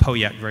small.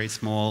 Pauillac, very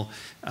small.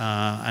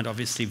 And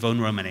obviously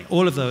Vosne-Romanée.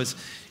 All of those.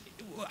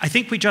 I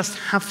think we just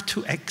have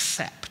to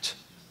accept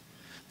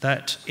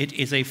that it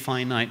is a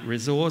finite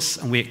resource,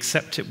 and we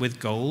accept it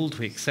with gold,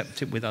 we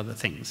accept it with other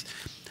things.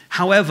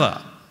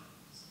 However,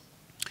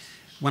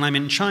 when I'm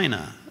in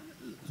China,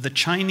 the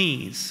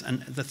Chinese,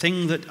 and the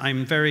thing that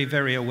I'm very,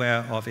 very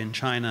aware of in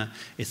China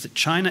is that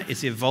China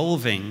is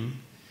evolving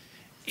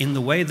in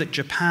the way that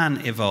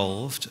Japan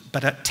evolved,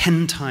 but at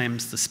 10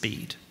 times the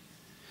speed.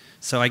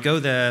 So I go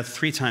there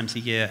 3 times a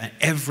year, and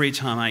every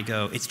time I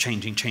go, it's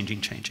changing,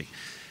 changing, changing.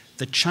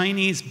 The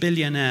Chinese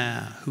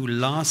billionaire who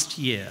last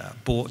year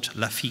bought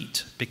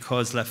Lafite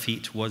because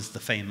Lafite was the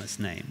famous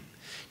name,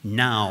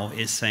 now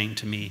is saying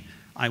to me,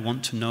 I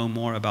want to know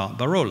more about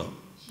Barolo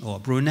or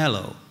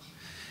Brunello.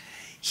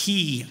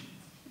 He,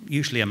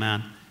 usually a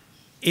man,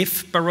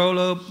 if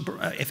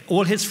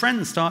all his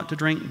friends start to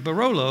drink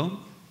Barolo,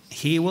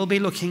 he will be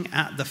looking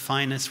at the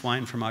finest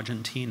wine from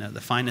Argentina, the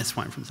finest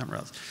wine from somewhere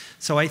else.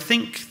 So I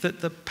think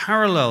that the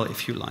parallel,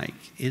 if you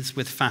like, is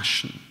with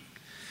fashion.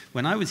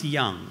 When I was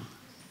young,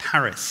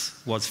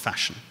 Paris was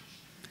fashion,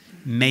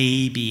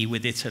 maybe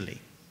with Italy.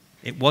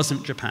 It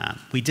wasn't Japan.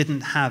 We didn't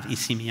have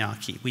Issey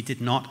Miyake. We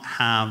did not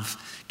have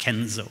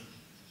Kenzo.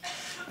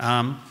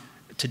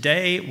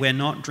 Today, we're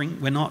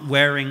not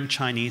wearing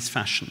Chinese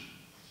fashion.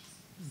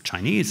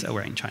 Chinese are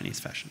wearing Chinese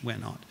fashion. We're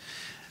not.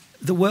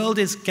 The world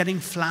is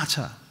getting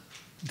flatter.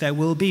 There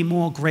will be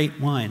more great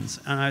wines.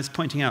 And I was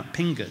pointing out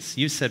Pingus.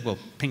 You said, well,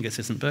 Pingus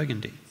isn't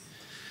Burgundy.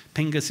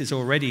 Pingus is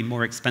already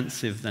more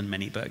expensive than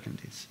many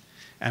Burgundies.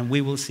 And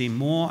we will see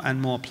more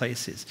and more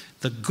places.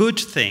 The good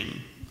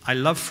thing, I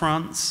love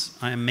France.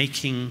 I am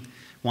making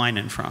wine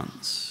in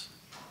France.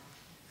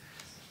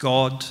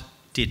 God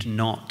did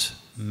not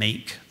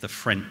make the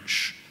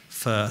French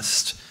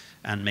first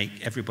and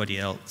make everybody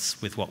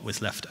else with what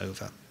was left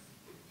over.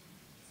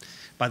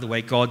 By the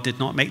way, God did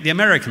not make the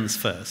Americans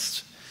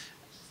first,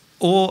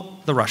 or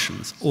the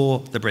Russians, or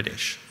the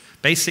British.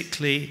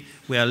 Basically,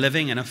 we are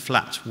living in a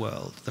flat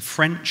world. The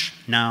French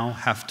now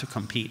have to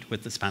compete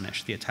with the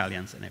Spanish, the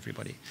Italians, and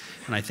everybody.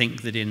 And I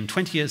think that in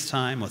 20 years'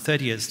 time or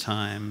 30 years'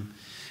 time,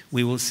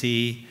 we will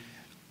see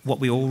what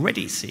we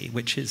already see,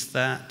 which is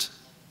that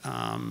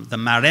the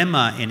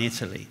Maremma in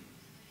Italy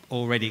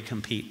already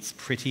competes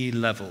pretty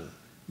level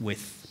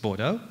with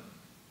Bordeaux.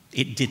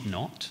 It did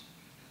not.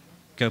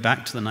 Go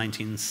back to the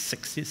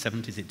 1960s,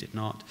 70s, it did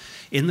not.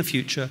 In the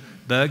future,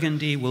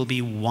 Burgundy will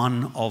be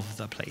one of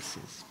the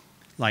places.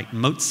 Like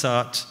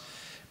Mozart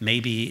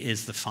maybe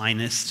is the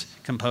finest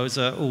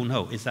composer. Oh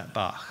no, is that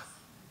Bach?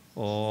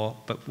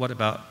 But what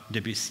about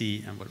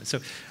Debussy and whatever? So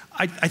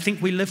I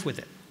think we live with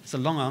it. It's a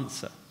long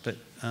answer, but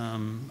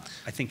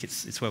I think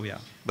it's where we are.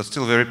 But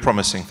still very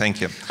promising,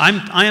 thank you.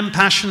 I am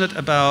passionate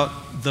about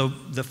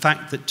the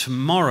fact that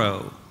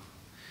tomorrow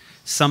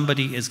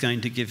somebody is going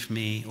to give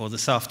me, or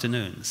this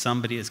afternoon,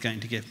 somebody is going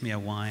to give me a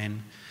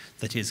wine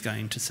that is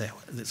going to say,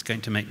 that's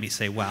going to make me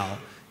say, wow,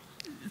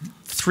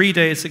 3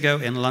 days ago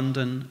in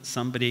London,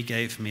 somebody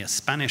gave me a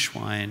Spanish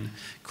wine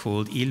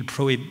called Il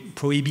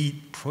Prohibida,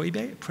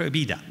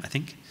 I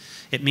think.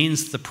 It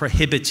means the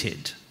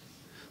prohibited,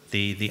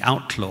 the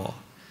outlaw.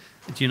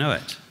 Do you know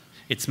it?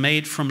 It's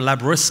made from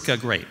Labrusca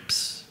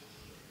grapes.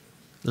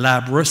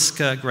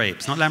 Labrusca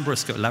grapes, not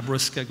Lambrusco,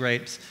 Labrusca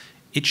grapes.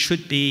 It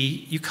should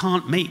be, you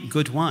can't make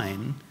good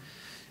wine.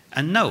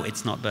 And no,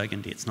 it's not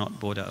Burgundy, it's not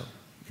Bordeaux.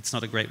 It's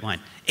not a great wine.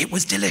 It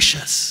was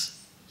delicious.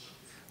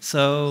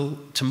 So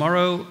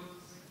tomorrow,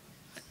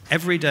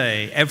 every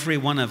day, every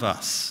one of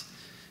us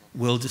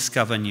will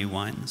discover new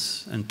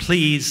wines. And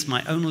please,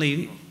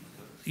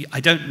 I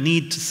don't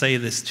need to say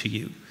this to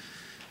you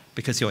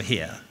because you're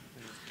here,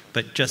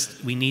 but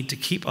just we need to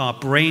keep our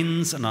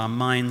brains and our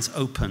minds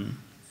open.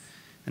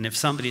 And if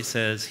somebody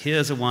says,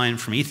 here's a wine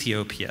from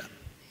Ethiopia,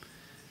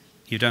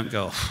 you don't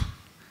go,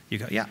 you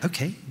go, yeah,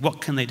 okay,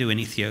 what can they do in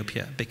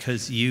Ethiopia?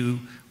 Because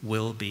you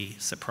will be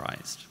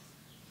surprised.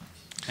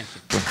 Thank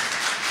you.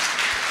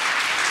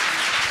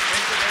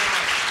 Thank you very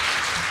much.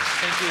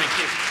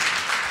 Thank you.